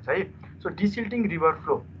एप्लिकेसन छ है। So डिसिल्टिङ river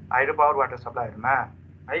flow hydro power water सप्लाईहरूमा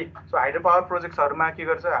है। सो हाइड्रो पावर प्रोजेक्ट्सहरूमा के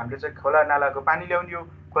गर्छ हामीले चाहिँ खोला नालाको पानी ल्याउने हो,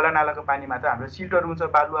 खोला नालाको पानीमा त हाम्रो सिल्टहरू हुन्छ,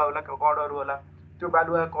 बालुवा होला कडहरू होला, त्यो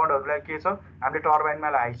बालुवा कडहरूलाई के छ हामीले टर्बाइनमा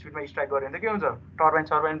हाई स्पिडमा स्ट्राइक गऱ्यो भने त के हुन्छ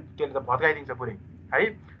टर्बाइन त्यसले त भत्काइदिन्छ पुरै है।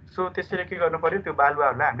 सो त्यसैले के गर्नु पर्यो त्यो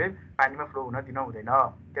बालुवाहरूलाई हामीले पानीमा फ्लो हुन दिन हुँदैन,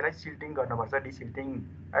 त्यसलाई सिल्टिङ गर्नुपर्छ, डिसिल्टिङ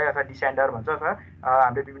है अथवा डिस्यान्डर भन्छ, अथवा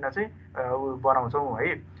हामीले विभिन्न चाहिँ बनाउँछौँ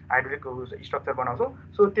है, हाइड्रोलिक स्ट्रक्चर बनाउँछौँ।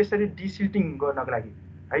 सो त्यसरी डिसिल्टिङ गर्नको लागि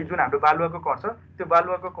है जुन हाम्रो बालुवाको कण छ त्यो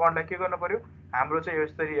बालुवाको कणलाई के गर्नु पर्यो हाम्रो चाहिँ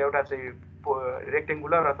यसरी एउटा चाहिँ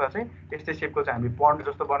रेक्टेङ्गुलर अथवा चाहिँ यस्तै सेपको चाहिँ हामी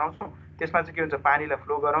पन्ड जस्तो बनाउँछौँ, त्यसमा चाहिँ के हुन्छ पानीलाई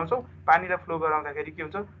फ्लो गराउँछौँ। पानीलाई फ्लो गराउँदाखेरि के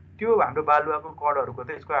हुन्छ त्यो हाम्रो बालुवाको कडहरूको त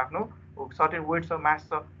यसको आफ्नो सर्टेन वेट छ, मास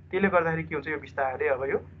छ, त्यसले गर्दाखेरि के हुन्छ यो बिस्तारै अब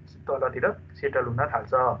यो तलतिर सेटल हुन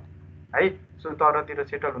थाल्छ है। सो तलतिर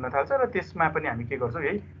सेटल हुन थाल्छ र त्यसमा पनि हामी के गर्छौँ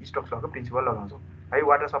यही स्टोक्स लको प्रिन्सिपल लगाउँछौँ है।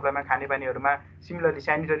 Water सप्लाईमा, खानेपानीहरूमा, similarly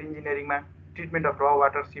sanitary इन्जिनियरिङमा, treatment of र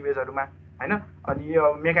वाटर सिवेजहरूमा होइन। अनि यो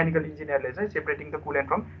मेकानिकल इन्जिनियरले चाहिँ separating the coolant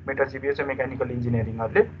from metal सिप, यो चाहिँ मेकानिकल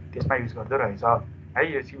इन्जिनियरिङहरूले त्यसमा युज गर्दो रहेछ है।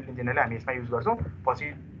 यो सिभिल इन्जिनियरले हामी यसमा युज गर्छौँ, पछि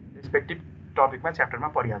रेस्पेक्टिभ टपिकमा च्याप्टरमा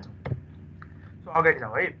पढिहाल्छौँ। सो अगाडि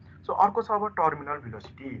जाउँ है। सो अर्को छ अब टर्मिनल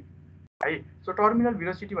भेलोसिटी है। सो टर्मिनल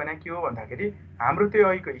भेलोसिटी भने के हो भन्दाखेरि हाम्रो त्यो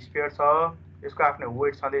अहिलेको स्फियर छ, यसको आफ्नो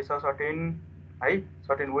वेट छँदैछ सर्टेन है,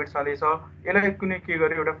 सर्टेन वेट छँदैछ, यसलाई कुनै के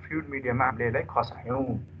गर्यो एउटा फ्लुइड मिडियममा हामीले यसलाई खसायौँ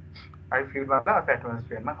है, फ्लुइडमा अथवा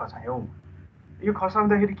एटमोस्फियरमा खसायौँ। यो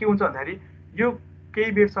खसाउँदाखेरि के हुन्छ भन्दाखेरि यो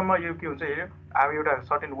केही बेरसम्म यो के हुन्छ, यो अब एउटा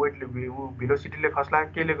सर्टेन वेटले भेलोसिटीले खस्ला,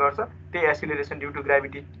 केले गर्छ त्यही एसिलेरेसन ड्यु टु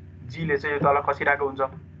ग्राभिटी, जीले चाहिँ यो तल खसिरहेको हुन्छ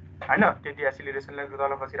होइन, त्यति एसिलेरेसनले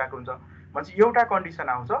तल खसिरहेको हुन्छ भनेपछि एउटा कन्डिसन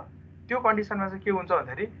आउँछ। त्यो कन्डिसनमा चाहिँ के हुन्छ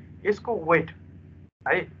भन्दाखेरि यसको वेट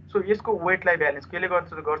है, सो यसको वेटलाई ब्यालेन्स केले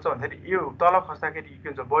गर्छ भन्दाखेरि यो तल खस्दाखेरि के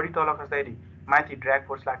हुन्छ, बडी तल खस्दाखेरि माथि ड्र्याग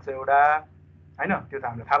फोर्स लाग्छ एउटा होइन, त्यो त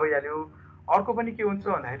हामीलाई थाहा भइहाल्यो। अर्को पनि के हुन्छ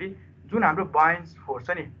भन्दाखेरि जुन हाम्रो बायन्सी फोर्स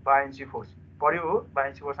छ नि, बायन्सी फोर्स पढ्यो हो,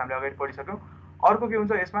 बायन्सी फोर्स हामीले अगाडि पढिसक्यौँ। अर्को के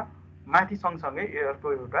हुन्छ यसमा माथि सँगसँगै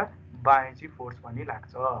अर्को एउटा बायन्सी फोर्स पनि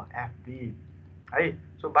लाग्छ एफडी है।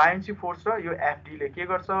 सो बायन्सी फोर्स र यो एफडीले के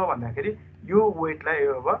गर्छ भन्दाखेरि यो वेटलाई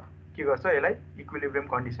अब के गर्छ, यसलाई इक्विलिब्रियम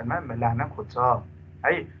कन्डिसनमा लान खोज्छ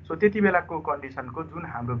है। सो त्यति बेलाको कन्डिसनको जुन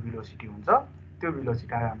हाम्रो भेलोसिटी हुन्छ त्यो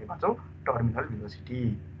भेलोसिटीलाई हामी भन्छौँ टर्मिनल भेलोसिटी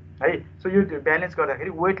है। सो यो ब्यालेन्स गर्दाखेरि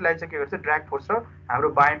वेटलाई चाहिँ के गर्छ, ड्र्याग फोर्स र हाम्रो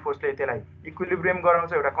बायन्ड फोर्सले त्यसलाई इक्विलिब्रियम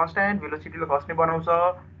गराउँछ, एउटा कन्स्ट्यान्ट भेलोसिटीले खस्ने बनाउँछ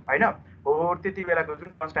होइन हो। त्यति बेलाको जुन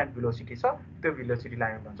कन्स्ट्यान्ट भेलोसिटी छ त्यो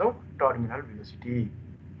भेलोसिटीलाई हामी भन्छौँ टर्मिनल भेलोसिटी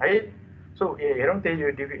है। सो हेरौँ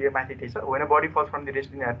त्यही माथि त्यही छ, when body falls from the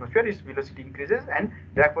rest in atmosphere it's velocity increases and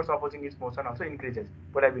drag force opposing it's motion also increases.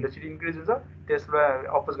 पहिला भेलोसिटी इन्क्रिज हुन्छ, त्यसलाई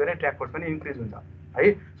अपोज गर्ने ड्र्याग फोर्स पनि इन्क्रिज हुन्छ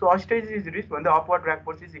है। So a stage is rich when the upward drag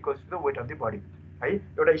force is equals to the weight of the body है।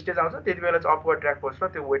 एउटा stage आउँछ त्यति बेला चाहिँ अपवर्ड ड्र्याग फोर्स र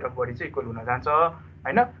त्यो वेट अफ बडी चाहिँ इक्वल हुन जान्छ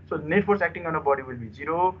होइन। So net force acting on a body will be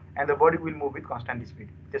 0 and the body will move with constant speed.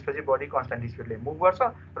 त्यसपछि बडी कन्स्ट्यान्ट स्पिडले मुभ गर्छ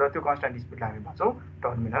र त्यो कन्स्ट्यान्ट स्पिडलाई हामी भन्छौँ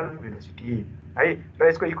टर्मिनल भेलोसिटी है। र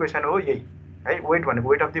यसको इक्वेसन हो यही है, वेट भनेको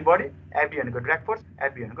weight of the body, FD भनेको ड्र्याग फोर्स,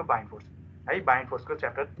 एफबी भनेको बाइन्ड फोर्स है। बाइन्ड फोर्सको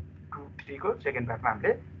च्याप्टर 2-3 को सेकेन्ड पार्टमा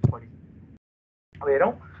हामीले पढिसक्यौँ। अब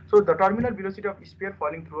हेरौँ, so the terminal velocity of sphere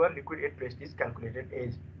falling through a liquid at rest is calculated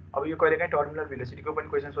as. अब यो कहिलेकाहीँ टर्मिनल भेलोसिटीको पनि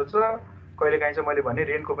क्वेसन सोध्छ, कहिलेकाहीँ चाहिँ मैले भने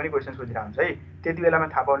रेनको पनि क्वेसन सोधिरहेको हुन्छ है। त्यति बेलामा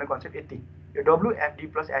थाहा पाउने कन्सेप्ट यति, यो डब्लु एफडी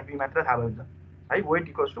प्लस एफबी मात्र थाहा हुन्छ है। वेट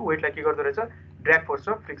इक्वल्स टु वेटलाई के गर्दो रहेछ, ड्र्याग फोर्स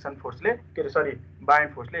र फ्रिक्सन फोर्सले के अरे सरी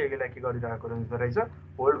बाइन्ड फोर्सले यसलाई के गरिरहेको हुँदो रहेछ,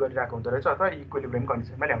 होल्ड गरिरहेको हुँदो रहेछ अथवा इक्विलिब्रियम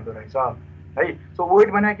कन्डिसनमा ल्याउँदो रहेछ है। सो वेट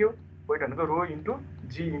भनेको वेट भनेको रो इन्टु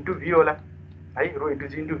जी इन्टु भी होला है, रो इन्टु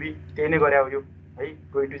जी इन्टु भी त्यही नै गरे हो यो है,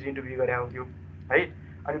 रो इन्टु जी इन्टु भी गरे हो यो है।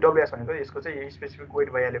 अनि डब्लुएस भनेको यसको चाहिँ स्पेसिफिक वेट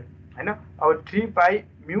भइहाल्यो होइन। अब 3 पाई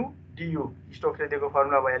म्यू डियु स्टोक्सले दिएको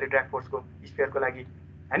फर्मुला भइहाल्यो ड्र्याग फोर्सको स्फियरको लागि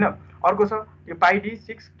होइन। अर्को छ यो पाई डी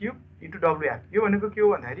 6 क्युब इन्टु डब्लुएफ, यो भनेको के हो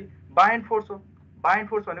भन्दाखेरि बाइन्ड फोर्स हो। बाइन्ड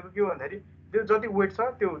फोर्स भनेको के हो भन्दाखेरि त्यो जति वेट छ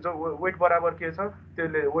त्यो वेट बराबर के छ,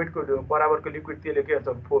 त्यसले वेटको बराबरको लिक्विड त्यसले के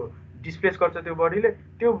गर्छ, डिस्प्लेस गर्छ त्यो बडीले,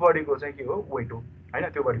 त्यो बडीको चाहिँ के हो, वेट हो होइन।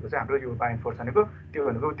 त्यो बडीको चाहिँ हाम्रो यो बाइन्ड फोर्स भनेको त्यो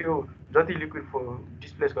भनेको त्यो जति लिक्विड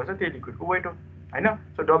डिस्प्लेस गर्छ त्यही लिक्विडको वेट हो होइन।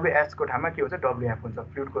 सो डब्लुएसको ठाउँमा के हुन्छ, डब्लुएफ हुन्छ,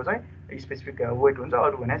 फ्लुइडको चाहिँ स्पेसिफिक वेट हुन्छ,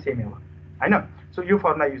 अरू भने सेमै हो होइन। सो यो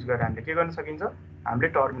फर्मुला युज गरेर हामीले के गर्न सकिन्छ, हामीले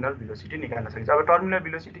टर्मिनल भेलोसिटी निकाल्न सकिन्छ। अब टर्मिनल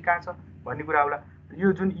भेलोसिटी कहाँ छ भन्ने कुरा होला,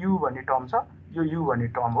 यो जुन यु भन्ने टर्म छ, यो यु भन्ने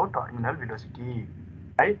टर्म हो टर्मिनल भेलोसिटी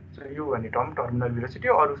है। सो यु भन्ने टर्म टर्मिनल भेलोसिटी,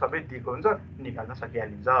 अरू सबै दिएको हुन्छ, निकाल्न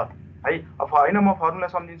सकिहालिन्छ है। अब होइन म फर्मुला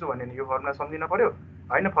सम्झिन्छु भन्यो भने यो फर्मुला सम्झिन पर्यो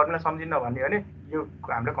होइन, फर्मुला सम्झिन्न भन्यो भने यो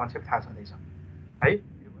हाम्रो कन्सेप्ट थाहा छँदैछ है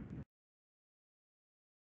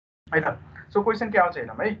होइन। सो क्वेसन के आउँछ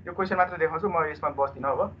हेरौँ है, यो क्वेसन मात्र देखाउँछु म, यसमा बस्दिनँ,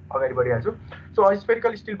 अब अगाडि बढिहाल्छु। So a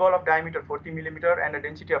spherical still ball of diameter 40 millimetre and a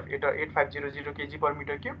density of 8500 kg per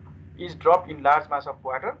meter cube is dropped in large mass of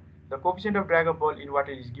water. The coefficient of drag of ball in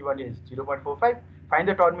water is given as 0.45. Find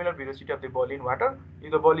the terminal velocity of the ball in water.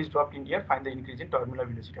 If the ball is dropped in air, find the increase in terminal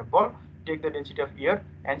velocity of ball. Take the density of air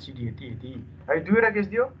and CD यति है। दुईवटा case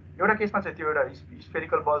दियो, एउटा केसमा चाहिँ त्यो एउटा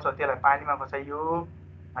spherical बल छ त्यसलाई पानीमा खसाइयो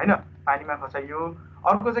होइन, पानीमा खसाइयो।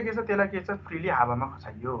 अर्को चाहिँ के छ, त्यसलाई के छ, फ्रिली हावामा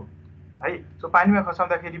खसाइयो है। सो पानीमा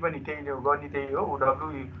खसाउँदाखेरि पनि त्यही गर्ने त्यही हो, डब्लु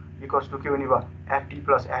इक्वल्स टु के हुने भयो, एफडी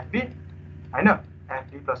प्लस एफबी होइन,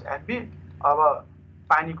 एफडी प्लस एफबी। अब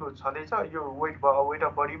पानीको छँदैछ, यो वेट भयो, वेट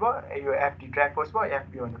अफ बडी भयो, यो एफडी ड्र्याग फोर्स भयो,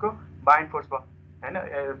 एफबी भनेको बाइन्ड फोर्स भयो होइन।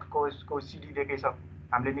 को सिडी दिएकै छ,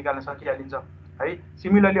 हामीले निकाल्न सकिहालिन्छ है।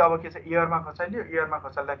 सिमिलरली अब के छ, एयरमा खसालियो, एयरमा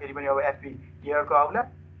खसाल्दाखेरि पनि अब एफबी एयरको आउला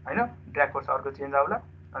होइन, ड्र्याग फोर्स अर्को चेन्ज आउला।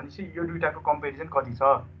 अनि यो दुईटाको कम्पेरिजन कति छ,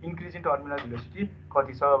 इन्क्रिज इन टर्मिनल भेलोसिटी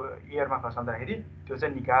कति छ एयरमा खसाल्दाखेरि, त्यो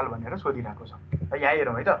चाहिँ निकाल भनेर सोधिरहेको छ है। यहाँ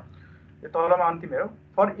हेरौँ है त, यो तलमा अन्तिम हेरौँ,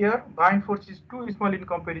 for air bind force is to small in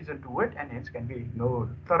comparison to weight and hence can be ignore.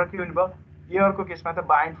 तर के हुने भयो, एयरको केसमा त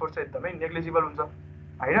बाइन्ड फोर्स चाहिँ एकदमै नेग्लिजिबल हुन्छ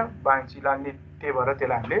होइन, बाइन्ड लाग्ने, त्यही भएर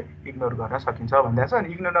त्यसलाई हामीले इग्नोर गर्न सकिन्छ भन्दा छ। अनि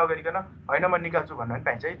इग्नोर नगरिकन होइन म निकाल्छु भन्नु पनि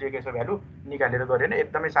पाइन्छ है, दिएको छ भ्यालु निकालेर गरेन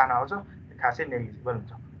एकदमै सानो आउँछ, खासै नेग्लिजिबल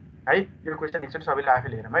हुन्छ है। यो क्वेसन एकचोटि सबैले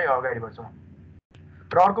आफैले हेरौँ है, अगाडि बढ्छौँ।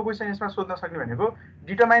 र अर्को क्वेसन यसमा सोध्न सक्ने भनेको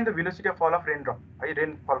डिटरमाइन द भेलोसिटी अफ फल अफ रेनड्रप है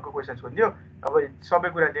रेनफलको क्वेसन सोधियो अब सबै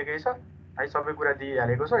कुरा दिएकै छ है सबै कुरा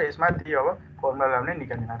दिइहालेको छ यसमा त्यही अब फर्मुला नै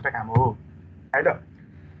निकाल्ने मात्र काम हो है त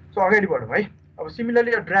सो अगाडि बढौँ है अब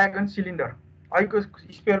सिमिलरली ड्रागन सिलिन्डर अहिलेको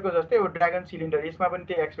स्पेयरको जस्तै अब ड्रागन सिलिन्डर यसमा पनि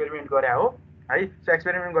त्यही एक्सपेरिमेन्ट गरे हो है सो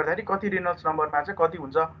एक्सपेरिमेन्ट गर्दाखेरि कति रेनल्ड्स नम्बरमा चाहिँ कति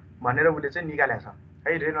हुन्छ भनेर उसले चाहिँ निकालेको छ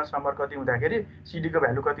है रेनल्ड्स नम्बर कति हुँदाखेरि सिडीको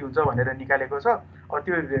भ्यालु कति हुन्छ भनेर निकालेको छ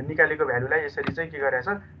त्यो निकालेको भ्यालुलाई यसरी चाहिँ के गरेको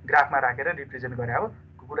छ ग्राफमा राखेर रिप्रेजेन्ट गरे हो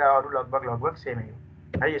कुरा अरू लगभग सेमै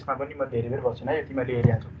हो है यसमा पनि म धेरै बेर बस्छु है यतिमा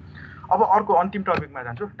लिइरहेको छु अब अर्को अन्तिम टपिकमा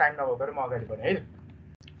जान्छु टाइम नभएर म अगाडि बढेँ है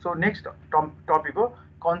सो नेक्स्ट टपिक हो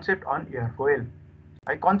कन्सेप्ट अन एयरफोइल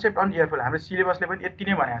है कन्सेप्ट अन एयरफोइल हाम्रो सिलेबसले पनि यति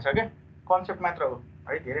नै भनेको छ क्या कन्सेप्ट मात्र हो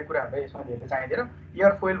है धेरै कुराहरू यसमा धेरै चाहिँदैन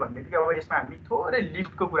एयरफोइल भन्ने बित्तिकै अब यसमा हामी थोरै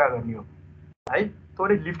लिफ्टको कुरा गर्ने हो है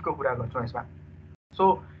थोरै लिफ्टको कुरा गर्छौँ यसमा सो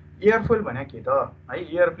एयरफोइल भने के त है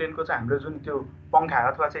एयरप्लेनको चाहिँ हाम्रो जुन त्यो पङ्खा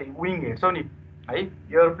अथवा चाहिँ विङ हेर्छौँ नि है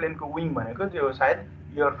एयरप्लेनको विङ भनेको त्यो सायद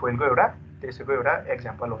एयरफोइलको एउटा त्यसैको एउटा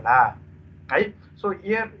एक्जाम्पल होला है so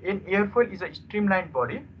airfoil is a streamline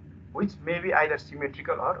body which may be either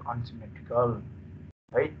symmetrical or unsymmetrical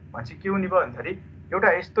है भनेपछि के हुने भयो भन्दाखेरि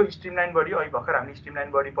एउटा यस्तो स्ट्रिमलाइन बडी अहिले भर्खर हामीले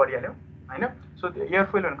स्ट्रिमलाइन बडी पढिहाल्यौँ होइन सो त्यो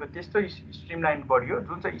एयरफोइल भनेको त्यस्तो स्ट्रिमलाइन बडी हो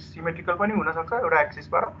जुन चाहिँ सिमेट्रिकल पनि हुनसक्छ एउटा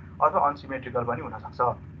एक्सिसबाट अथवा अनसिमेट्रिकल पनि हुनसक्छ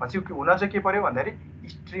भनेपछि हुन चाहिँ के पर्यो भन्दाखेरि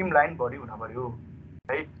स्ट्रिमलाइन बडी हुन पर्यो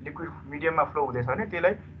है लिक्विड मिडियममा फ्लो हुँदैछ भने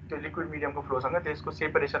त्यसलाई त्यो लिक्विड मिडियमको फ्लोसँग त्यसको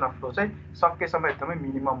सेपरेसन अफ फ्लो चाहिँ सकेसम्म एकदमै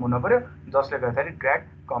मिनिमम हुन पर्यो जसले गर्दाखेरि ड्र्याग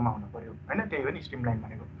कम आउनु पर्यो होइन त्यही हो नि स्ट्रिमलाइन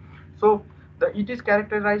भनेको so it is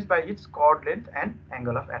characterise by its chord length and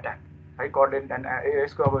angle of attack है कर्ड लेन्थ एन्ड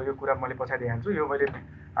यसको अब यो कुरा मैले पछाडि हाल्छु यो मैले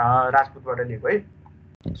राजपूतबाट लिएको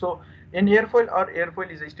है so in airfoil or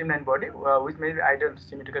airfoil is streamline body which may be idol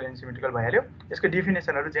symmetrical and symmetrical भइहाल्यो यसको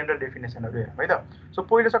डेफिनेसनहरू जेनरल डेफिनेसनहरू हेरौँ है त सो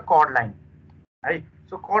पहिलो छ कर्ड लाइन है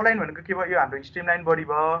सो कर्ड लाइन भनेको के भयो यो हाम्रो स्ट्रिमलाइन बडी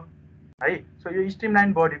भयो है सो यो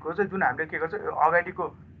स्ट्रिमलाइन बडीको चाहिँ जुन हामीले के गर्छ यो अगाडिको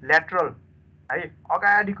ल्याटरल है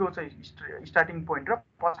अगाडिको चाहिँ स्टार्टिङ पोइन्ट र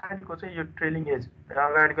पछाडिको चाहिँ यो ट्रेलिङ एज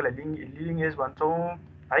अगाडिकोलाई लिडिङ एज भन्छौँ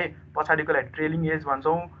है पछाडिकोलाई ट्रेलिङ एज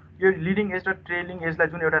भन्छौँ यो लिडिङ एज र ट्रेलिङ एजलाई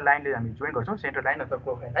जुन एउटा लाइनले हामी जोइन गर्छौँ सेन्टर लाइन अथवा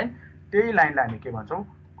प्रोफाइल लाइन त्यही लाइनलाई हामी के भन्छौँ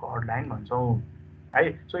कर्ड लाइन भन्छौँ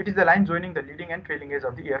है so it is the line joining the leading and trailing age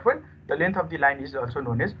of the airfoil the length of the line is also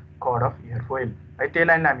known as chord of airfoil है त्यही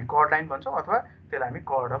लाइनलाई हामी कर्ड लाइन भन्छौँ अथवा त्यसलाई हामी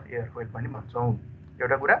कर्ड अफ एयरफोइल पनि भन्छौँ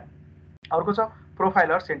एउटा कुरा अर्को छ प्रोफाइल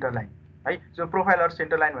अर सेन्टर लाइन है जो प्रोफाइल अर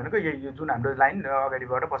सेन्टर लाइन भनेको यो जुन हाम्रो लाइन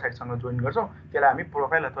अगाडिबाट पछाडिसँग जोइन गर्छौँ त्यसलाई हामी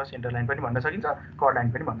प्रोफाइल अथवा सेन्टर लाइन पनि भन्न सकिन्छ कर्ड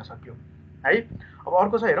लाइन पनि भन्न सक्यो है अब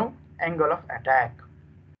अर्को छ हेरौँ एङ्गल अफ एट्याक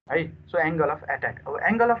है सो एङ्गल अफ एट्याक अब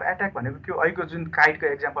एङ्गल अफ एट्याक भनेको त्यो अहिलेको जुन काइटको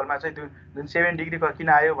एक्जाम्पलमा चाहिँ त्यो जुन 7 डिग्री किन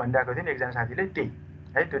आयो भनिरहेको थियो नि एकजना साथीले त्यही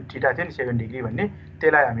है त्यो ठिटा थियो नि 7 डिग्री भन्ने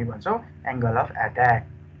त्यसलाई हामी भन्छौँ एङ्गल अफ एट्याक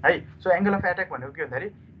है सो एङ्गल अफ एट्याक भनेको के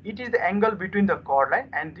भन्दाखेरि it is the angle between the chord line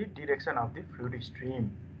and the direction of the fluid stream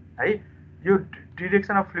है यो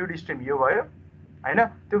डिरेक्सन अफ फ्लुइड स्ट्रिम यो भयो होइन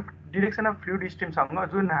त्यो डिरेक्सन अफ फ्लुइड स्ट्रिमसँग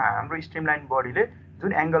जुन हाम्रो स्ट्रिमलाइन बडीले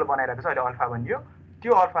जुन एङ्गल बनाइरहेको छ अहिले अल्फा भनियो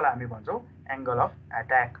त्यो अल्फालाई हामी भन्छौँ एङ्गल अफ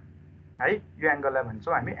एट्याक है यो एङ्गललाई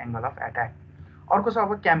भन्छौँ हामी एङ्गल अफ एट्याक अर्को छ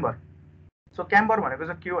अब क्याम्बर सो क्याम्बर भनेको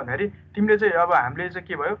चाहिँ के हो भन्दाखेरि तिमीले चाहिँ अब हामीले चाहिँ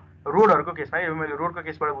के भयो रोडहरूको केसमा है मैले रोडको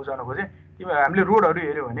केसबाट बुझाउन खोजेँ तिमी हामीले रोडहरू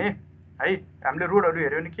हेऱ्यो भने है हामीले रोडहरू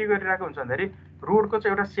हेऱ्यो भने के गरिरहेको हुन्छ भन्दाखेरि रोडको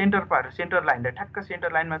चाहिँ एउटा सेन्टर लाइनलाई ठ्याक्क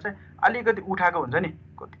सेन्टर लाइनमा चाहिँ अलिकति उठाएको हुन्छ नि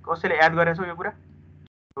कसैले याद गरेछौ यो कुरा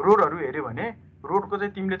रोडहरू हेऱ्यो भने रोडको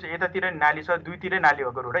चाहिँ तिमीले चाहिँ यतातिर नाली छ दुईतिरै नाली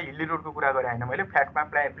भएको रोड है हिल्ली रोडको कुरा गरेँ होइन मैले फ्ल्याटमा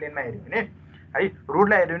प्लेनमा हेऱ्यो भने है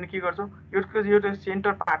रोडलाई हेऱ्यो भने के गर्छौँ यो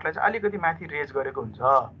सेन्टर पार्टलाई चाहिँ अलिकति माथि रेज गरेको हुन्छ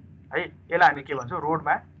है यसलाई हामी के भन्छौँ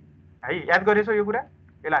रोडमा है याद गरेछौ यो कुरा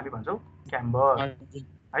यसलाई हामी भन्छौँ क्याम्बर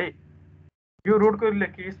है यो रोडको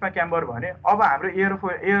केसमा क्याम्बर भने अब हाम्रो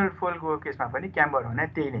एयरफोइलको केसमा पनि क्याम्बर भने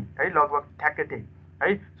त्यही नै है लगभग ठ्याक्कै त्यही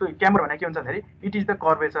है सो क्याम्बर भने के हुन्छ भन्दाखेरि it is the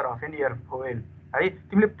curvature of an airfoil है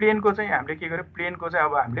तिमीले प्लेनको चाहिँ हामीले के गर्यो प्लेनको चाहिँ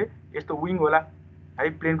अब हामीले यस्तो विङ होला है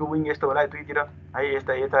प्लेनको विङ यस्तो होला दुईतिर है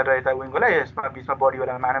यता र यता विङ होला यसमा बिचमा बडी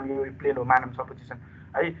होला मानव यो प्लेन हो मानव सपोजिसन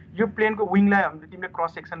है यो प्लेनको विङलाई तिमीले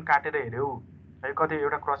क्रस सेक्सन काटेर हेऱ्यौ है कतै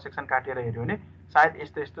एउटा क्रस सेक्सन काटेर हेऱ्यो भने सायद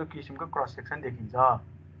यस्तो किसिमको क्रस सेक्सन देखिन्छ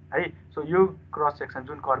है सो यो क्रस सेक्सन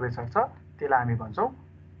जुन कर्वेचर छ त्यसलाई हामी भन्छौँ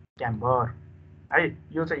क्याम्बर है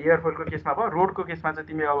यो चाहिँ एयरफोइलको केसमा भयो रोडको केसमा चाहिँ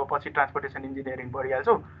तिमी अब पछि ट्रान्सपोर्टेसन इन्जिनियरिङ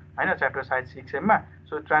पढिहाल्छौ होइन च्याप्टर सायद 6 मा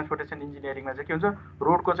सो ट्रान्सपोर्टेसन इन्जिनियरिङमा चाहिँ के हुन्छ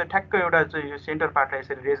रोडको चाहिँ ठ्याक्क एउटा चाहिँ यो सेन्टर पार्टलाई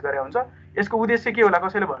यसरी रेज गरे हुन्छ यसको उद्देश्य के होला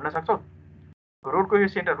कसैले भन्न सक्छौ रोडको यो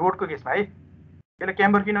सेन्टर रोडको केसमा है यसले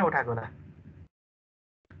क्याम्बर किन उठाएको होला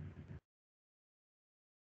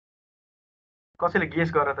कसैले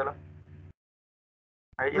गेस गर त ल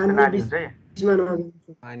है यस्तो नाली हुन्छ है त्यसमा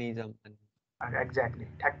नजान्छ। पानी जम्ने एक्ज्याक्टली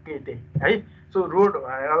ठ्याक्कै त्यही है। सो रोड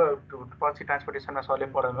अब पछि ट्रान्सपोर्टेसनमा सरले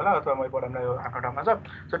पढाउनु होला अथवा मैले पढाउनु आफ्नो ठाउँमा छ।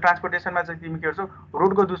 सो ट्रान्सपोर्टेसनमा चाहिँ तिमी के गर्छौ,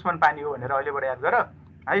 रोडको दुश्मन पानी हो भनेर अहिलेबाट याद गर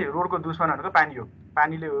है। रोडको दुश्मन भनेको पानी हो,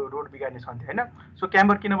 पानीले रोड बिगार्ने छन्थ्यो होइन। सो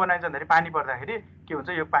क्याम्बर किन बनाइन्छ भन्दाखेरि पानी पर्दाखेरि के हुन्छ,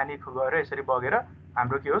 यो पानी गएर यसरी बगेर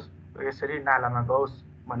हाम्रो के होस्, यसरी नालामा गओस्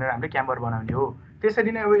भनेर हामीले क्याम्बर बनाउने हो।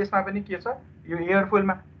 त्यसरी नै अब यसमा पनि के छ, यो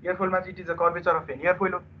एयरफोइलमा चाहिँ it is a curvature of an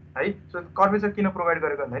airfoil हो है। सो कर्वेचर किन प्रोभाइड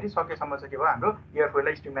गरेको भन्दाखेरि सकेसम्म चाहिँ के भयो, हाम्रो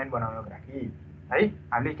एयरफोइललाई स्ट्रिमलाइन बनाउनको लागि है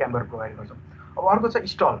हामीले क्याम्बर प्रोभाइड गर्छौँ। अब अर्को छ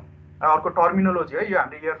स्टल, अर्को टर्मिनोलोजी है। यो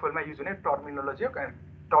हाम्रो एयरफोइलमा युज हुने टर्मिनोलोजी हो,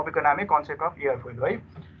 टपिकको नामै कन्सेप्ट अफ एयरफोइल है।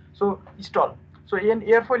 So stall, so an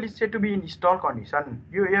airfoil is set to be in stall condition.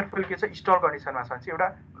 यो एयरफोइल के छ, स्टल कन्डिसनमा छ, एउटा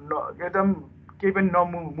एकदम केही पनि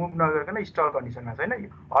मुभ नगरिकन स्टल कन्डिसनमा छ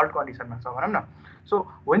होइन, हल्ट कन्डिसनमा छ भनौँ न। So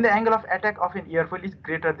when the angle of attack of an airfoil is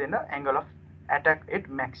greater than the angle of attack at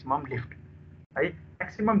maximum lift है।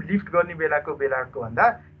 म्याक्सिमम लिफ्ट गर्ने बेलाको भन्दा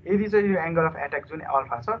यदि चाहिँ यो एङ्गल अफ एट्याक जुन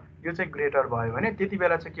अल्फा छ यो चाहिँ ग्रेटर भयो भने त्यति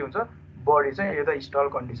बेला चाहिँ के हुन्छ, बडी चाहिँ यो त स्टल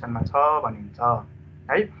कन्डिसनमा छ भनिन्छ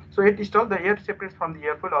है। So at stall the air separates from the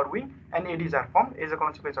airfoil or wing and adage are form as a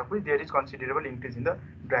consequence of which there is considerable increase in the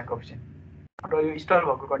drag coefficient. र यो स्टल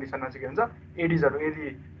भएको कन्डिसनमा चाहिँ के हुन्छ, एडिजहरू यदि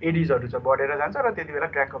एडिजहरू चाहिँ बढेर जान्छ र त्यति बेला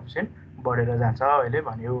ड्र्याग कोएफिसिएन्ट बढेर जान्छ अहिले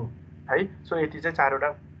भन्यो है। सो यति चाहिँ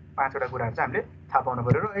 4-5वटा कुराहरू चाहिँ हामीले थाहा पाउनु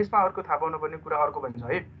पऱ्यो। र यसमा अर्को थाहा पाउनुपर्ने कुरा अर्को पनि छ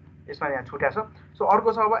है, यसमा यहाँ छुट्या छ। सो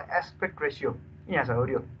अर्को छ अब एस्पेक्ट रेसियो, यहाँ छ हो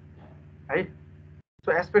यो है।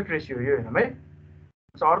 सो एस्पेक्ट रेसियो यो हेरौँ है।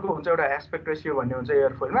 सो अर्को हुन्छ एउटा एस्पेक्ट रेसियो भन्ने हुन्छ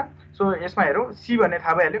एयरफोइलमा। सो यसमा हेरौँ, सी भन्ने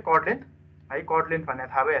थाहा भइहाल्यो, कर्ड लेन्थ है, कर्ड लेन्थ भन्ने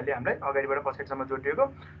थाहा भइहाल्यो हामीलाई, अगाडिबाट पछाडिसम्म जोडिएको।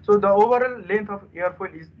 So the overall length of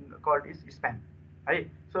airfoil is called is span है।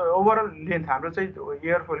 सो ओभरअल लेन्थ हाम्रो चाहिँ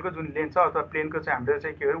एयरफोइलको जुन लेन्थ छ अथवा प्लेनको चाहिँ हाम्रो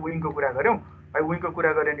चाहिँ के हो, विङको कुरा गऱ्यौँ है। विङको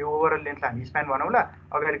कुरा गऱ्यो भने ओभरअल लेन्थलाई हामी स्प्यान भनौँला,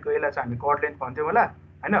 अगाडिको यसलाई चाहिँ हामी कर्ड लेन्थ भन्थ्यौँ होला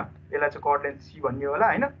होइन, यसलाई चाहिँ कर्ड लेन्थ सी भन्ने होला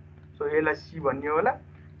होइन। सो यसलाई सी भन्ने होला।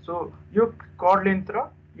 सो यो कर्ड लेन्थ र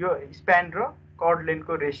यो स्प्यान र कर्ड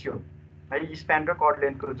लेन्थको रेसियो है, स्प्यान र कर्ड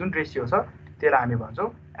लेन्थको जुन रेसियो छ त्यसलाई हामी भन्छौँ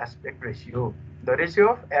aspect ratio. The ratio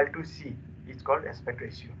of L to see is called aspect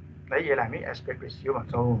ratio है, यसलाई हामी एस्पेक्ट रेसियो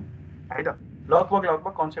भन्छौँ है त।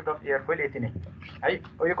 लगभग कन्सेप्ट अफ एयरफोइल यति नै है।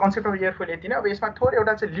 अब यो कन्सेप्ट अफ एयरफोइल यति नै। अब यसमा थोरै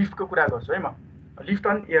एउटा चाहिँ लिफ्टको कुरा गर्छु है म, लिफ्ट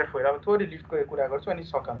अन एयरफोइल। अब थोरै लिफ्टको कुरा गर्छु अनि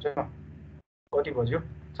सकाउँछु है म। कति बज्यो,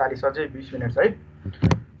 40 अझै 20 मिनट छ है।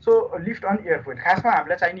 सो लिफ्ट अन एयरफोइल खासमा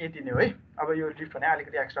हामीलाई चाहिने यति नै हो है। अब यो लिफ्ट भने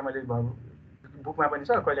अलिकति एक्स्ट्रा मैले बुकमा पनि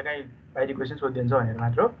छ, कहिलेकाहीँ बाहिरी क्वेसन सोधिदिन्छ भनेर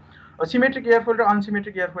मात्र हो। सिमेट्रिक एयरफोइल र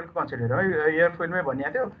अनसिमेट्रिक एयरफोइलको कन्सेप्ट हेरौँ है। एयरफोइलमै भनिएको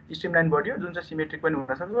थियो स्ट्रिमलाइन बडी हो, जुन चाहिँ सिमेट्रिक पनि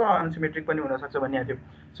हुनसक्छ अनसिमेट्रिक पनि हुनसक्छ भनिएको थियो।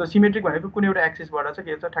 सो सिमेट्रिक भनेको कुनै एउटा एक्सिसबाट चाहिँ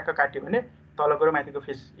के हुन्छ, ठ्याक्क काट्यो भने तलको र माथिको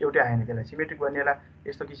फेस एउटै आएन, त्यसलाई सिमेट्रिक बनिएला,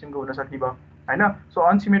 यस्तो किसिमको हुनसक्ने भयो होइन। सो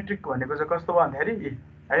अनसिमेट्रिक भनेको चाहिँ कस्तो भयो भन्दाखेरि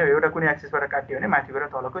है, एउटा कुनै एक्सिसबाट काट्यो भने माथिको र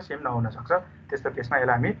तलको सेम नहुन सक्छ, त्यस्तो केसमा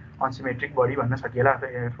यसलाई हामी अनसिमेट्रिक बडी भन्न सकिएला अथवा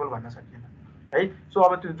एयरफोइल भन्न सकिएला है। सो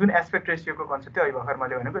अब त्यो जुन एस्पेक्ट रेसियोको कन्सेप्ट थियो अहिले भर्खर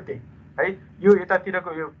मैले भनेको त्यही है। यो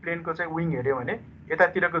यतातिरको यो प्लेनको चाहिँ विङ हेऱ्यो भने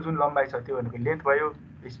यतातिरको जुन लम्बाइ छ त्यो भनेको लेन्थ भयो,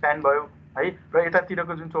 स्प्यान भयो है। र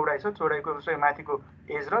यतातिरको जुन चौडाइ छ, चौडाइको चाहिँ माथिको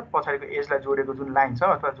एज र पछाडिको एजलाई जोडेको जुन लाइन छ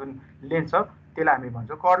अथवा जुन लेन्थ छ त्यसलाई हामी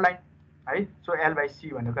भन्छौँ कर्ड लाइन है। सो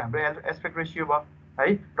L/C भनेको हाम्रो एस्पेक्ट रेसियो भयो है।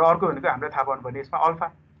 र अर्को भनेको हामीले थाहा पाउनुपर्ने यसमा अल्फा,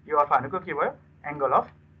 यो अल्फा भनेको के भयो, एङ्गल अफ,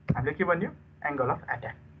 हामीले के भन्यो, एङ्गल अफ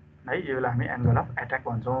एट्याक है। योलाई हामी एङ्गल अफ एट्याक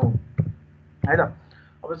भन्छौँ है त।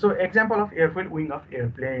 अब so example of airfoil, wing of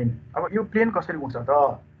airplane. अब यो प्लेन कसरी उड्छ त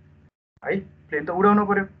है, प्लेन त उडाउनु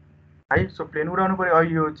पऱ्यो है। सो प्लेन उडाउनु पऱ्यो।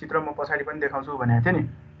 अहिले यो चित्र म पछाडि पनि देखाउँछु भनेको थिएँ नि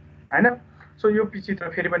होइन। सो यो चित्र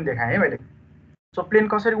फेरि पनि देखाएँ है मैले। सो प्लेन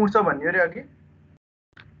कसरी उड्छ भन्ने अरे अघि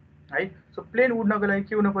है। सो प्लेन उड्नको लागि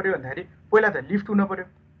के हुनु पऱ्यो भन्दाखेरि पहिला त लिफ्ट हुनु पऱ्यो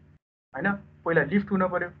होइन, पहिला लिफ्ट हुनु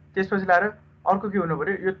पऱ्यो। त्यसपछि लाएर अर्को के हुनु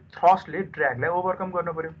पऱ्यो, यो थ्रस्टले ड्र्यागलाई ओभरकम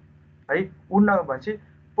गर्नु पऱ्यो है। उड्न भनेपछि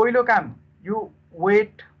पहिलो काम यो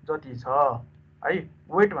वेट जति छ है,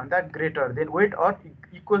 वेट भन्दा greater than, weight or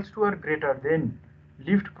equals to or greater than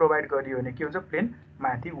lift provide गरियो भने के हुन्छ, प्लेन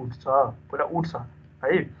माथि उठ्छ, पहिला उठ्छ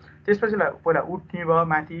है। त्यसपछि पहिला उठ्ने भयो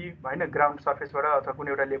माथि होइन, ग्राउन्ड सर्फेसबाट अथवा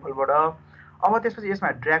कुनै एउटा लेभलबाट। अब त्यसपछि यसमा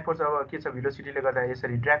ड्र्याग फोर्स अब के छ, भेलोसिटीले गर्दा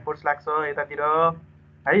यसरी ड्र्याग फोर्स लाग्छ यतातिर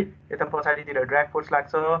है, यता पछाडितिर ड्र्याग फोर्स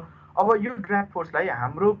लाग्छ। अब यो ड्र्याग फोर्सलाई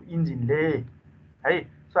हाम्रो इन्जिनले है,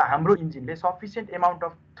 सो हाम्रो इन्जिनले sufficient amount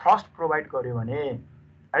of thrust provide गर्यो भने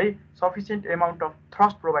है, sufficient amount of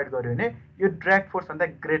thrust provide गर्यो भने यो ड्र्याग फोर्सभन्दा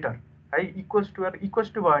ग्रेटर है, इक्वल्स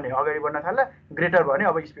टु भयो भने अगाडि बढ्न थाल्ला, ग्रेटर भयो भने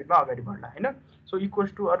अब स्पिडमा अगाडि बढ्ला होइन। So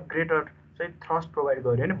equals to or greater चाहिँ थ्रस्ट प्रोभाइड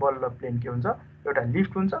गर्यो भने बल्ल प्लेन के हुन्छ, एउटा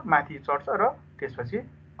लिफ्ट हुन्छ, माथि चढ्छ र त्यसपछि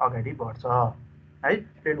अगाडि बढ्छ है।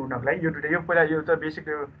 प्लेन उड्नको लागि यो दुइटा, यो पहिला यो त बेसिक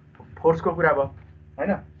फोर्सको कुरा भयो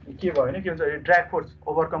होइन, के भयो भने के हुन्छ ड्र्याग फोर्स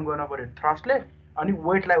ओभरकम गर्न पर्यो थ्रस्टले अनि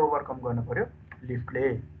वेटलाई ओभरकम गर्न पर्यो लिफ्टले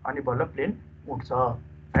अनि बल्ल प्लेन उठ्छ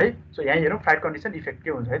है सो यहाँ हेरौँ फ्लाइट कन्डिसन इफेक्ट के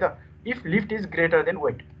हुन्छ है त if lift is greater than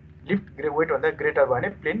weight lift वेटभन्दा greater भयो भने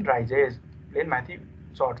प्लेन राइजेस प्लेन माथि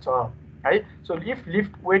चढ्छ है so if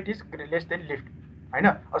lift weight is less than lift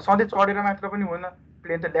होइन सधैँ चढेर मात्र पनि हुँदैन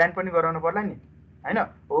प्लेन त ल्यान्ड पनि गराउनु पर्ला नि होइन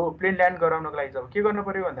हो प्लेन ल्यान्ड गराउनको लागि चाहिँ के गर्नु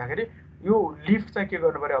पर्यो भन्दाखेरि यो लिफ्ट चाहिँ के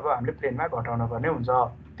गर्नु पर्यो अब हामीले प्लेनमा घटाउनु पर्ने हुन्छ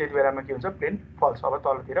त्यति बेलामा के हुन्छ प्लेन फल्छ अब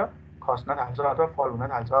तलतिर खस्न थाल्छ अथवा फल हुन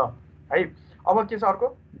थाल्छ है अब के छ अर्को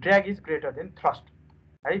drag is greater than thrust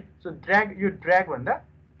है सो ड्र्याग भन्दा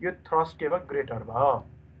यो थ्रस्ट के भयो ग्रेटर भयो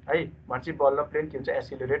है भनेपछि बल्ल प्लेन के हुन्छ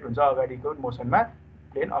एसिलरेट हुन्छ अगाडिको मोसनमा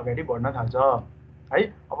प्लेन अगाडि बढ्न थाल्छ है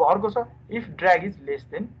अब अर्को छ if drag is less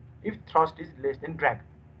than if thrust is less than drag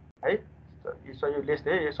है यो लेस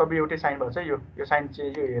दे यो सबै एउटै साइन भन्छ यो साइन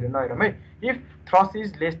चाहिँ यो हेरेर नहेरौँ है if thrust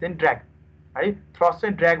is less than drag है थ्रस्ट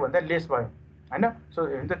चाहिँ ड्र्याग भन्दा लेस भयो होइन सो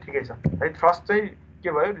हेर्नु त ठिकै छ है थ्रस्ट चाहिँ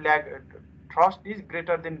के भयो thrust is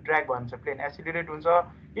greater than drag भन्छ प्लेन एसिलरेट हुन्छ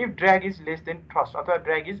if drag is less than thrust अथवा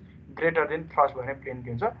drag is greater than thrust भने प्लेन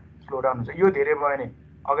के हुन्छ स्लो डाउन हुन्छ यो धेरै भयो भने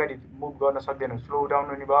अगाडि मुभ गर्न सक्दैन स्लो डाउन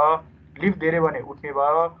हुने भयो लिफ्ट धेरै भने उठ्ने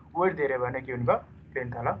भयो वेट धेरै भने के हुने भयो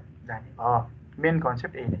प्लेन तल जाने भयो मेन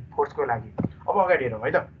कन्सेप्ट यही नै फोर्सको लागि अब अगाडि हेरौँ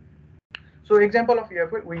है त so example of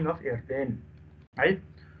airplane wing of airplane है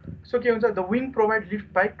सो के हुन्छ the wing provide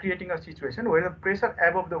lift by creating a situation where the pressure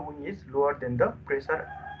above the wing is lower then the pressure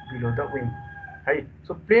below the wing है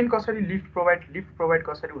सो प्लेन कसरी lift provide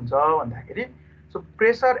कसरी हुन्छ भन्दाखेरि so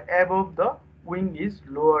pressure above the wing is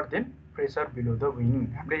lower then pressure below the wing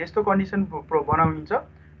हामीले यस्तो condition बनाइन्छ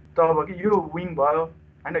तब कि यो विङ भयो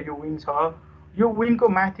होइन यो विङ छ यो विङको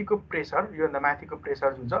माथिको प्रेसर योभन्दा माथिको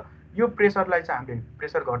प्रेसर जुन छ यो प्रेसरलाई चाहिँ हामीले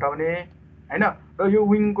प्रेसर घटाउने होइन र यो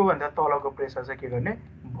विङको भन्दा तलको प्रेसर चाहिँ के गर्ने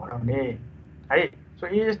बढाउने है सो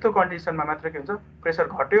यस्तो कन्डिसनमा मात्र के हुन्छ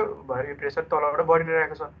प्रेसर घट्यो भरे प्रेसर तलबाट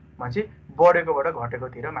बढिरहेको छ भनेपछि बढेकोबाट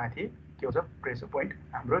घटेकोतिर माथि के हुन्छ प्रेसर पोइन्ट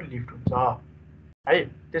हाम्रो लिफ्ट हुन्छ है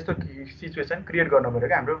त्यस्तो सिचुएसन क्रिएट गर्नु पऱ्यो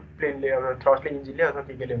क्या हाम्रो प्लेनले अब थ्रस्टले इन्जिनले अथवा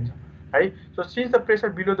केले हुन्छ है so since the pressure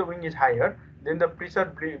below the wing is higher than the pressure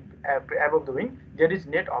above the wing there is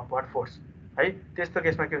net upward force है त्यस्तो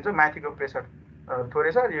केसमा के हुन्छ माथिको प्रेसर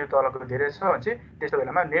थोरै छ यो तलको धेरै छ भने चाहिँ त्यस्तो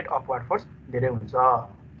बेलामा नेट अपवर्ड फोर्स धेरै हुन्छ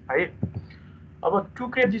है अब to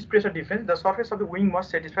create this pressure difference the surface of the wing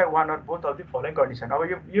must satisfy one or both of the following condition अब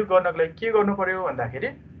यो गर्नको लागि के गर्नु पर्यो भन्दाखेरि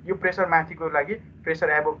यो प्रेसर माथिको लागि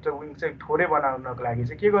प्रेसर एबभ द विङ चाहिँ थोरै बनाउनको लागि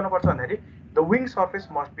चाहिँ के गर्नुपर्छ भन्दाखेरि the wing surface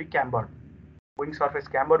must be क्याम्बर्ड wing surface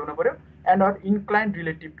क्याम्बर्ड हुनु पर्यो and or incline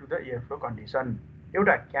relative to the air flow condition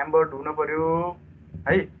एउटा क्याम्बर्ड हुनु पर्यो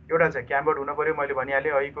है एउटा चाहिँ क्याम्बर्ड हुनु पर्यो मैले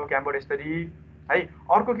भनिहालेँ अहिलेको क्याम्बर्ड यसरी है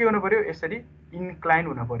अर्को के हुनु पर्यो यसरी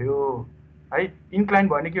इन्क्लाइन हुनु पर्यो है इन्क्लाइन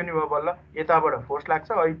भने के हुने भयो बल्ल यताबाट फोर्स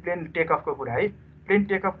लाग्छ अहिले प्लेन टेक अफको कुरा है प्लेन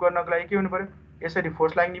टेक अफ गर्नको लागि के हुनु पर्यो यसरी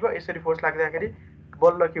फोर्स लाग्ने भयो यसरी फोर्स लाग्दाखेरि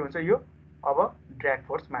बल्ल के हुन्छ यो अब ड्र्याग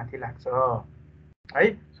फोर्स माथि लाग्छ है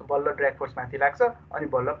सो बल्ल ड्र्याग फोर्स माथि लाग्छ अनि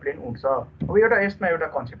बल्ल प्लेन उठ्छ अब एउटा यसमा एउटा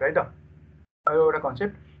कन्सेप्ट है त एउटा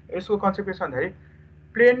कन्सेप्ट यसको कन्सेप्ट के छ भन्दाखेरि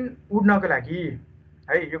प्लेन उड्नको लागि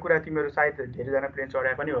है यो कुरा तिमीहरू सायद धेरैजना प्लेन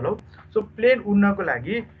चढाए पनि होला सो प्लेन उड्नको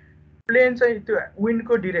लागि प्लेन चाहिँ त्यो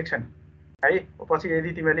विन्डको डिरेक्सन है पछि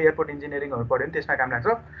यदि तिमीहरूले एयरपोर्ट इन्जिनियरिङहरू पढ्यो भने त्यसमा काम लाग्छ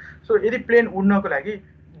सो यदि प्लेन उड्नको लागि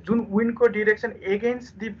जुन विन्डको डिरेक्सन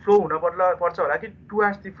एगेन्स्ट दि फ्लो पर्छ होला कि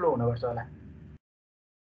टुवर्ड्स दि फ्लो हुनुपर्छ होला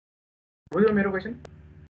बुझ्यौ मेरो क्वेसन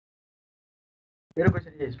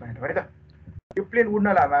यही पॉइन्ट हो है त यो प्लेन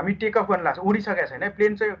उड्नलाई हामी टेक अफ गर्न लाग्छ उडिसकेको छैन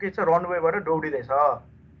प्लेन चाहिँ के छ रनवेबाट दौडिँदैछ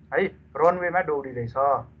है रनवेमा दौडिँदैछ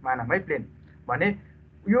मानौँ है प्लेन भने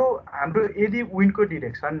यो हाम्रो यदि विन्डको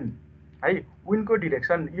डिरेक्सन है विन्डको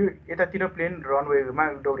डिरेक्सन यो यतातिर प्लेन रनवेमा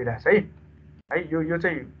दौडिरहेछ है यो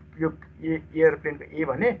चाहिँ यो एयरप्लेनको ए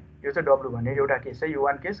भने यो चाहिँ डब्लु भने एउटा केस है यो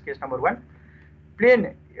वान केस नम्बर 1 प्लेन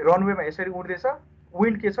रनवेमा यसरी उड्दैछ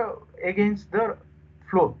विन्ड के छ एगेन्स्ट द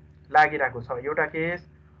फ्लो लागिरहेको छ एउटा केस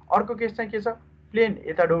अर्को केस चाहिँ के छ प्लेन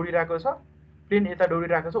यता दौडिरहेको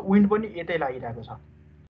छ विन्ड पनि यतै लागिरहेको छ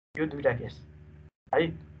यो दुईटा केस है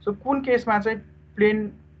सो कुन केसमा चाहिँ प्लेन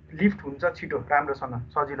लिफ्ट हुन्छ छिटो राम्रोसँग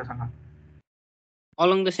सजिलोसँग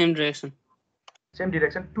along the same direction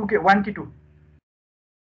 2 के 1 कि 2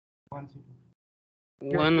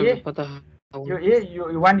 1 पता यो ए यो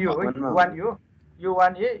 1 यो हो 1 यो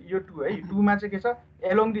 1 ए यो 2 है 2 मा चाहिँ के छ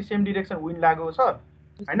along the same direction wind लागेको छ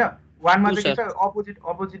हैन 1 मा चाहिँ के छ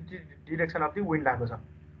opposite direction of the wind लागेको छ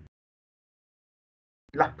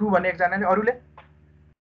ल 2 भन्ने एकजनाले अरूले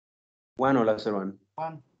 1 होला सर 1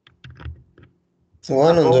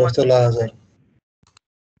 हुन्छ जस्तो लाग्छ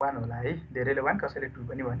 1 होला है धेरैले 1 कसैले 2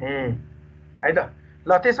 पनि भने है त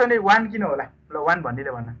ल त्यसो भने 1 किन होला? ल 1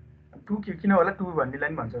 भन्नेले भन्न। 2 किन होला? 2 भन्नेलाई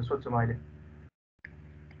नि भन्छ सोध्छु म अहिले।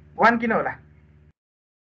 1 किन होला?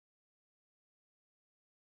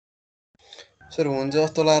 सर हुन्छ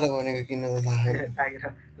जस्तो लागेर भनेको किन थाहा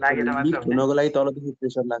छैन। लागेर मात्र लिफ्ट भने। हुनको लागि तलदेखि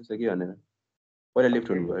प्रेसर लाग्छ कि भनेर पहिला लिफ्ट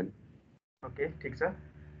हुनुभयो नि। ओके ठिक छ।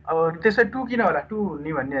 अब त्यसै 2 किन होला? 2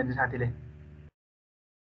 नि भन्ने साथीले।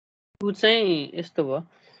 2 चाहिँ यस्तो भयो,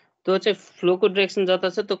 त्यो चाहिँ फ्लोको डाइरेक्सन जता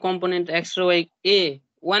छ त्यो कम्पोनेन्ट एक्स र वाइ ए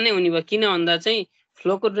 1 नै हुने भयो। किन भन्दा चाहिँ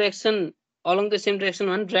फ्लोको direction along the same direction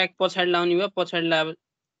भने ड्र्याग पछाडि लाउने भयो, पछाडि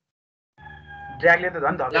ड्र्यागले त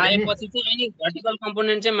झन् धकेल्यो नि। लागेपछि चाहिँ अनि भर्टिकल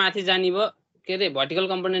कम्पोनेन्ट चाहिँ माथि जाने भयो, के अरे भर्टिकल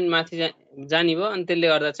कम्पोनेन्ट माथि जाने भयो, अनि त्यसले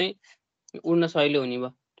गर्दा चाहिँ उड्न सजिलो हुने भयो।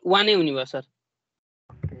 1 नै हुने भयो सर,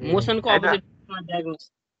 मोसनको अपोजिटमा ड्र्याग।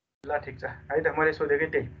 ल ठिक छ है त, मैले सोधेकै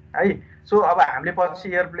त्यही है। सो अब हामीले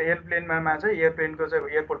पछि एयरप्लेनमा चाहिँ एयरप्लेनको चाहिँ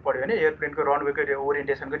एयरपोर्ट पढ्यो भने एयरप्लेनको रनवेको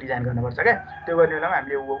ओरिएन्टेसनको डिजाइन गर्नुपर्छ क्या। त्यो गर्ने बेलामा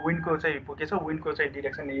हामीले विन्डको चाहिँ के छ, विन्डको चाहिँ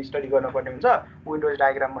डिरेक्सन स्टडी गर्नुपर्ने हुन्छ, विन्डोज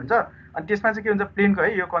डायग्राम भन्छ। अनि त्यसमा चाहिँ के हुन्छ, प्लेनको है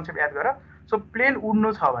यो कन्सेप्ट याद गर। सो प्लेन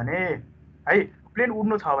उड्नु छ भने है, प्लेन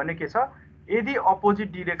उड्नु छ भने के छ, यदि अपोजिट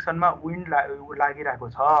डिरेक्सनमा विन्ड लागिरहेको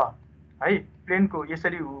छ है, प्लेनको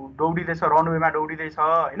यसरी दौडिँदैछ, रनवेमा दौडिँदैछ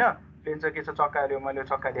होइन, प्लेन चाहिँ के छ, चक्का, मैले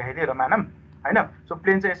चक्का देखाइदिएँ र मानम होइन। सो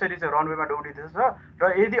प्लेन चाहिँ यसरी चाहिँ रनवेमा दौडिँदैछ र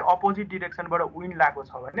यदि अपोजिट डिरेक्सनबाट विन्ड लागेको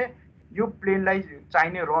छ भने यो प्लेनलाई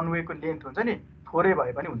चाहिने रनवेको लेन्थ हुन्छ नि, थोरै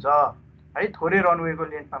भए पनि हुन्छ है। थोरै रनवेको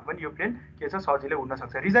लेन्थमा पनि यो प्लेन के छ, सजिलै उड्न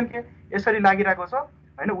सक्छ। रिजन के, यसरी लागिरहेको छ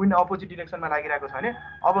होइन, विन्ड अपोजिट डिरेक्सनमा लागिरहेको छ भने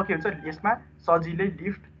अब के हुन्छ, यसमा सजिलै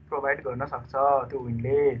लिफ्ट प्रोभाइड गर्न सक्छ त्यो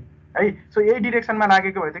विन्डले है। सो यही डिरेक्सनमा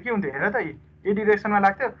लागेको भए त के हुन्थ्यो हेर त, यही डिरेक्सनमा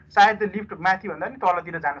लाग्थ्यो, सायद लिफ्ट माथि भन्दा नि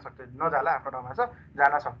तलतिर जान सक्थ्यो, नजाला आफ्नो ठाउँमा छ,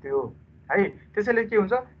 जान सक्थ्यो है। त्यसैले के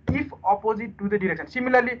हुन्छ, if opposite to the direction.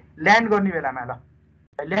 Similarly land गर्ने बेलामा, ल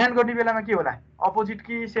ल्यान्ड गर्ने बेलामा के होला, अपोजिट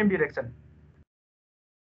कि सेम डिरेक्सन?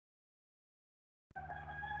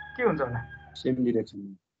 के हुन्छ होला? सेम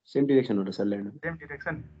डिरेक्सन हो र सर ल्यान्ड। सेम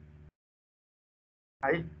डिरेक्सन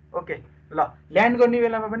है। ओके ल, ल्यान्ड गर्ने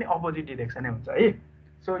बेलामा पनि अपोजिट डिरेक्सनै हुन्छ है।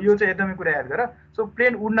 सो यो चाहिँ एकदमै कुरा याद गर। सो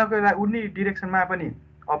प्लेन उड्ने डिरेक्सनमा पनि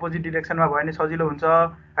अपोजिट डिरेक्सनमा भयो भने सजिलो हुन्छ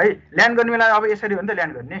है। ल्यान्ड गर्ने बेला अब यसरी हो नि त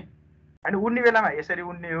ल्यान्ड गर्ने होइन, उड्ने बेलामा यसरी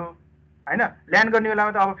उड्ने हो होइन, ल्यान्ड गर्ने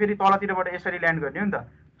बेलामा त अब फेरि तलतिरबाट यसरी ल्यान्ड गर्ने हो नि त।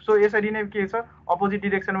 सो यसरी नै के छ, अपोजिट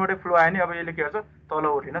डिरेक्सनबाट फ्लो आयो भने अब यसले के गर्छ, तल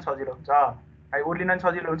उर्लिन सजिलो हुन्छ है, उर्लिन पनि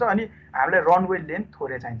सजिलो हुन्छ। अनि हामीलाई रनवे लेन्थ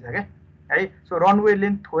थोरै चाहिन्छ क्या है। सो रनवे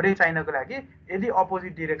लेन्थ थोरै चाहिनको लागि यदि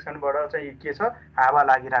अपोजिट डिरेक्सनबाट चाहिँ के छ, हावा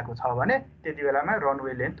लागिरहेको छ भने त्यति बेलामा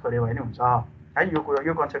रनवे लेन्थ थोरै भयो भने हुन्छ है।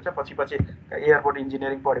 यो कन्सेप्ट चाहिँ पछि एयरपोर्ट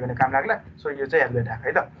इन्जिनियरिङ पढ्यो भने काम लाग्ला। सो यो चाहिँ याद गरिराख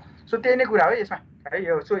है त। सो त्यही नै कुरा हो यसमा है।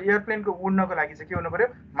 सो एयरप्लेनको उड्नको लागि चाहिँ के हुनु पर्यो,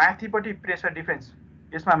 माथिपट्टि प्रेसर डिफरेन्स,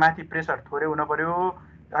 यसमा माथि प्रेसर थोरै हुनु पर्यो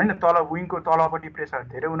होइन, तल विङको तलपट्टि प्रेसर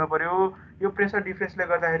धेरै हुनु पर्यो। यो प्रेसर डिफरेन्सले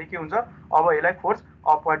गर्दाखेरि के हुन्छ, अब यसलाई फोर्स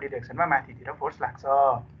अपवर्ड डिरेक्सनमा माथितिर फोर्स लाग्छ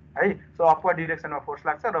है। सो अपवर्ड डिरेक्सनमा फोर्स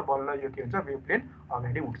लाग्छ र बल्ल यो के हुन्छ, यो प्लेन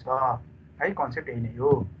अगाडि उठ्छ है। कन्सेप्ट यही नै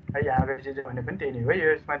हो है। यहाँ अगाडि जे भने पनि त्यही नै हो।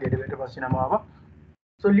 यसमा धेरै बस्दिनँ म अब।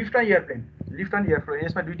 So lift on airplane, lift on airplane,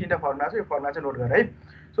 यसमा 2-3टा फर्मुला छ, यो फर्मुला चाहिँ नोट गर है।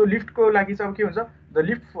 सो लिफ्टको लागि चाहिँ अब के हुन्छ, the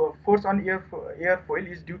lift force on airfoil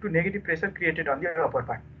is due to negative pressure created on the upper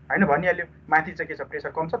part होइन, भनिहाल्यो। माथि चाहिँ के छ,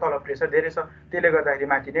 प्रेसर कम छ, तल प्रेसर धेरै छ, त्यसले गर्दाखेरि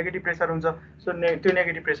माथि नेगेटिभ प्रेसर हुन्छ। सो त्यो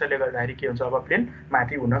नेगेटिभ प्रेसरले गर्दाखेरि के हुन्छ, अब प्लेन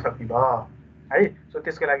माथि उड्न सक्ने भयो है। सो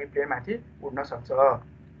त्यसको लागि प्लेन माथि उड्न सक्छ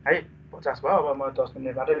है। 50 भयो, अब म 10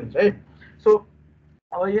 मिनट मात्रै लिन्छु है। सो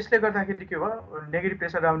अब यसले गर्दाखेरि के भयो, नेगेटिभ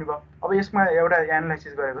प्रेसर आउने भयो। अब यसमा एउटा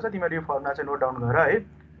एनालाइसिस गरेको छ, तिमीहरू यो फर्मुला चाहिँ नोट डाउन गर है।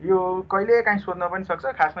 यो कहिले काहीँ सोध्न पनि सक्छ,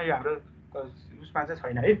 खासमा यो हाम्रो उसमा चाहिँ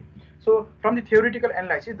छैन है। So from the theoretical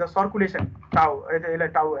analysis the circulation टाउ, यसलाई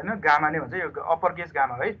टाउ होइन, गामा नै हुन्छ। यो अप्पर केस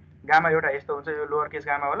गामा है, गामा एउटा यस्तो हुन्छ, यो लोवर केस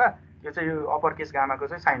गामा होला, यो चाहिँ यो अप्पर केस गामाको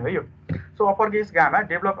चाहिँ साइन हो यो। So upper case gamma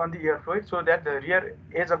develop on the एयरफ्लोइड so that the rear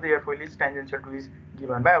age of the एयरफ्लोइड is tangential to is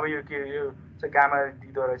given by, अब यो के, यो चाहिँ गामा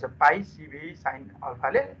दिँदो रहेछ पाई सिभी साइन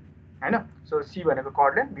अल्फाले होइन। सो सी भनेको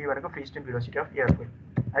कर्ड लेन्थ, बी भनेको फ्री स्ट्रिम भेलोसिटी अफ एयरफ्लोइड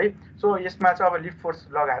है। सो यसमा चाहिँ अब लिफ्ट फोर्स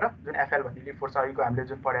लगाएर, जुन एफएल भन्ने लिफ्ट फोर्स अहिलेको हामीले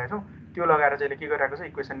जुन पढाएको छौँ त्यो लगाएर चाहिँ के गरिरहेको छ,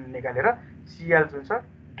 इक्वेसन निकालेर सिएल जुन छ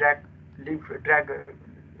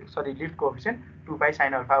lift coefficient 2 pi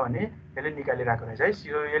sine alpha भन्ने यसले निकालिरहेको रहेछ है।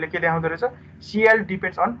 यसले के देखाउँदो रहेछ, Cl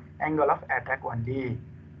depends on angle of attack only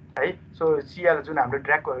है। सो सिएल जुन हाम्रो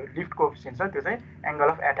ड्र्यागको लिफ्ट कोएफिसिएन्ट छ त्यो चाहिँ एङ्गल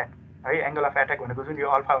अफ एट्याक है। एङ्गल अफ एट्याक भनेको जुन यो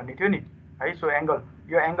अल्फा भन्ने थियो नि है। सो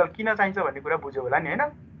यो एङ्गल किन चाहिन्छ भन्ने कुरा बुझ्यो होला नि होइन।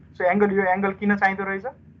 सो यो एङ्गल किन चाहिँदो रहेछ,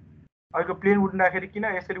 अहिलेको प्लेन उड्दाखेरि किन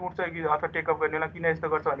यसरी उठ्छ कि अथवा टेकअप गर्ने बेला किन यस्तो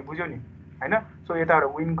गर्छ भन्ने बुझ्यौ नि होइन। सो यताबाट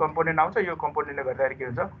विङ कम्पोनेन्ट आउँछ, यो कम्पोनेन्टले गर्दाखेरि के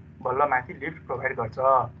हुन्छ, बल्ल माथि लिफ्ट प्रोभाइड गर्छ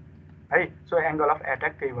है। सो एङ्गल अफ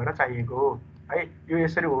एट्याक त्यही भएर चाहिएको हो है। यो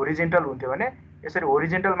यसरी होरिजेन्टल हुन्थ्यो भने यसरी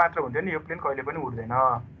होरिजेन्टल मात्र हुन्थ्यो नि यो प्लेन कहिले पनि उड्दैन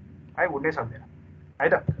है, उड्नै सक्दैन है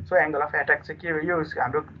त। सो एङ्गल अफ एट्याक चाहिँ के हो, यो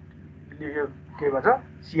हाम्रो यो के भन्छ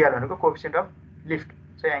सिआर भनेको कोएफिसिएन्ट अफ लिफ्ट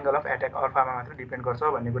चाहिँ एङ्गल अफ एट्याक अल्फामा मात्र डिपेन्ड गर्छ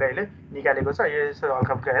भन्ने कुरा यसले निकालेको छ। यो यसो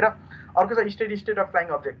हल्का हेर। अर्को छ steady state of flying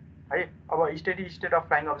object है। अब steady state of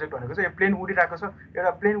flying object भनेको चाहिँ यो प्लेन उडिरहेको छ,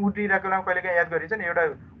 एउटा प्लेन उडिरहेको बेलामा कहिलेकाहीँ याद गरिन्छ नि, एउटा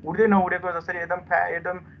उड्दै नउडेको जसरी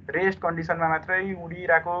एकदम रेस्ट कन्डिसनमा मात्रै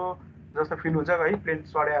उडिरहेको जस्तो फिल हुन्छ है प्लेन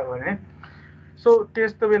चढ्यो भने। सो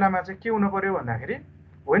त्यस्तो बेलामा चाहिँ के हुनु पर्यो भन्दाखेरि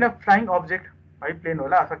होइन फ्लाइङ अब्जेक्ट है प्लेन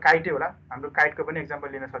होला अथवा काइटै होला, हाम्रो काइटको पनि एक्जाम्पल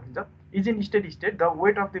लिन सकिन्छ। Is in steady state the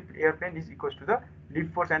weight of the airplane is equals to the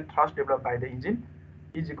lift force and thrust develop by the engine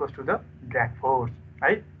is equals to the drag force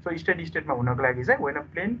है। So steady स्टेटमा हुनको लागि चाहिँ वेन अ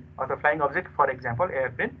प्लेन अथवा flying object for example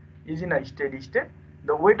airplane is in a steady state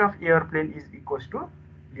the weight of airplane is equals to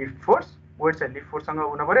lift force, weight चाहिँ lift फोर्ससँग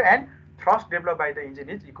हुनु पऱ्यो and thrust develop by the engine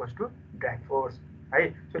is equals to drag force है।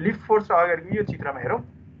 So lift force अगाडि यो चित्रमा हेरौँ,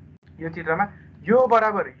 यो चित्रमा यो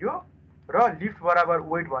बराबर यो र लिफ्ट बराबर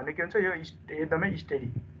वेट भन्ने के हुन्छ, यो एकदमै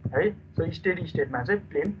स्टेडी है। सो स्टेडी स्टेटमा चाहिँ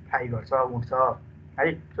प्लेन फ्लाइ गर्छ, उड्छ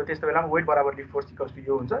है। सो त्यस्तो बेलामा वेट बराबर लिफ्ट फोर्स इक्वल्स टु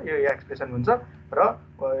यो हुन्छ, यो एक्सप्रेसन हुन्छ र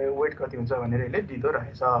वेट कति हुन्छ भनेर यसले दिँदो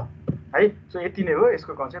रहेछ है। सो यति नै हो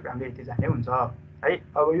यसको कन्सेप्ट, हामीले यति जाने हुन्छ है।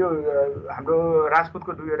 अब यो हाम्रो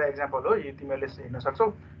राजपुतको दुईवटा एक्जाम्पल हो, यो तिमीहरूले हेर्न सक्छौ।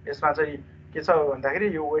 यसमा चाहिँ के छ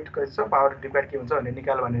भन्दाखेरि यो वेट कति छ, पावर डिभाइड के हुन्छ भनेर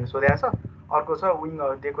निकाल भनेर सोधेको छ। अर्को छ विङ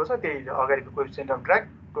दिएको छ, त्यही अगाडिको coefficient of drag,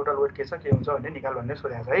 total weight के छ के हुन्छ भनेर निकाल भनेर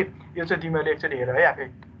सोधेको छ है। यो चाहिँ तिमीहरूले एकचोटि हेर है आफै,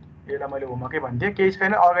 यसलाई मैले होमवर्कै भनिदिएँ, केही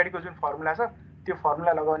छैन। अगाडिको जुन फर्मुला छ त्यो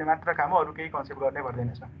फर्मुला लगाउने मात्र काम हो, अरू केही कन्सेप्ट गर्नै पर्दैन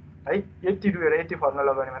यसमा है। यति डुबेर यति फर्मुला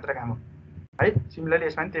लगाउने मात्र काम हो है। सिमिलरली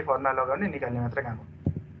यसमा पनि त्यही फर्मुला लगाउने निकाल्ने मात्र काम हो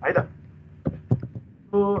है त।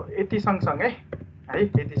 सो यति सँगसँगै है,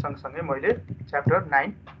 यति सँगसँगै मैले च्याप्टर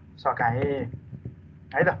 9 सकाएँ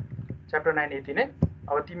है त। च्याप्टर 9 यति नै।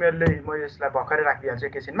 अब तिमीहरूले म यसलाई भर्खरै राखिदिइहाल्छु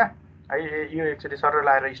एकैछिनमा है। यो एकचोटि सरर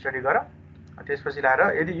लाएर स्टडी गर, त्यसपछि लाएर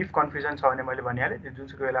यदि इफ कन्फ्युजन छ भने मैले भनिहालेँ त्यो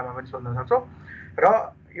जुनसुकै बेलामा पनि सोध्न सक्छौ। र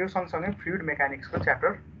यो सँगसँगै फ्लुइड मेकानिक्सको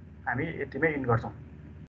च्याप्टर हामी यतिमै इन गर्छौँ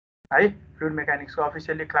है। फ्लुइड मेकानिक्सको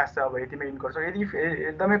अफिसियल्ली क्लास चाहिँ अब यतिमै इन गर्छौँ। यदि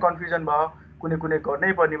एकदमै कन्फ्युजन भयो, कुनै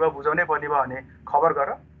गर्नै पर्ने भयो, बुझाउनै पर्ने भयो भने खबर गर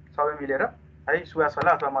सबै मिलेर है। सुवास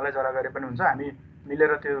होला अथवा मलाई जरा गरे पनि हुन्छ, हामी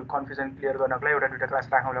मिलेर त्यो कन्फ्युजन क्लियर गर्नको लागि एउटा दुईवटा क्लास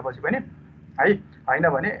राखौँला पछि पनि है। होइन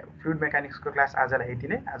भने फ्लुइड मेकानिक्सको क्लास आजलाई यति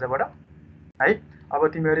नै, आजबाट है। अब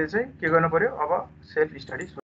तिमीहरूले चाहिँ के गर्नु पर्यो, अब सेल्फ स्टडी